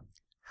question.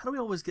 How do we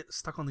always get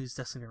stuck on these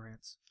Destiny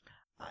rants?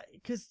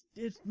 Because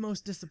it's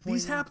most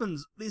disappointing.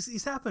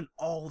 These happen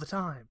all the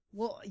time.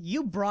 Well,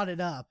 you brought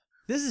it up.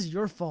 This is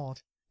your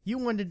fault. You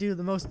wanted to do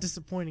the most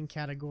disappointing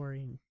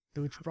category,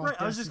 which brought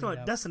right. I was just going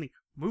Destiny.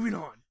 Moving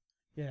on.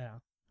 Yeah.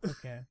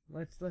 Okay.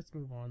 let's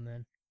move on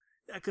then.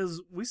 Yeah,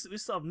 because we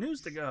still have news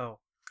to go.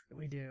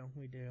 We do.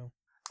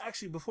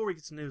 Actually, before we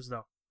get to news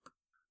though,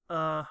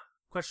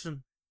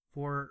 question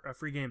for a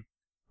free game.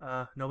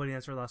 Nobody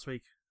answered last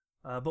week.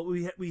 But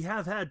we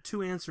have had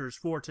 2 answers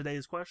for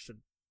today's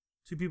question.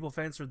 2 people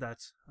have answered that.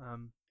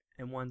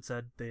 And one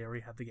said they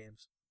already have the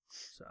games.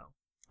 So,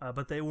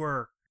 but they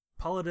were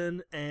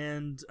Paladin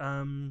and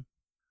I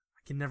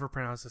can never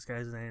pronounce this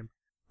guy's name.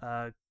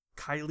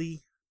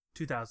 Kylie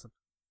 2000.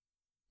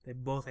 They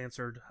both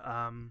answered.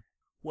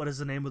 What is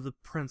the name of the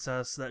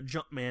princess that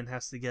Jumpman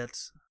has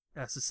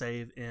to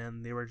save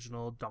in the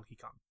original Donkey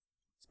Kong?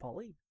 It's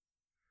Pauline.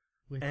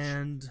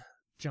 And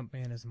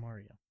Jumpman is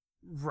Mario.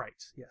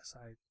 Right. Yes.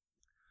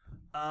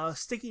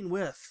 Sticking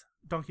with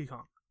Donkey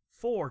Kong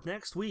for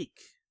next week.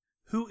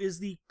 Who is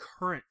the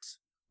current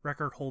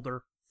record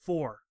holder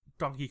for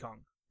Donkey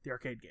Kong, the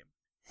arcade game?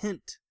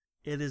 Hint,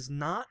 it is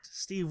not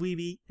Steve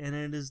Wiebe and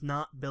it is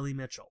not Billy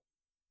Mitchell.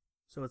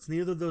 So it's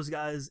neither of those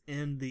guys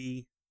in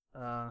the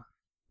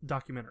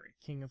documentary.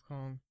 King of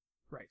Kong.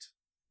 Right.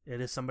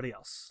 It is somebody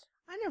else.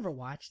 I never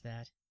watched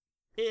that.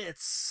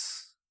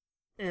 It's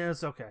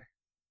okay.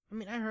 I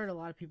mean, I heard a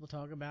lot of people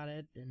talk about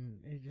it, and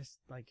it just,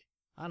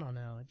 I don't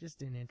know, it just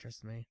didn't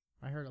interest me.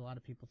 I heard a lot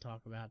of people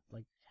talk about,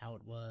 how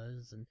it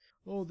was, and,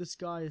 oh, this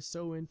guy is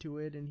so into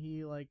it, and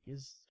he,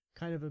 is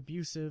kind of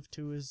abusive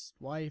to his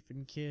wife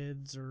and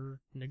kids, or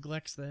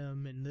neglects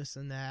them, and this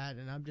and that,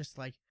 and I'm just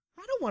I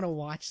don't want to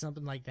watch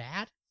something like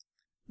that.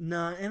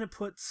 Nah, and it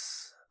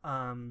puts,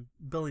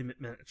 Billy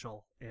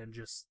Mitchell, and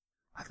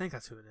I think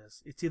that's who it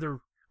is. It's either,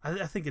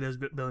 I think it is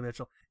Billy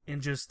Mitchell,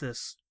 in just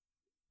this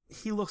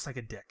he looks like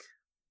a dick.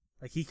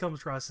 Like, he comes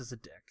across as a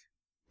dick.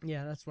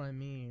 Yeah, that's what I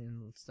mean,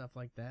 and stuff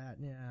like that.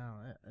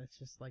 Yeah, it's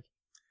just like,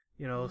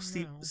 you know,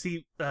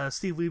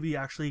 Steve Levy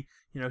actually,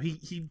 you know,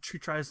 he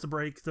tries to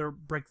break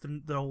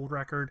the old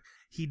record.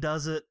 He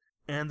does it,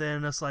 and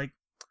then it's like,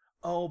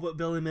 oh, but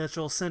Billy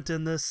Mitchell sent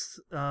in this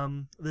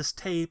this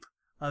tape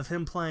of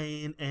him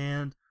playing,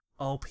 and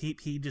oh,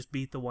 he just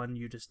beat the one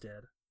you just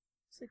did.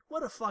 It's like,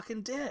 what a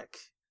fucking dick.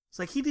 It's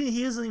like he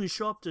doesn't even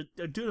show up to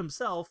do it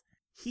himself.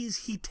 He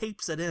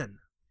tapes it in.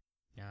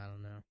 Yeah, I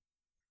don't know.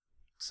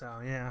 So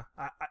yeah,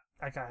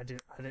 I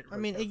didn't. Really, I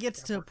mean, it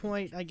gets to a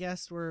point, I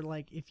guess, where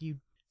like if you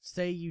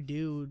say you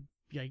do,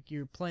 like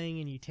you're playing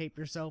and you tape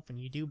yourself and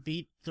you do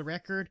beat the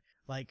record,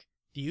 like,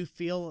 do you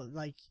feel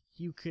like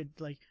you could,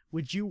 like,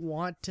 would you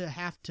want to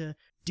have to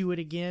do it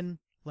again,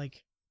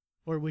 like,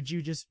 or would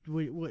you just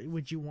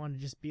would you want to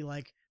just be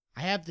like,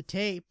 I have the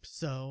tape,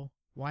 so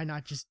why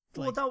not just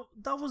like? Well,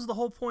 that was the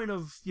whole point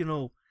of, you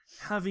know,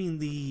 having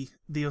the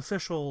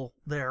official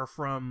there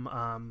from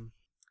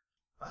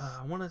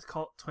I want to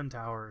call it Twin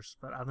Towers,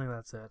 but I think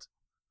that's it.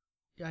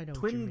 Yeah, I know.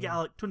 Twin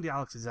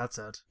Galaxies, that's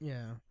it.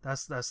 Yeah.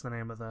 That's the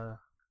name of the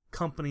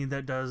company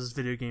that does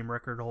video game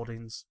record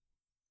holdings.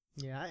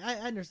 Yeah, I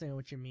understand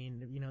what you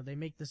mean. You know, they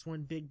make this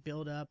one big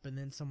build up, and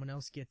then someone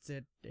else gets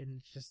it,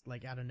 and it's just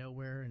like out of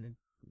nowhere, and it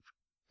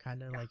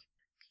kind of like,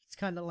 it's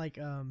kind of like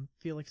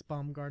Felix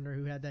Baumgartner,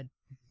 who had that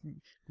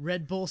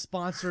Red Bull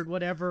sponsored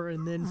whatever,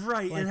 and then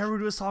right, like, and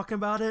everybody was talking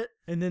about it,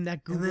 and then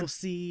that Google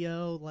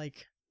CEO,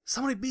 like,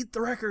 somebody beat the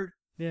record.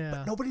 Yeah.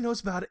 But nobody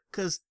knows about it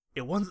because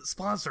it wasn't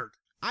sponsored.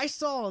 I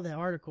saw the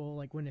article,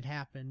 like, when it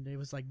happened. It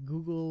was like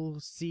Google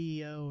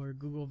CEO or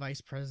Google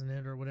Vice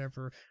President or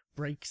whatever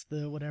breaks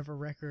the whatever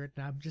record.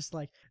 And I'm just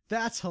like,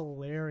 that's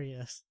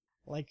hilarious.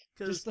 Like,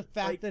 just the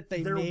fact like, that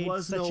they there made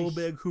was such no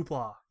big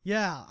hoopla.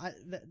 Yeah,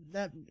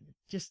 that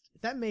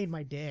made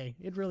my day.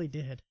 It really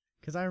did.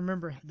 Because I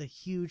remember the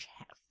huge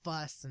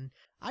fuss, and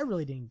I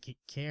really didn't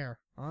care.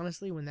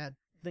 Honestly, when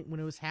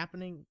it was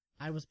happening,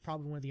 I was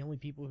probably one of the only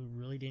people who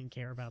really didn't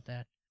care about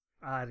that.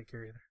 I didn't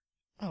care either.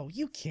 Oh,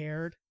 you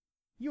cared.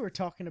 You were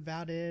talking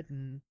about it,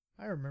 and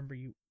I remember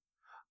you.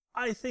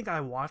 I think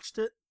I watched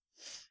it,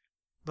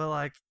 but,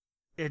 like,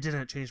 it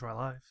didn't change my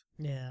life.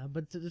 Yeah,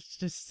 but to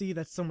just see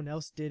that someone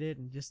else did it,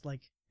 and just,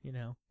 like, you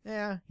know,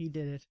 yeah, he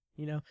did it.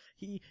 You know,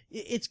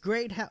 it's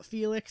great how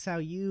Felix, how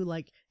you,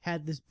 like,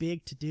 had this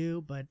big to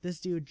do, but this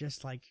dude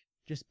just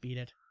beat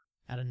it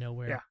out of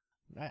nowhere.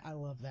 Yeah. I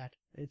love that.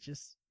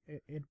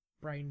 It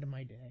brightened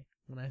my day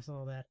when I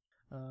saw that.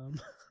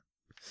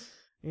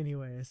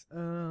 Anyways,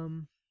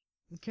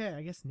 okay,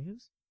 I guess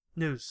news?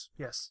 News,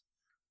 yes.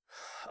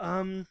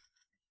 You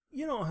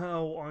know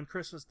how on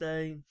Christmas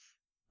Day,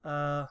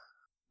 the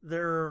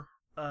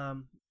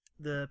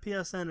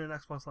PSN and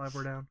Xbox Live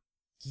were down?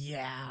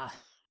 Yeah.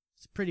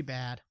 It's pretty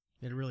bad.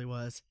 It really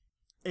was.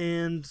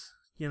 And,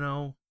 you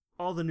know,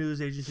 all the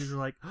news agencies were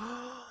like,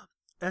 oh,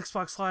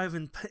 Xbox Live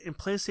and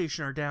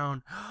PlayStation are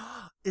down.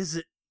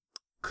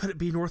 Could it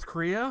be North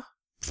Korea?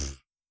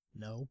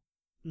 No.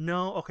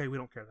 No? Okay, we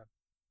don't care then.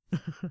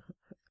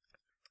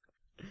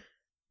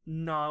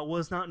 No, it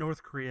was not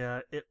North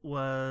Korea. It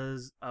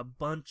was a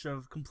bunch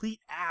of complete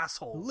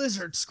assholes.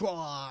 Lizard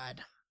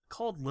Squad!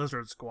 Called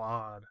Lizard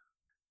Squad.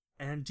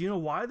 And do you know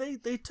why they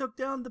took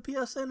down the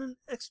PSN and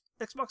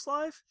Xbox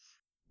Live?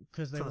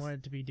 Because they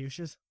wanted to be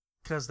douches?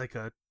 Because they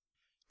could.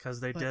 Because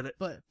they did it.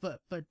 But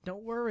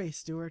don't worry,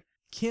 Stuart.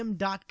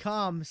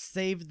 Kim.com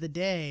saved the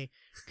day.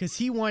 Because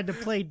he wanted to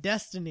play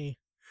Destiny.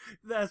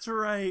 That's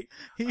right.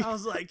 I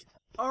was like,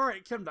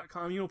 alright,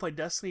 Kim.com, you want to play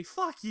Destiny?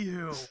 Fuck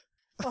you!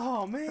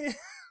 Oh, man.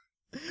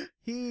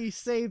 He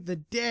saved the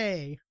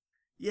day.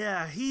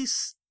 Yeah,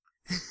 he's...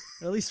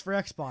 At least for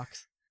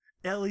Xbox.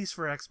 At least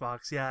for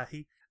Xbox, yeah.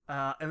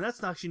 And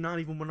that's actually not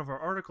even one of our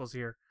articles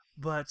here.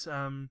 But,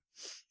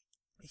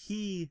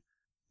 he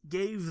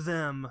gave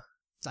them,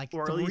 like,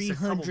 or at least a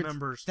couple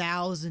members,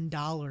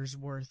 $300,000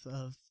 worth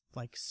of,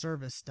 like,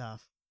 service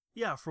stuff.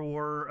 Yeah,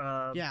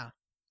 for,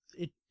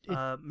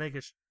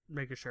 Mega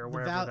Share,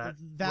 wherever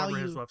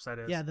his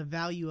website is. Yeah, the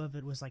value of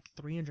it was like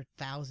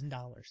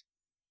 $300,000.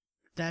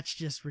 That's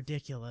just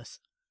ridiculous.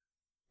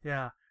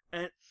 Yeah,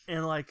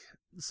 and like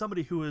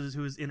somebody who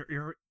was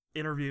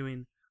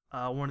interviewing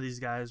one of these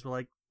guys were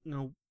like, you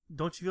know,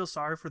 don't you feel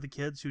sorry for the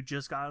kids who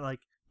just got, like,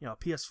 you know, a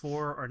PS4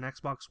 or an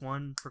Xbox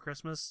One for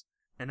Christmas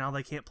and now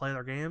they can't play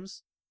their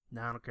games?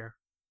 No, I don't care.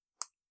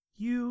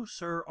 You,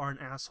 sir, are an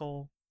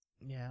asshole.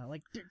 Yeah,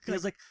 like,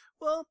 he's like,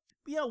 well,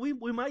 yeah, we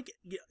might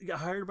get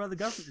hired by the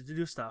government to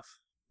do stuff.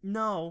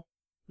 No,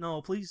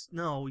 please,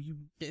 no.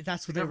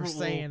 That's what they were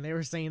saying. They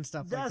were saying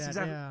stuff like that.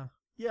 Exactly,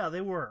 yeah,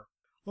 they were.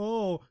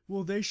 Oh,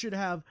 well, they should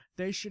have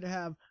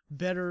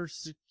better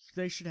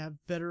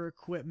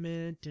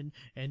equipment and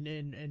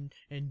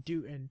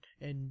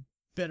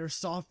better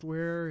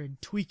software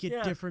and tweak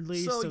it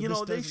differently. So you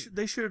know,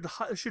 they should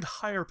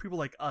hire people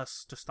like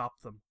us to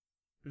stop them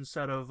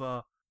instead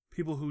of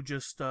people who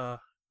just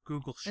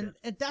Google shit.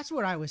 And that's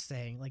what I was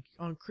saying. Like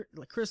on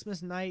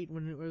Christmas night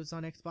when it was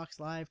on Xbox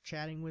Live,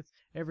 chatting with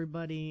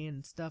everybody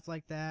and stuff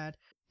like that.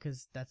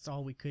 because that's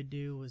all we could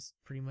do was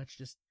pretty much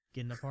just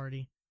get in a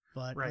party.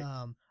 But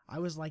Right. I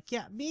was like,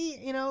 yeah,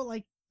 me,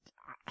 like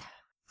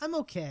I'm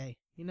okay.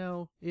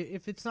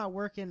 If it's not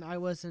working, I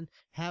wasn't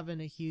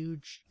having a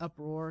huge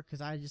uproar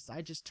because I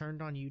just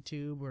turned on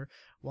YouTube or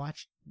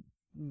watched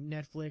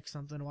Netflix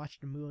something,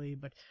 watched a movie.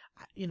 But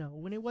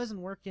when it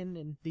wasn't working,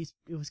 and it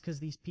was because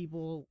these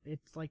people,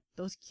 it's like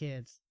those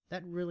kids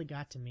that really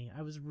got to me.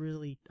 I was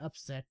really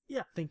upset.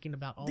 Yeah. Thinking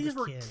about all These the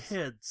were kids.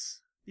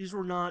 kids. These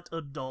were not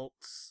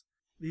adults.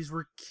 These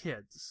were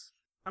kids.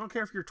 I don't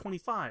care if you're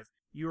 25.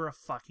 You're a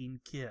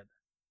fucking kid.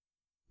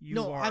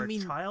 You are a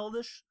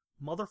childish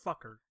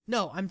motherfucker.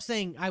 No, I'm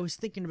saying I was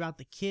thinking about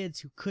the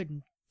kids who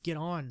couldn't get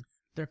on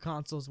their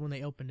consoles when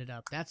they opened it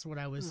up. That's what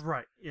I was.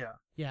 Right, yeah.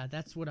 Yeah,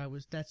 that's what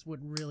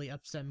really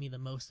upset me the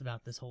most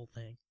about this whole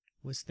thing.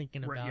 Was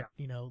thinking about,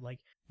 right,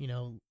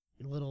 yeah.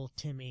 Little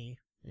Timmy,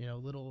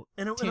 little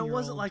and it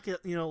wasn't like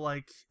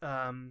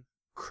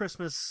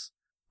Christmas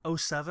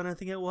 07, I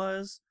think it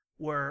was,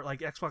 where like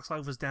Xbox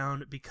Live was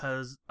down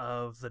because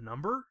of the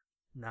number.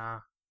 Nah.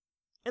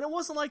 And it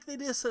wasn't like they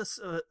did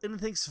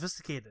anything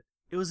sophisticated.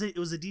 It was a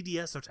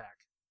DDoS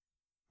attack.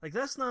 Like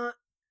that's not,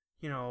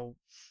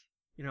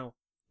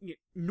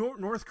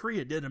 North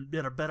Korea did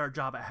a better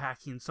job at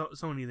hacking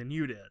Sony than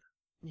you did.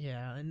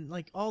 Yeah, and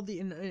like all the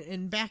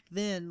and back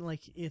then,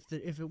 like if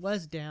it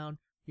was down,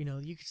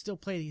 you could still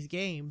play these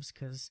games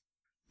because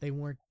they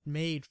weren't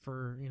made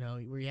for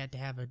where you had to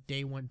have a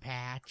day one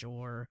patch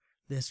or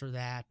this or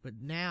that.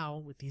 But now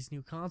with these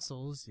new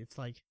consoles, it's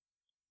like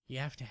you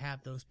have to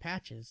have those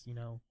patches,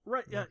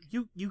 Right? Yeah,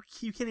 you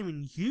can't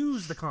even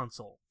use the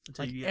console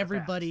until you get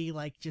everybody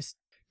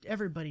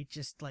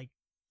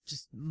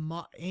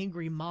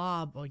angry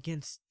mob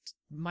against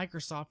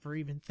Microsoft for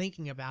even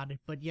thinking about it.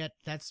 But yet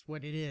that's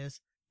what it is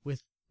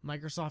with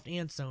Microsoft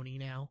and Sony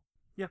now.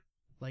 Yeah,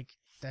 like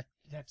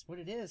that's what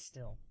it is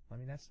still. I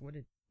mean, that's what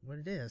it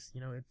is.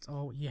 It's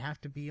all you have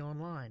to be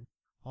online.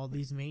 All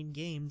these main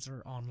games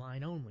are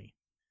online only.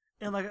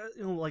 And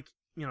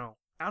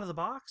out of the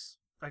box,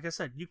 like I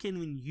said, you can't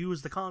even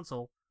use the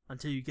console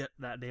until you get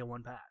that day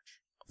one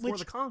patch for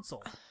the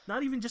console.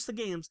 Not even just the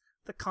games,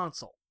 the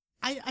console.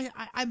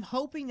 I'm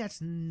hoping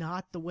that's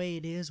not the way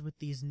it is with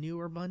these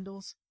newer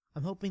bundles.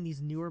 I'm hoping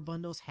these newer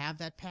bundles have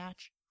that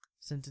patch,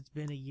 since it's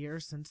been a year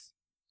since,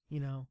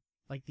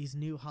 like these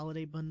new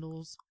holiday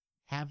bundles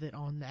have it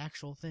on the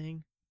actual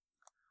thing.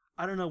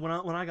 I don't know, when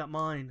I got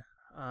mine,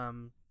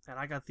 and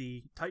I got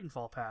the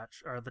Titanfall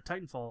patch, or the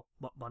Titanfall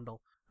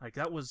bundle, like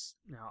that was,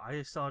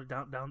 I still had to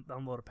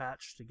download a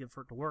patch to get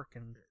for it to work,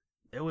 and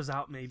it was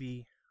out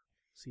maybe,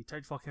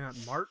 Titanfall came out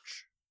in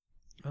March.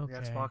 Okay. The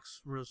Xbox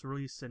was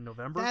released in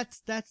November.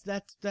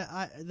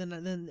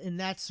 Then in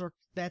that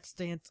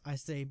stance, I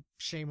say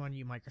shame on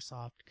you,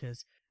 Microsoft,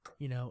 because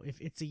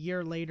if it's a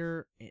year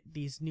later,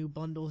 these new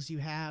bundles you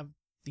have,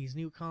 these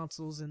new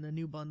consoles and the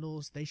new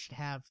bundles, they should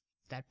have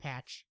that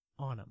patch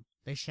on them.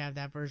 They should have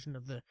that version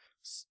of the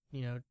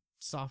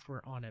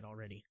software on it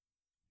already.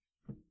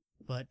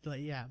 But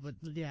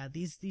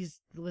these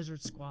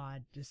Lizard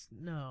Squad just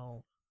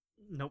no.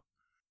 Nope.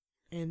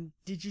 And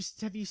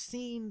have you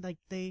seen like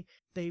they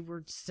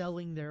were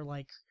selling their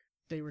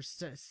they were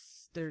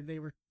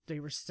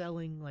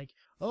selling like,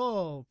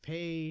 oh,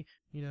 pay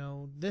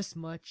this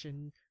much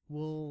and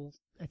we'll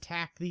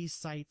attack these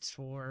sites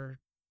for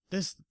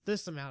this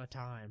amount of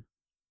time.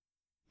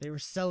 They were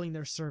selling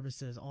their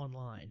services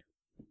online.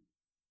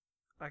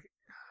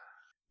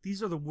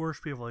 These are the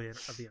worst people of the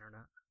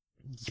internet.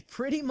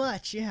 Pretty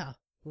much, yeah.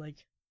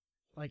 Like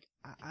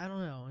I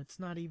don't know. It's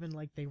not even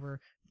like they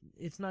were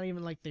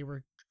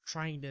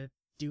trying to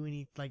do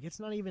any, like, it's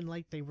not even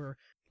like they were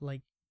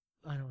like,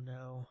 I don't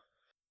know.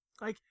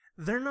 Like,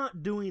 they're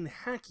not doing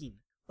hacking.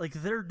 Like,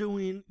 they're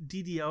doing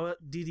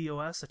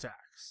DDoS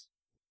attacks.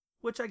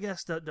 Which I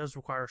guess that does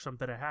require some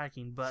bit of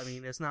hacking, but I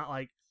mean, it's not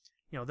like,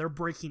 they're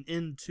breaking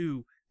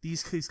into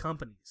these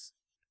companies.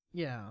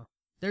 Yeah.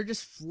 They're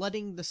just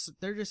flooding the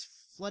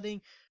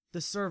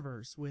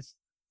servers with,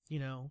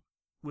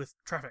 with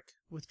traffic.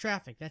 With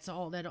traffic. That's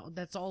all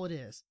it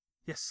is.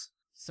 Yes.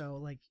 So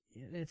like,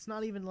 it's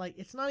not even like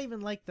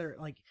they're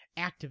like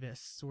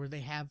activists where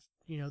they have,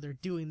 they're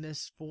doing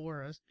this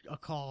for a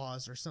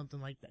cause or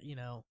something like that,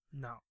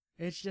 No.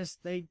 It's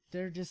just they're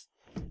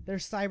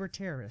cyber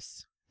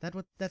terrorists.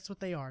 That's what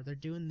they are. They're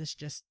doing this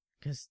just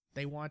because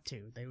they want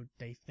to.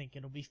 They think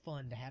it'll be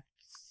fun to have,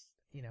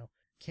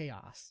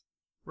 chaos.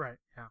 Right.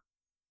 Yeah.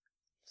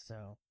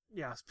 So.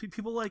 Yeah.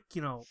 People like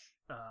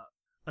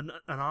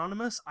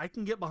Anonymous. I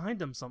can get behind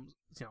them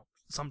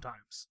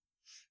sometimes.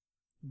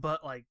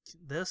 But like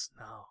this,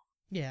 no.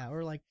 Yeah,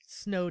 or like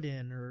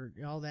Snowden or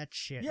all that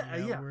shit.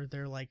 Yeah. Where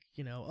they're like,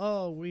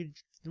 oh, we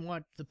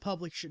want the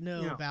public should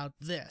know about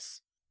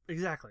this.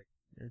 Exactly.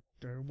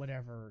 Or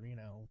whatever,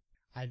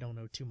 I don't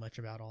know too much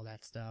about all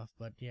that stuff,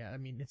 but yeah, I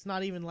mean, it's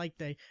not even like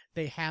they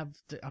have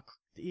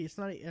it's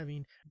not, I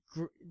mean,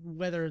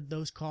 whether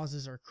those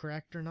causes are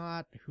correct or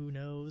not, who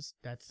knows?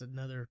 That's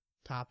another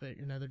topic,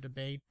 another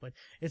debate, but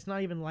it's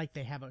not even like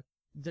they have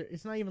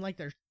it's not even like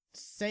they're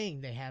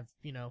saying they have,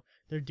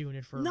 they're doing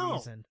it for a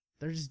reason.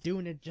 They're just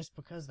doing it just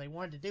because they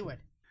wanted to do it.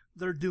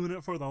 They're doing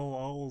it for the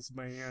lulz,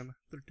 man.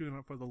 They're doing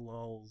it for the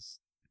lulz.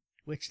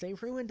 Which they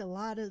ruined a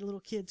lot of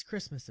little kids'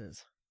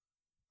 Christmases.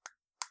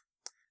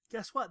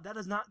 Guess what? That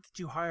does not get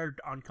you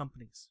hired on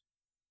companies.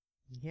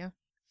 Yeah,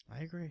 I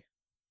agree.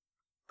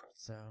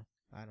 So,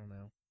 I don't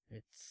know.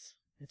 It's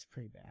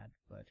pretty bad,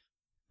 but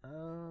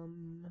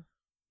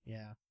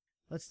yeah.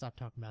 Let's stop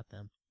talking about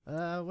them.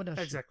 What else?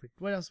 Exactly.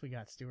 What else we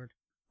got, Stuart?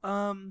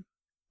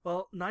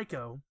 Well,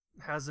 Nyko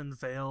has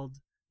unveiled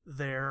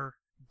their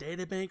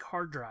databank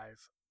hard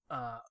drive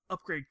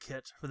upgrade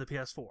kit for the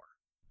PS4.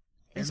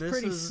 It's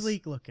pretty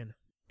sleek looking.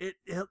 It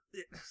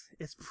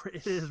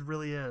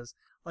really is.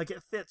 Like,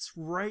 it fits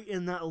right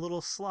in that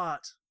little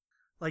slot.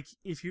 Like,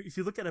 if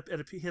you look at a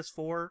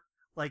PS4,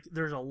 like,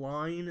 there's a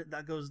line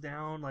that goes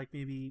down, like,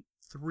 maybe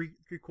three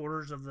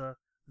quarters of the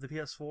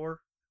PS4.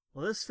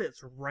 Well, this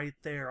fits right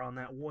there on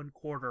that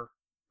 1/4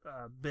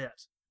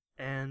 bit,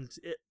 and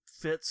it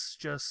fits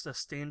just a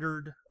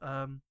standard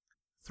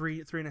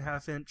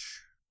 3.5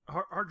 inch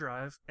hard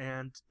drive,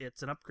 and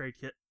it's an upgrade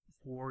kit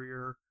for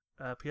your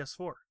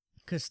PS4.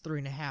 Because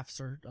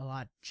 3.5s are a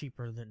lot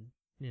cheaper than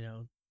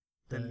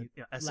Than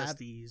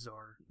SSDs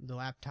or the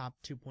laptop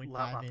 2.5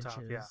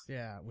 laptop, inches.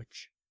 Yeah,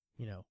 which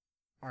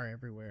are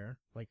everywhere.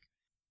 Like,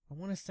 I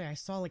want to say I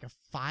saw like a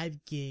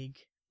 5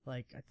 gig,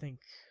 like I think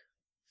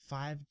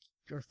 5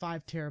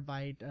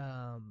 terabyte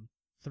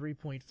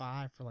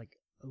 3.5 for like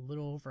a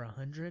little over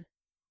 100.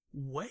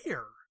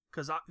 Where?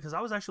 Because I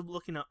was actually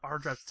looking at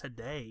hard drives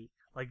today,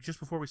 like just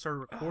before we started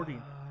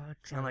recording,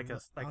 and like a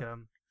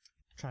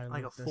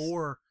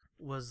 4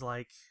 was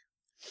like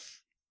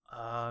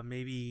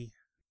maybe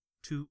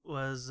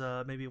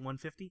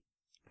 150.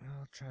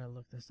 I'll try to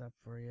look this up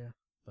for you,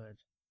 but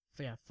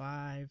yeah,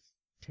 5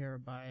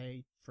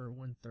 terabyte for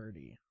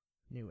 130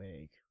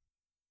 Newegg.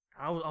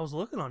 I was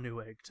looking on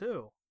Newegg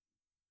too.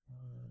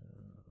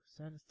 Is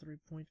that a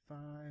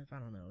 3.5? I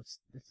don't know.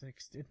 It's an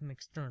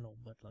external,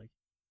 but like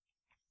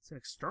it's an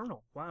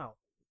external. Wow,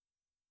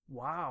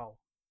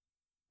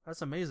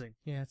 that's amazing.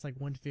 Yeah, it's like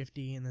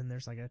 150, and then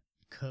there's like a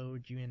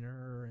code you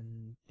enter,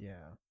 and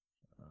yeah,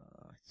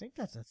 I think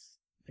that's a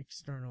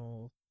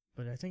external,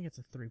 but I think it's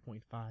a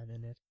 3.5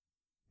 in it.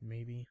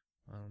 Maybe,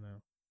 I don't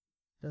know.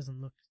 Doesn't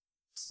look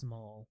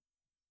small,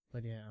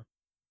 but yeah.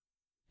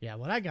 Yeah,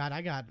 what I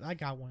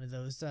got one of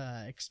those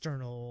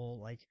external,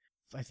 like,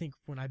 I think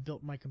when I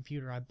built my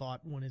computer, I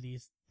bought one of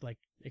these like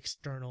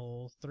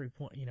external the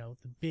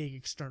big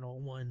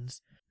external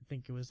ones. I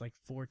think it was like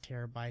 4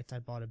 terabytes. I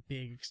bought a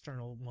big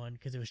external one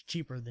because it was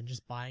cheaper than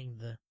just buying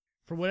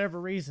for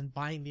whatever reason,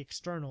 buying the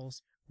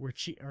externals are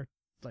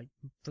like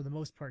for the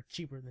most part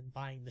cheaper than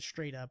buying the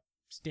straight up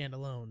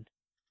standalone.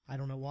 I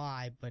don't know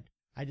why, but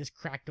I just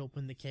cracked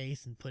open the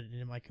case and put it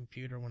in my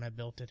computer when I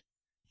built it.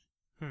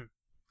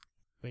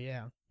 But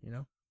yeah,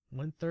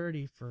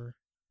 130 for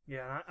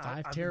 5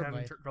 I've terabyte. been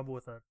having trouble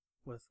with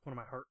one of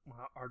my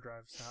hard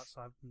drives now,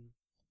 so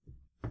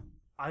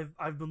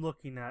I've been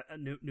looking at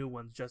new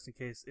ones just in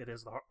case it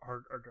is the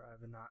hard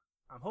drive and not.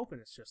 I'm hoping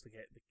it's just the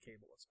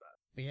cable that's bad.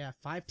 But yeah,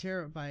 5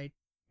 terabyte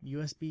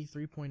USB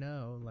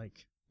 3.0,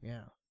 like,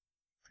 yeah,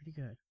 pretty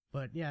good.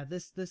 But yeah,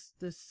 this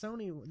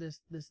Sony,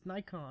 this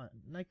Nikon,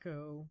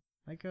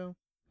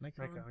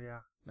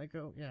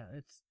 yeah,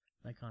 it's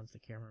Nikon's the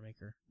camera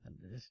maker.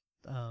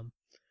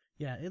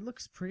 Yeah, it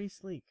looks pretty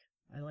sleek.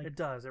 It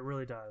does. It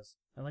really does.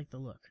 I like the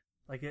look.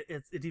 Like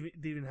it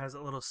even has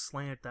a little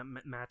slant that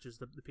matches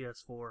the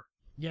PS4.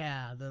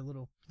 Yeah,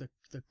 the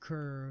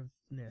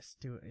curveness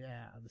to it.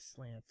 Yeah, the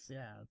slants.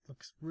 Yeah, it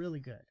looks really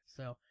good.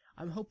 So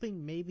I'm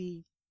hoping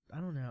maybe, I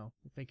don't know,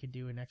 if they could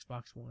do an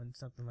Xbox One,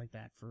 something like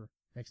that for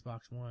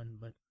Xbox One.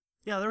 But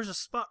yeah, there's a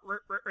spot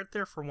right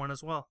there for one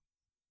as well.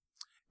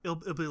 It'll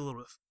be a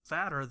little bit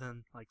fatter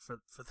than like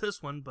for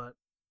this one, but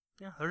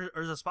yeah,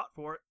 there's a spot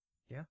for it.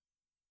 Yeah.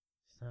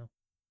 So.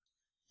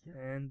 Yeah.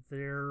 And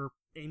they're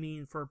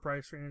aiming for a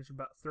price range of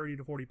about $30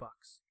 to $40.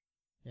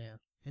 Yeah,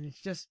 and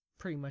it's just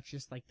pretty much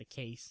just like the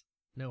case,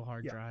 no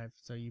hard drive.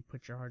 So you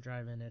put your hard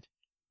drive in it,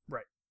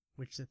 right?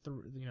 Which the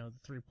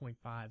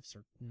 3.5s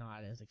are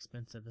not as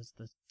expensive as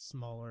the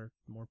smaller,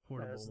 more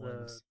portable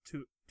ones.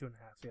 The 2.5,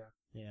 yeah.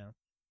 Yeah.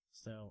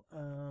 So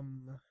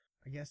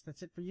I guess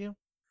that's it for you.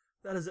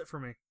 That is it for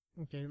me.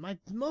 Okay, my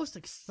most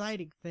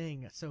exciting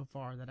thing so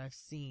far that I've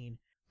seen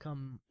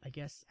come, I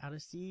guess, out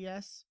of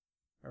CES.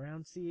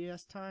 Around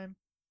CES time,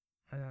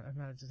 I'm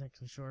not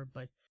exactly sure,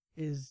 but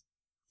is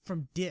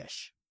from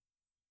Dish.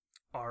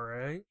 All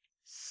right.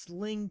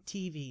 Sling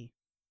TV.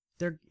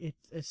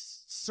 It's a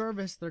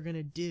service they're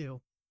gonna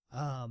do,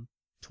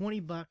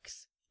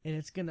 $20, and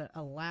it's gonna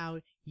allow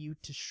you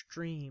to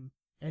stream.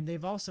 And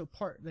they've also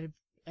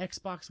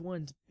Xbox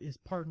One is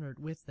partnered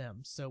with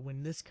them. So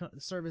when this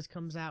service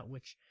comes out,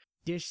 which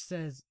Dish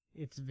says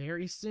it's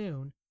very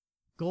soon,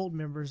 Gold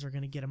members are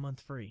gonna get a month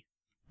free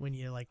when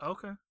you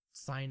okay.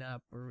 sign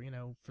up, or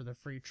for the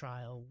free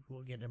trial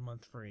we'll get a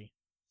month free.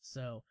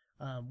 So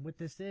what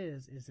this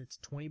is it's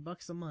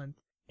 $20 a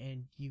month,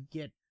 and you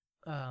get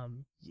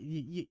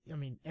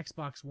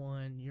Xbox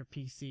One, your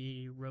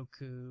PC,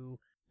 Roku,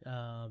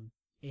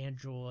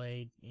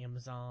 Android,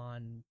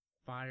 Amazon,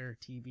 Fire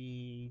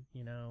TV,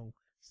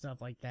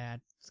 stuff like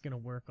that. It's gonna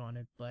work on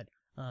it, but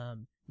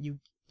you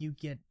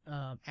get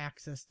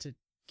access to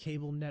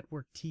cable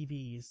network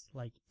TVs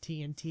like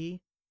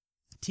TNT,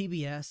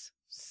 TBS,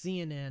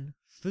 CNN,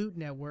 Food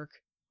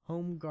Network,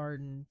 Home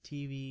Garden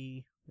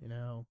TV,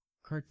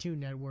 Cartoon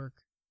Network.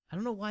 I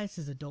don't know why it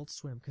says Adult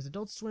Swim, because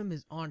Adult Swim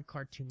is on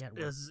Cartoon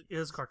Network. It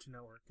is Cartoon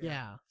Network.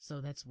 Yeah,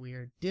 so that's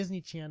weird.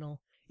 Disney Channel,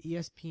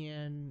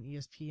 ESPN,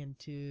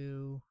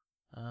 ESPN2,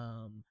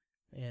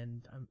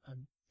 and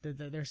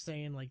they're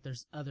saying like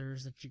there's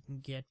others that you can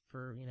get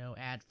for,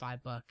 add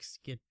 $5,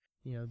 get,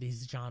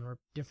 these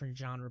different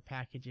genre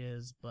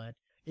packages, but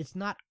it's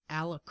not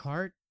a la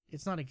carte.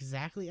 It's not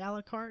exactly a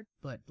la carte,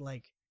 but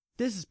like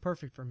this is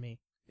perfect for me.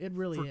 It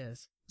really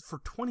is. For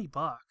 $20.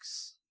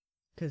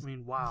 Cause I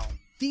mean, wow.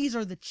 These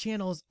are the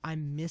channels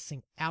I'm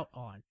missing out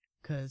on.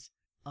 Cause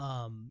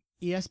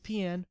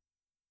ESPN,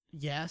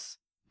 yes,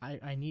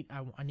 I need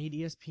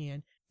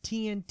ESPN.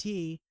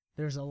 TNT,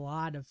 there's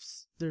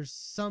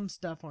some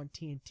stuff on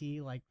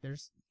TNT, like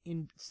there's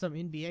some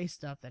NBA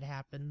stuff that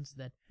happens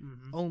that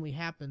only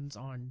happens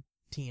on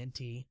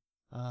TNT.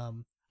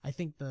 I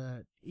think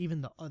the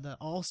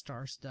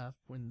All-Star stuff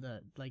when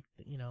what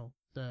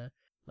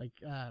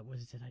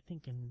is it? I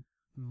think in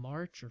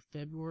March or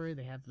February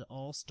they have the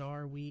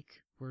All-Star week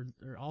or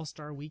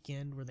All-Star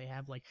weekend where they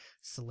have like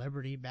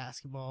celebrity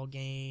basketball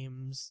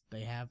games.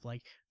 They have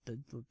like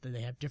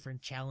they have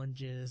different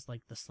challenges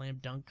like the slam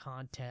dunk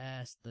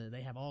contest.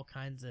 They have all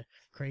kinds of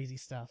crazy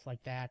stuff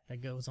like that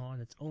goes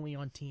on. It's only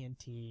on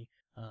TNT.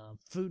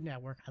 Food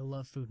Network. I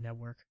love Food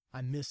Network.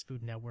 I miss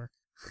Food Network.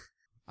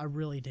 I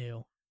really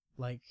do.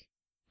 Like,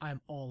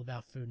 I'm all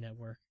about Food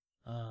Network.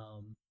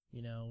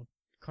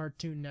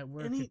 Cartoon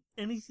Network.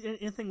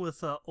 Anything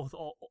with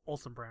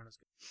Olsen Brown is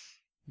good.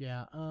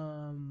 Yeah.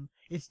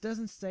 It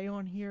doesn't say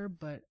on here,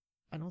 but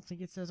I don't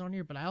think it says on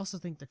here. But I also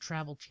think the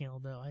Travel Channel,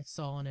 though, I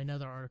saw in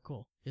another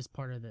article, is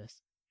part of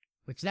this.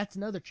 Which that's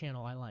another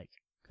channel I like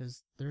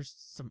because there's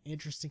some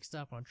interesting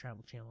stuff on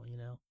Travel Channel.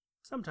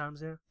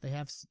 Sometimes, yeah. They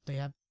have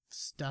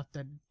stuff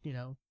that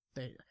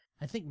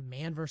I think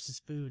Man vs.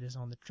 Food is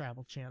on the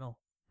Travel Channel.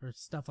 Or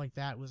stuff like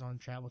that was on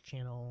Travel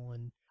Channel,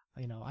 and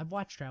I've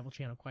watched Travel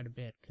Channel quite a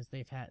bit because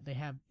they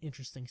have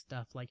interesting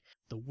stuff like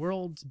the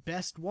world's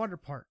best water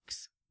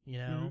parks,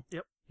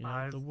 Yep.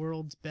 The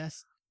world's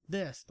best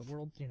this, the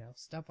world,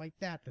 stuff like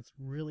that. That's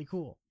really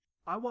cool.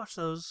 I watch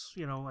those,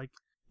 late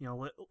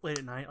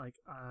at night, like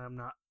I'm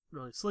not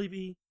really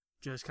sleepy,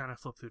 just kind of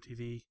flip through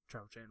TV,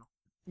 Travel Channel.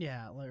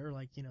 Yeah, or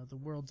like, the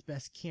world's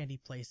best candy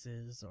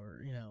places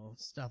or,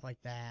 stuff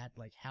like that,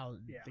 like how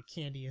the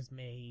candy is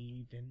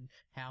made and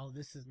how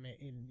this is made,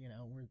 and,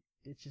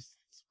 it's just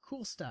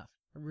cool stuff.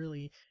 I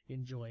really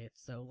enjoy it.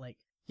 So, like,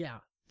 yeah,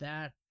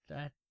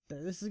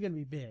 this is going to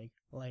be big.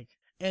 Like,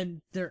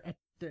 and they're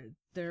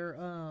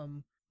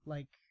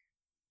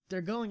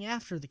going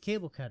after the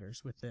cable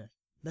cutters with this.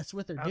 That's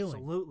what they're doing.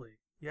 Absolutely.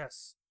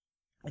 Yes.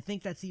 I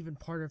think that's even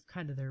part of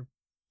kind of their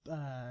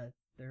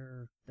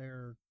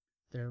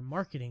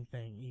marketing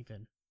thing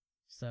even.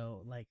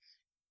 So like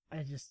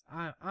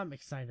I'm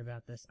excited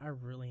about this. I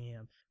really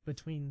am.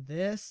 Between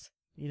this,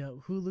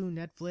 Hulu,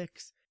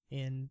 Netflix,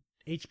 and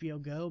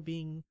HBO Go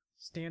being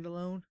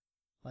standalone,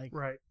 like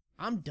right.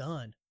 I'm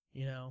done,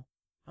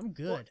 I'm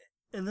good. Well,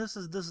 and this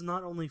is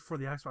not only for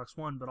the Xbox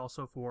One but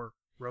also for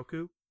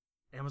Roku,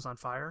 Amazon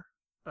Fire,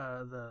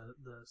 the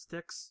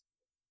sticks,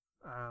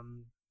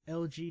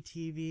 LG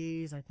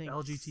TVs, I think.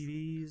 LG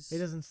TVs. It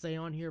doesn't say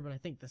on here, but I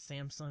think the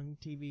Samsung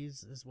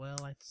TVs as well.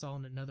 I saw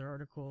in another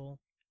article.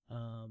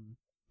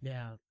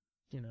 Yeah,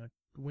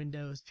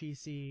 Windows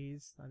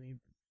PCs. I mean,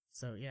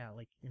 so yeah,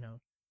 like,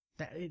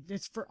 that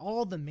it's for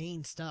all the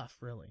main stuff,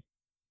 really.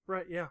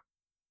 Right, yeah.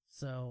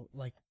 So,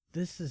 like,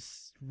 this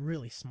is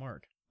really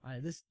smart.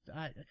 And this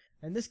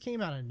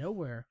came out of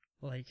nowhere.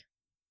 Like,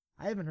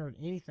 I haven't heard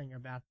anything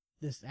about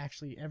this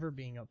actually ever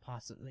being a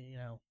possibility.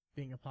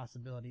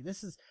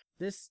 This,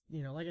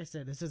 like I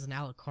said, this is an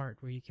a la carte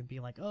where you can be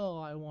like,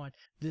 oh, I want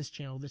this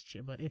channel,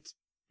 but it's,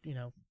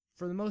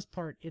 for the most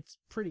part, it's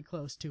pretty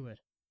close to it.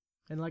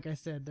 And like I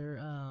said,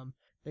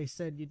 they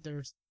said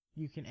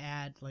you can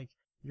add, like,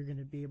 you're going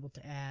to be able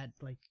to add,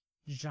 like,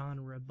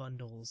 genre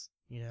bundles,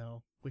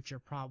 which are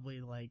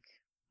probably, like,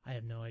 I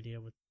have no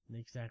idea what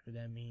exactly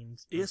that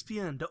means.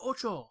 ESPN, de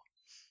ocho,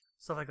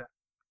 stuff like that.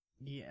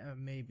 Yeah,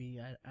 maybe.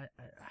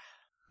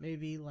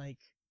 Maybe, like,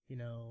 I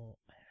don't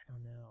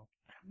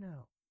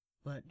know.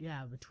 But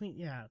yeah,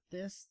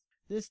 this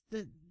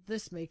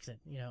makes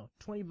it,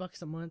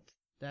 $20 a month.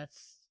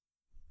 That's,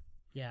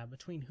 yeah,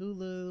 between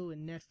Hulu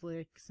and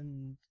Netflix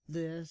and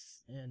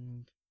this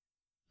and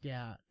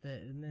yeah,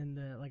 and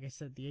then like I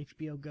said, the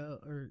HBO Go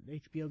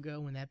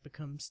when that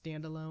becomes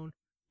standalone,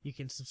 you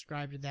can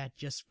subscribe to that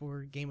just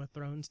for Game of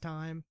Thrones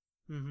time.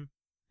 Mm-hmm.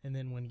 And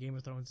then when Game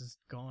of Thrones is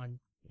gone,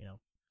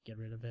 get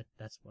rid of it.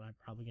 That's what I'm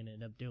probably going to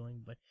end up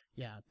doing. But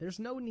yeah, there's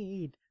no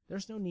need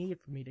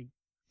for me to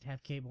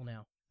have cable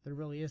now. There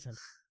really isn't.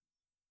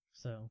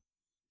 So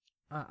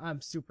I'm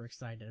super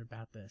excited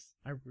about this.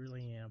 I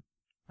really am.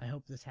 I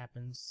hope this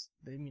happens.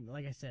 I mean,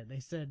 like I said, they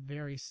said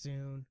very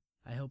soon.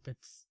 I hope it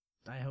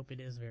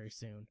is very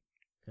soon,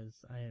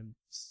 because I am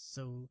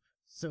so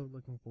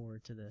looking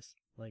forward to this.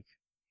 Like,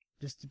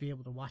 just to be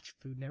able to watch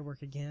Food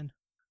Network again.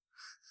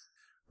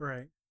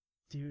 Right.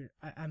 Dude,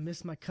 I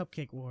miss my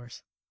Cupcake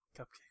Wars.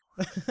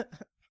 Cupcake.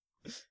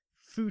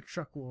 Food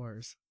Truck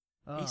Wars.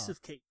 Ace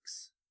of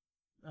Cakes.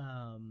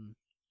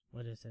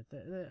 What is it?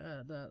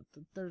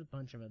 There's a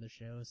bunch of other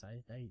shows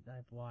I've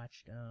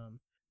watched.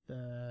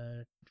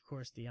 Of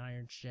course, the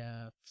Iron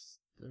Chefs,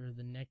 or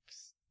the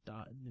next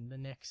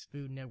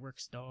Food Network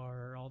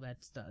star, all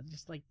that stuff.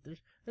 Just like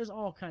there's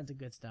all kinds of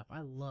good stuff. I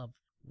love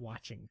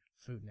watching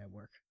Food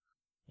Network,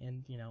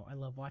 and I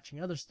love watching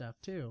other stuff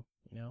too.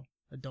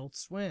 Adult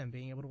Swim,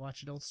 being able to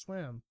watch Adult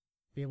Swim,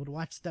 be able to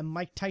watch the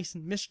Mike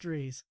Tyson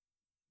mysteries.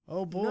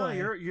 Oh boy!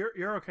 No,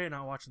 you're okay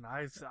not watching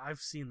that. I've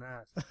seen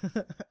that.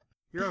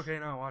 You're okay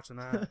not watching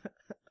that.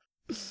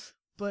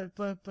 but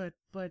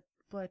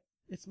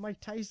it's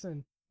Mike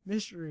Tyson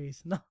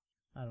mysteries. No,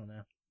 I don't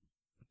know.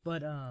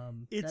 But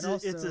it's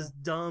as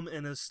dumb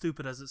and as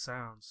stupid as it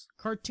sounds.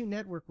 Cartoon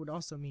Network would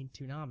also mean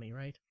Toonami,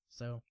 right?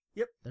 So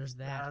yep, there's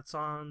that. That's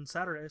on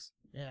Saturdays.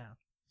 Yeah.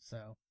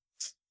 So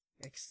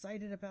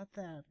excited about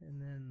that,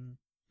 and then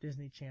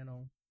Disney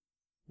Channel,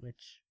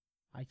 which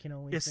I can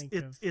only think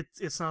of.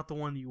 It's not the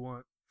one you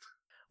want.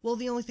 Well,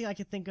 the only thing I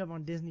could think of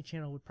on Disney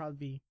Channel would probably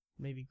be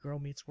maybe Girl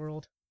Meets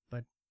World,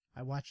 but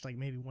I watched like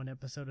maybe one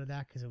episode of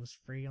that because it was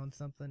free on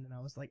something, and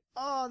I was like,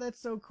 oh,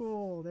 that's so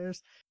cool.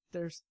 There's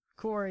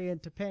Corey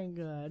and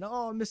Topanga, and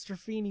oh, Mr.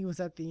 Feeney was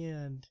at the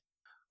end.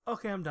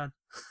 Okay, I'm done.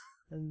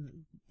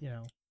 And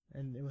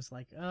and it was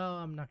like, oh,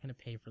 I'm not gonna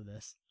pay for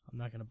this. I'm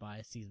not gonna buy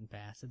a season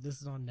pass. If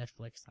this is on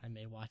Netflix, I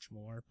may watch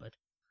more, but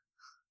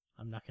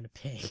I'm not gonna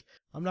pay.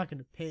 I'm not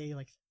gonna pay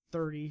like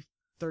 $35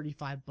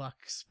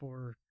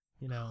 for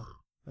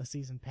a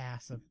season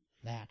pass of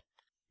that.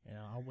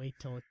 I'll wait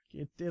till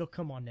it'll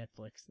come on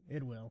Netflix.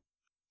 It will.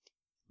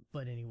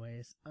 But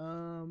anyways,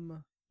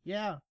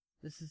 yeah,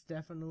 this is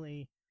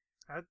definitely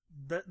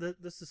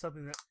this is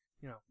something that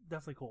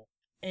definitely cool.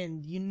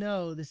 And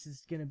this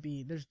is gonna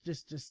be there's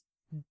just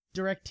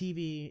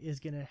DirecTV is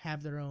gonna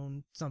have their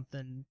own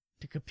something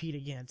to compete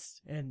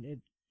against,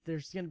 and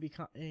there's gonna be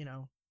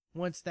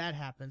once that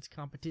happens,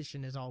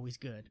 competition is always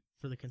good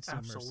for the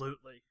consumers.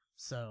 Absolutely.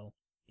 So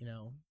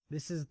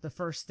this is the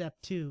first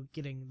step to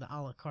getting the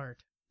a la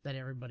carte that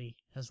everybody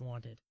has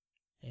wanted.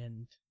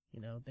 And,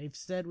 they've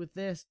said with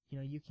this,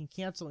 you can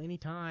cancel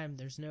anytime.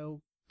 There's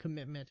no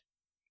commitment.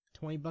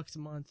 $20 a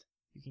month.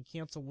 You can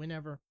cancel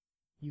whenever.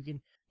 You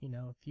can,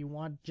 if you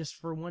want just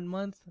for 1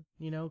 month,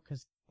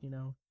 because,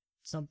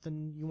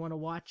 something you want to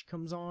watch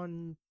comes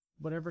on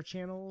whatever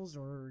channels,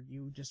 or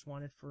you just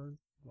want it for,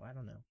 I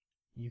don't know.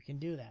 You can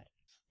do that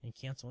and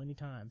cancel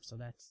anytime. So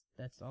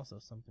that's also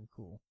something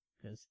cool,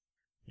 because,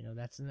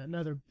 that's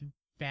another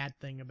bad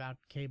thing about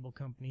cable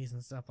companies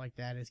and stuff like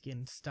that, is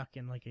getting stuck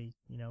in like a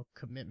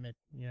commitment,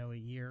 a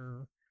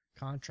year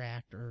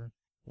contract or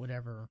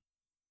whatever,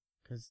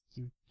 because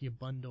you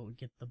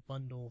get the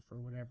bundle for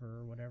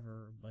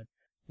whatever. But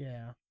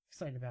yeah,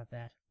 excited about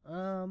that.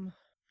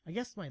 I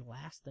guess my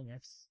last thing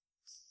I've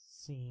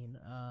seen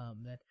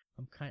that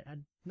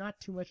I'm not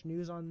too much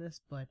news on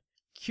this, but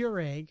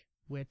Keurig,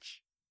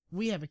 which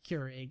we have a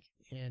Keurig,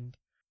 and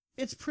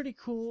it's pretty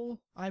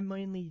cool. I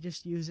mainly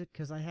just use it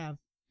because I have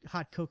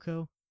hot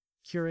cocoa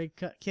Keurig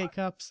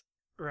K-cups.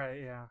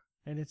 Right, yeah.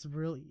 And it's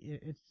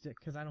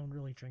because I don't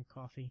really drink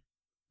coffee.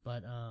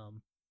 But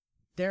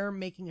they're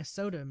making a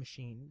soda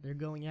machine. They're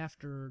going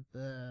after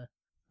the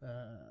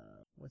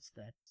what's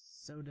the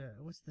soda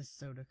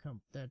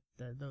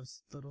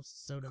those little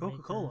soda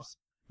Coca-Cola. makers.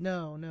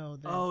 No.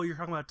 Oh, you're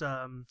talking about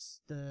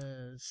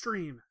the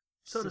Stream.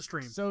 Soda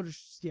Stream. Soda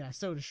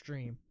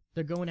Stream.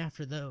 They're going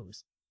after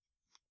those.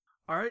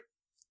 All right.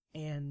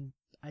 And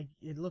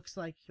it looks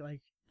like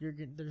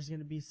there's going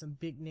to be some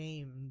big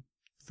name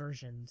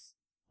versions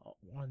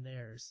on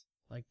theirs,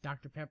 like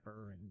Dr.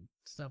 Pepper and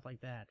stuff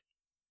like that.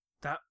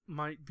 That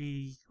might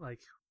be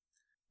like,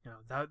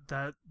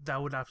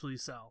 that would absolutely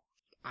sell.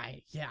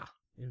 Yeah,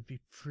 it would be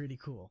pretty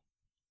cool.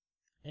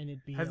 And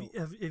it'd be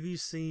have you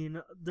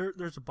seen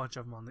there's a bunch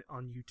of them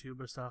on YouTube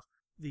and stuff,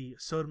 the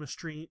soda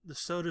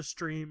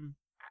stream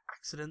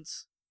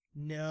accidents?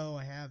 No,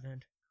 I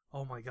haven't.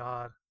 Oh my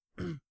god.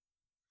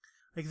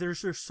 Like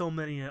there's so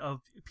many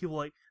of people,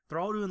 like they're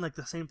all doing like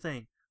the same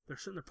thing. They're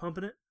sitting there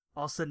pumping it,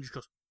 all of a sudden it just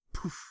goes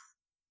poof,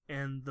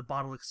 and the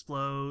bottle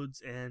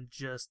explodes and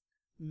just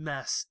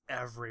mess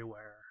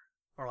everywhere.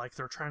 Or like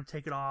they're trying to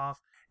take it off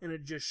and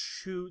it just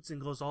shoots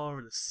and goes all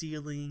over the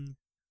ceiling.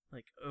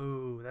 Like,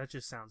 oh, that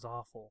just sounds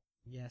awful.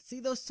 Yeah, see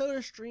those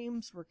soda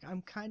streams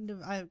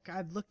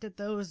I've looked at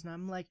those and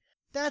I'm like,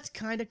 that's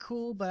kind of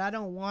cool, but I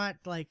don't want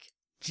like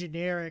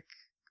generic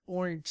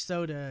orange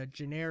soda,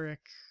 generic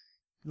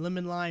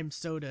lemon lime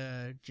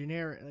soda,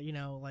 generic,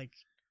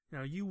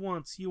 you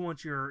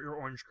want your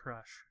Orange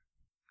Crush.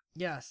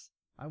 Yes,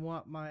 I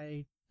want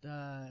my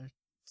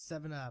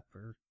 7-Up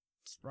or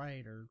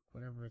Sprite or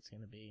whatever it's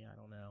gonna be. I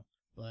don't know,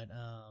 but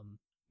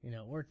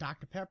or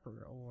Dr.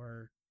 Pepper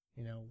or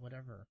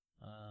whatever.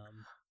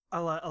 I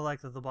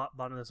like that the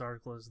bottom of this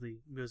article is the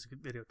music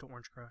video to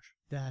Orange Crush.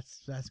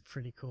 That's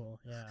pretty cool.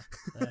 Yeah,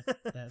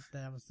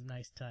 that was a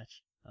nice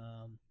touch.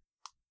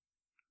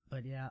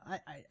 But yeah,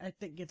 I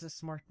think it's a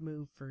smart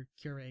move for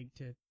Keurig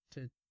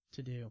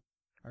to do.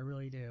 I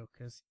really do,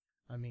 because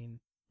I mean,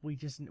 we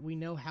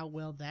know how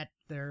well that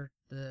the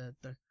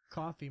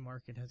coffee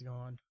market has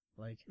gone.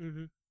 Like,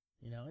 Mm-hmm.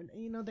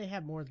 and they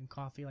have more than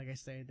coffee. Like I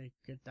say,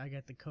 I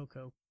got the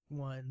cocoa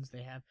ones.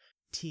 They have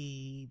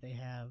tea. They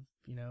have,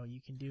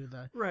 you can do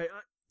the Right.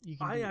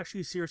 I do,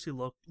 actually seriously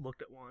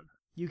looked at one.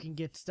 you can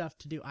get stuff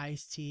to do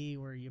iced tea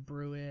where you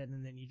brew it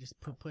and then you just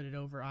put it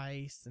over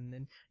ice, and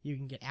then you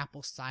can get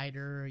apple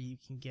cider. You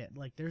can get,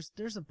 like,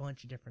 there's a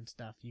bunch of different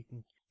stuff you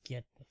can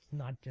get. It's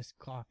not just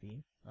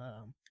coffee.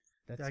 Yeah,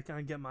 I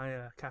can get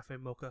my cafe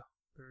mocha.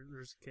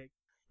 There's a cake.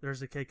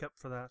 There's a cake up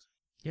for that.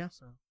 Yeah.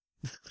 So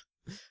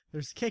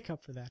there's a cake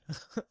up for that.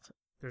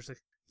 there's a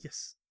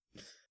yes.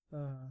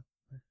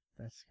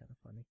 That's kind of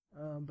funny.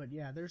 But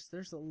yeah,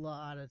 there's a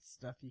lot of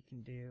stuff you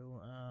can do.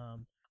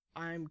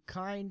 I'm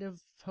kind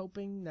of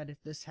hoping that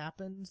if this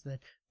happens,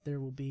 that there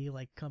will be,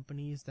 like,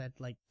 companies that,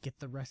 like, get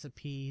the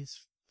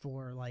recipes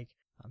for, like,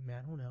 I mean,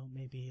 I don't know,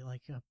 maybe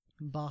like a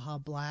Baja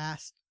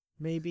Blast,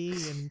 maybe,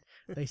 and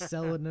they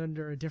sell it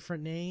under a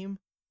different name,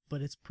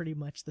 but it's pretty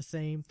much the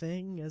same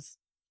thing as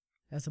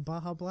a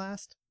Baja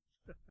Blast.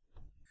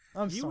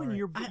 I'm sorry.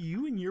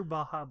 You and your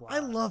Baja Blast. I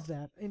love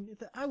that, and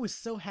I was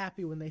so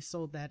happy when they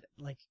sold that,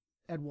 like,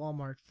 at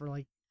Walmart for,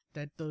 like,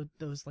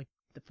 those like,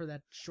 for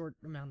that short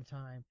amount of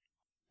time.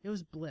 It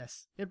was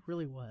bliss. It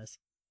really was.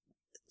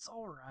 It's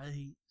all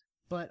right.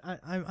 But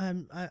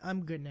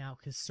I'm good now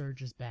because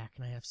Surge is back,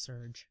 and I have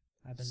Surge.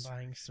 I've been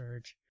buying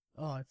Surge.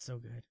 Oh, it's so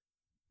good.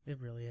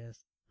 It really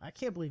is. I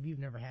can't believe you've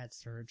never had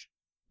Surge.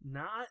 I'm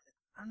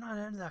not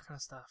into that kind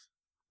of stuff.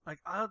 Like,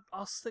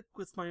 I'll stick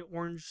with my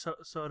orange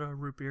soda,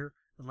 root beer,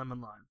 and lemon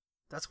lime.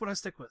 That's what I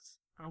stick with.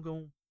 I don't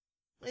go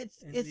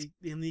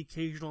in the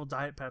occasional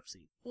Diet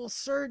Pepsi. Well,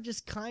 Surge is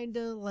kind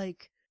of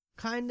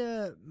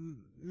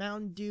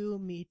Mountain Dew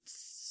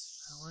meets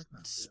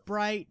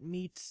Sprite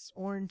meets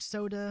orange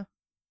soda.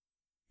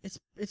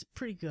 It's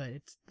pretty good.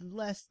 It's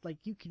less, like,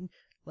 you can,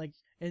 like,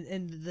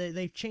 and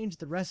they've changed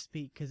the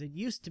recipe, because it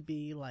used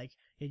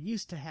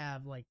to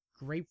have, like,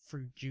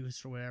 grapefruit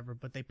juice or whatever,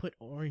 but they put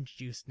orange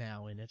juice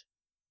now in it.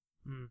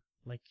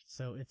 Like,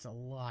 so it's a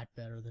lot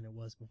better than it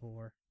was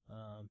before.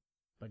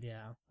 But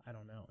yeah, I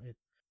don't know.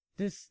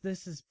 This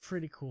is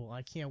pretty cool.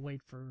 I can't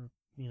wait for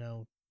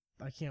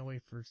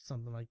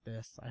something like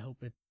this. I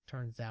hope it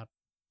turns out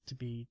to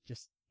be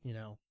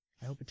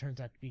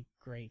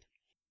great,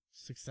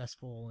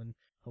 successful, and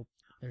hope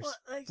there's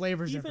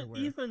flavors everywhere.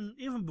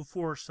 Even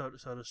before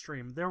Soda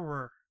Stream, there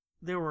were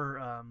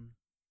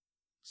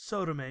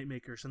soda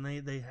makers, and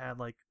they had,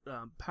 like,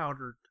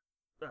 powdered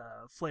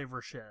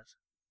flavor shit.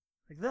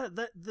 Like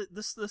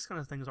this kind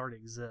of thing already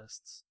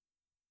exists.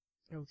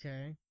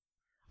 Okay.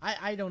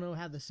 I don't know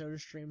how the Soda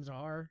Streams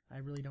are. I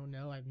really don't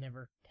know. I've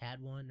never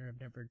had one, or I've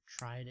never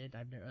tried it.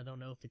 I don't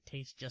know if it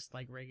tastes just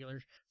like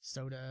regular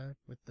soda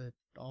with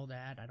all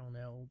that. I don't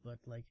know, but,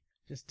 like,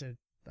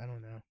 I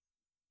don't know.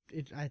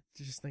 I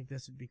just think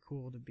this would be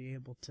cool to be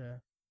able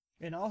to,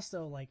 and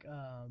also, like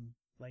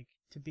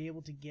to be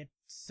able to get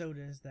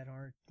sodas that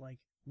aren't, like,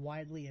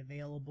 widely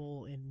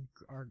available in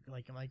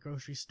my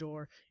grocery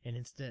store, and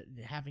instead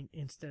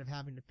of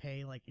having to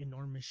pay, like,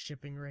 enormous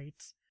shipping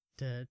rates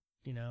to,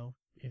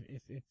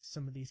 if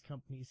some of these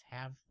companies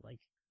have, like,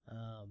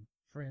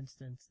 for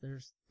instance,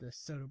 there's the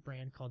soda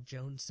brand called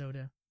Jones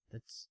Soda.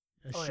 That's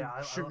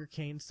a sugar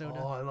cane soda.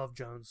 Oh, I love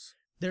Jones.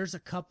 There's a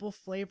couple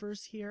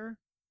flavors here,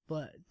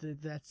 but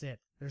that's it.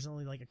 There's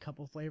only, like, a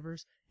couple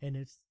flavors, and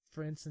it's,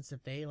 for instance,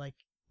 if they, like,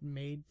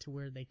 made to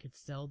where they could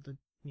sell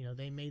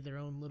they made their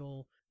own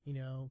little,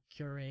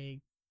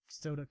 Keurig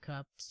soda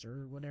cups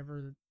or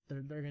whatever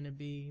they're gonna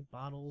be,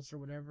 bottles or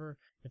whatever.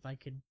 If I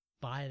could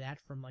buy that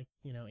from, like,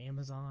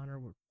 Amazon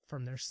or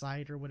from their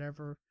site or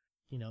whatever,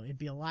 it'd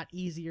be a lot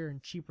easier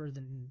and cheaper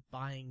than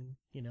buying,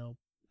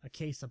 a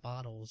case of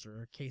bottles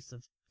or a case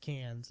of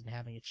cans and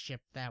having it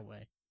shipped that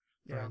way,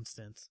 for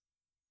instance.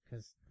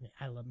 Because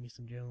I love me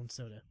some Jones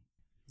Soda.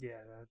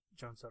 Yeah,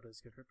 Jones Soda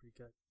is good. Pretty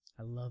good.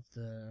 I love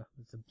the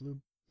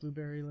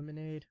blueberry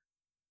lemonade.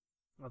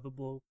 The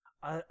blue.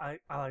 I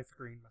like the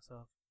green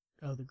myself.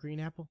 Oh, the green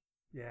apple?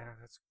 Yeah,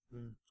 that's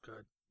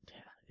good.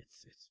 Yeah,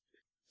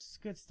 it's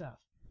good stuff.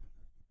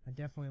 I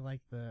definitely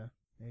like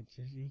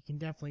you can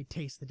definitely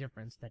taste the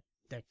difference,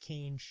 that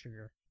cane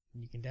sugar.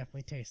 You can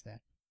definitely taste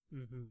that.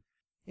 Mm-hmm.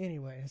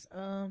 Anyways,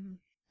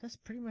 that's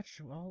pretty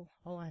much all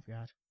I've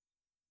got.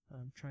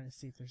 I'm trying to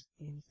see if there's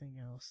anything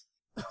else.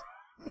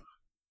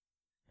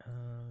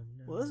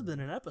 No. Well, this has been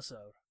an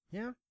episode.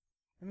 Yeah.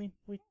 I mean,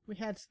 we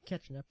had some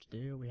catching up to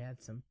do. We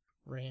had some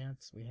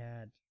rants. We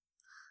had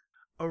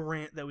a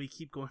rant that we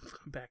keep going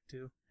back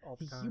to all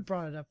the time. You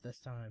brought it up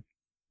this time.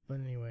 But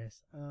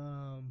anyways,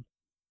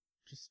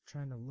 just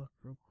trying to look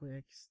real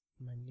quick.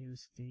 My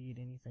news feed,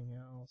 anything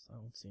else? I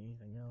don't see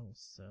anything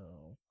else,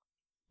 so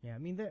Yeah, I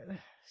mean,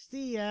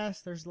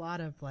 CES, there's a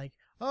lot of like,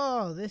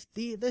 oh, this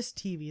TV,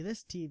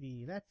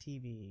 that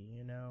TV,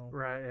 you know.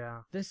 Right, yeah.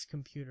 This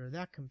computer,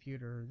 that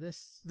computer,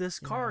 This you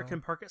car know.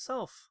 can park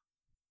itself.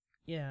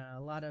 Yeah, a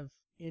lot of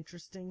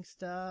interesting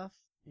stuff,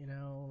 you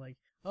know, like,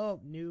 oh,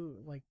 new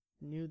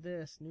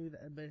this, new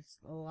that, but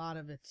a lot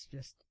of it's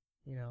just,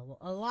 you know,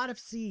 a lot of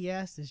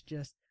CES is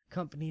just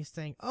companies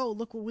saying, oh,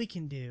 look what we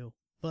can do,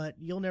 but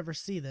you'll never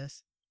see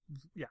this.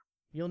 Yeah.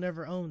 You'll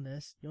never own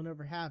this. You'll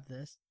never have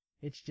this.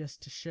 It's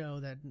just to show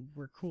that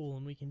we're cool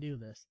and we can do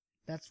this.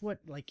 That's what,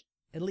 like,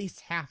 at least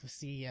half of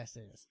CES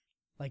is.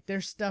 Like,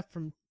 there's stuff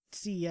from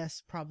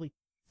CES probably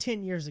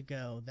 10 years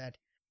ago that,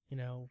 you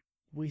know,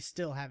 we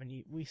still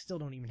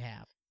don't even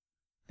have.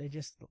 They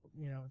just,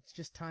 you know, it's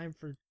just time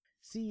for,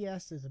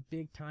 CES is a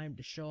big time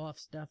to show off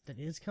stuff that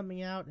is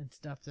coming out and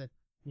stuff that,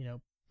 you know,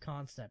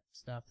 concept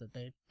stuff that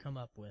they come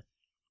up with.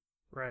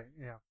 Right,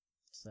 yeah.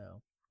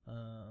 So,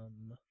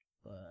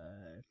 but,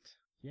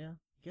 yeah,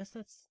 I guess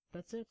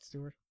that's it,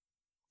 Stuart.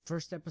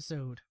 First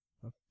episode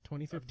of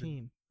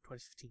 2015.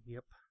 2015,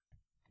 yep.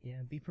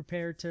 Yeah, be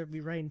prepared to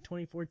be writing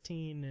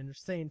 2014 and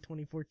saying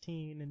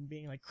 2014 and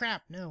being like,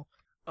 crap, no.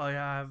 Oh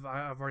yeah,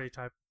 I've already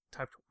typed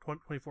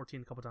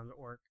 2014 a couple times at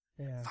work.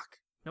 Yeah. Fuck.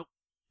 Nope.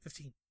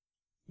 15.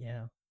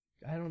 Yeah.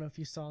 I don't know if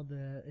you saw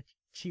the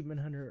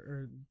Achievement Hunter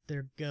or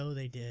their Go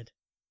they did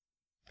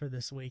for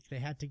this week. They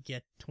had to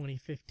get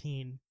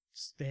 2015.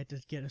 They had to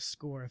get a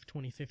score of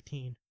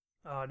 2015.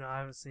 Oh no, I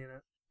haven't seen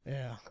it.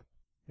 Yeah.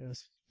 It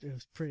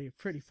was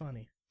pretty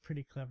funny,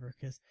 pretty clever,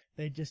 because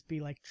they'd just be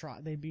like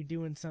they'd be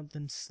doing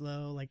something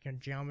slow, like on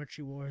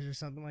Geometry Wars or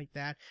something like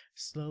that,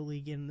 slowly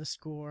getting the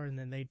score, and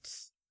then they'd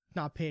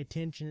not pay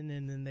attention,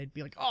 and then they'd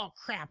be like, oh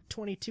crap,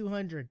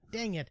 2200,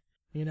 dang it,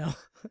 you know.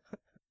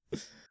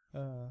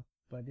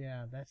 But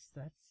yeah,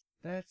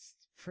 that's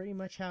pretty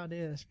much how it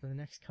is for the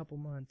next couple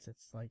months.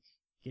 It's like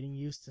getting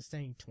used to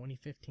saying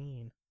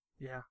 2015.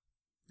 Yeah.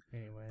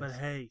 Anyways. But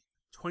hey,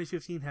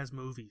 2015 has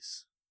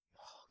movies.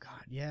 Oh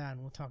God, yeah, and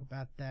we'll talk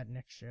about that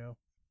next show.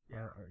 Yeah.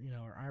 Or you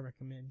know, our I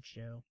Recommend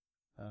show.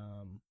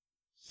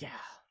 Yeah.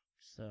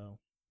 So,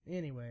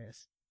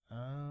 anyways,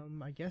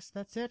 I guess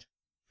that's it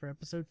for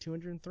episode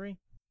 203.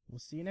 We'll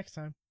see you next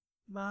time.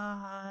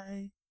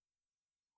 Bye.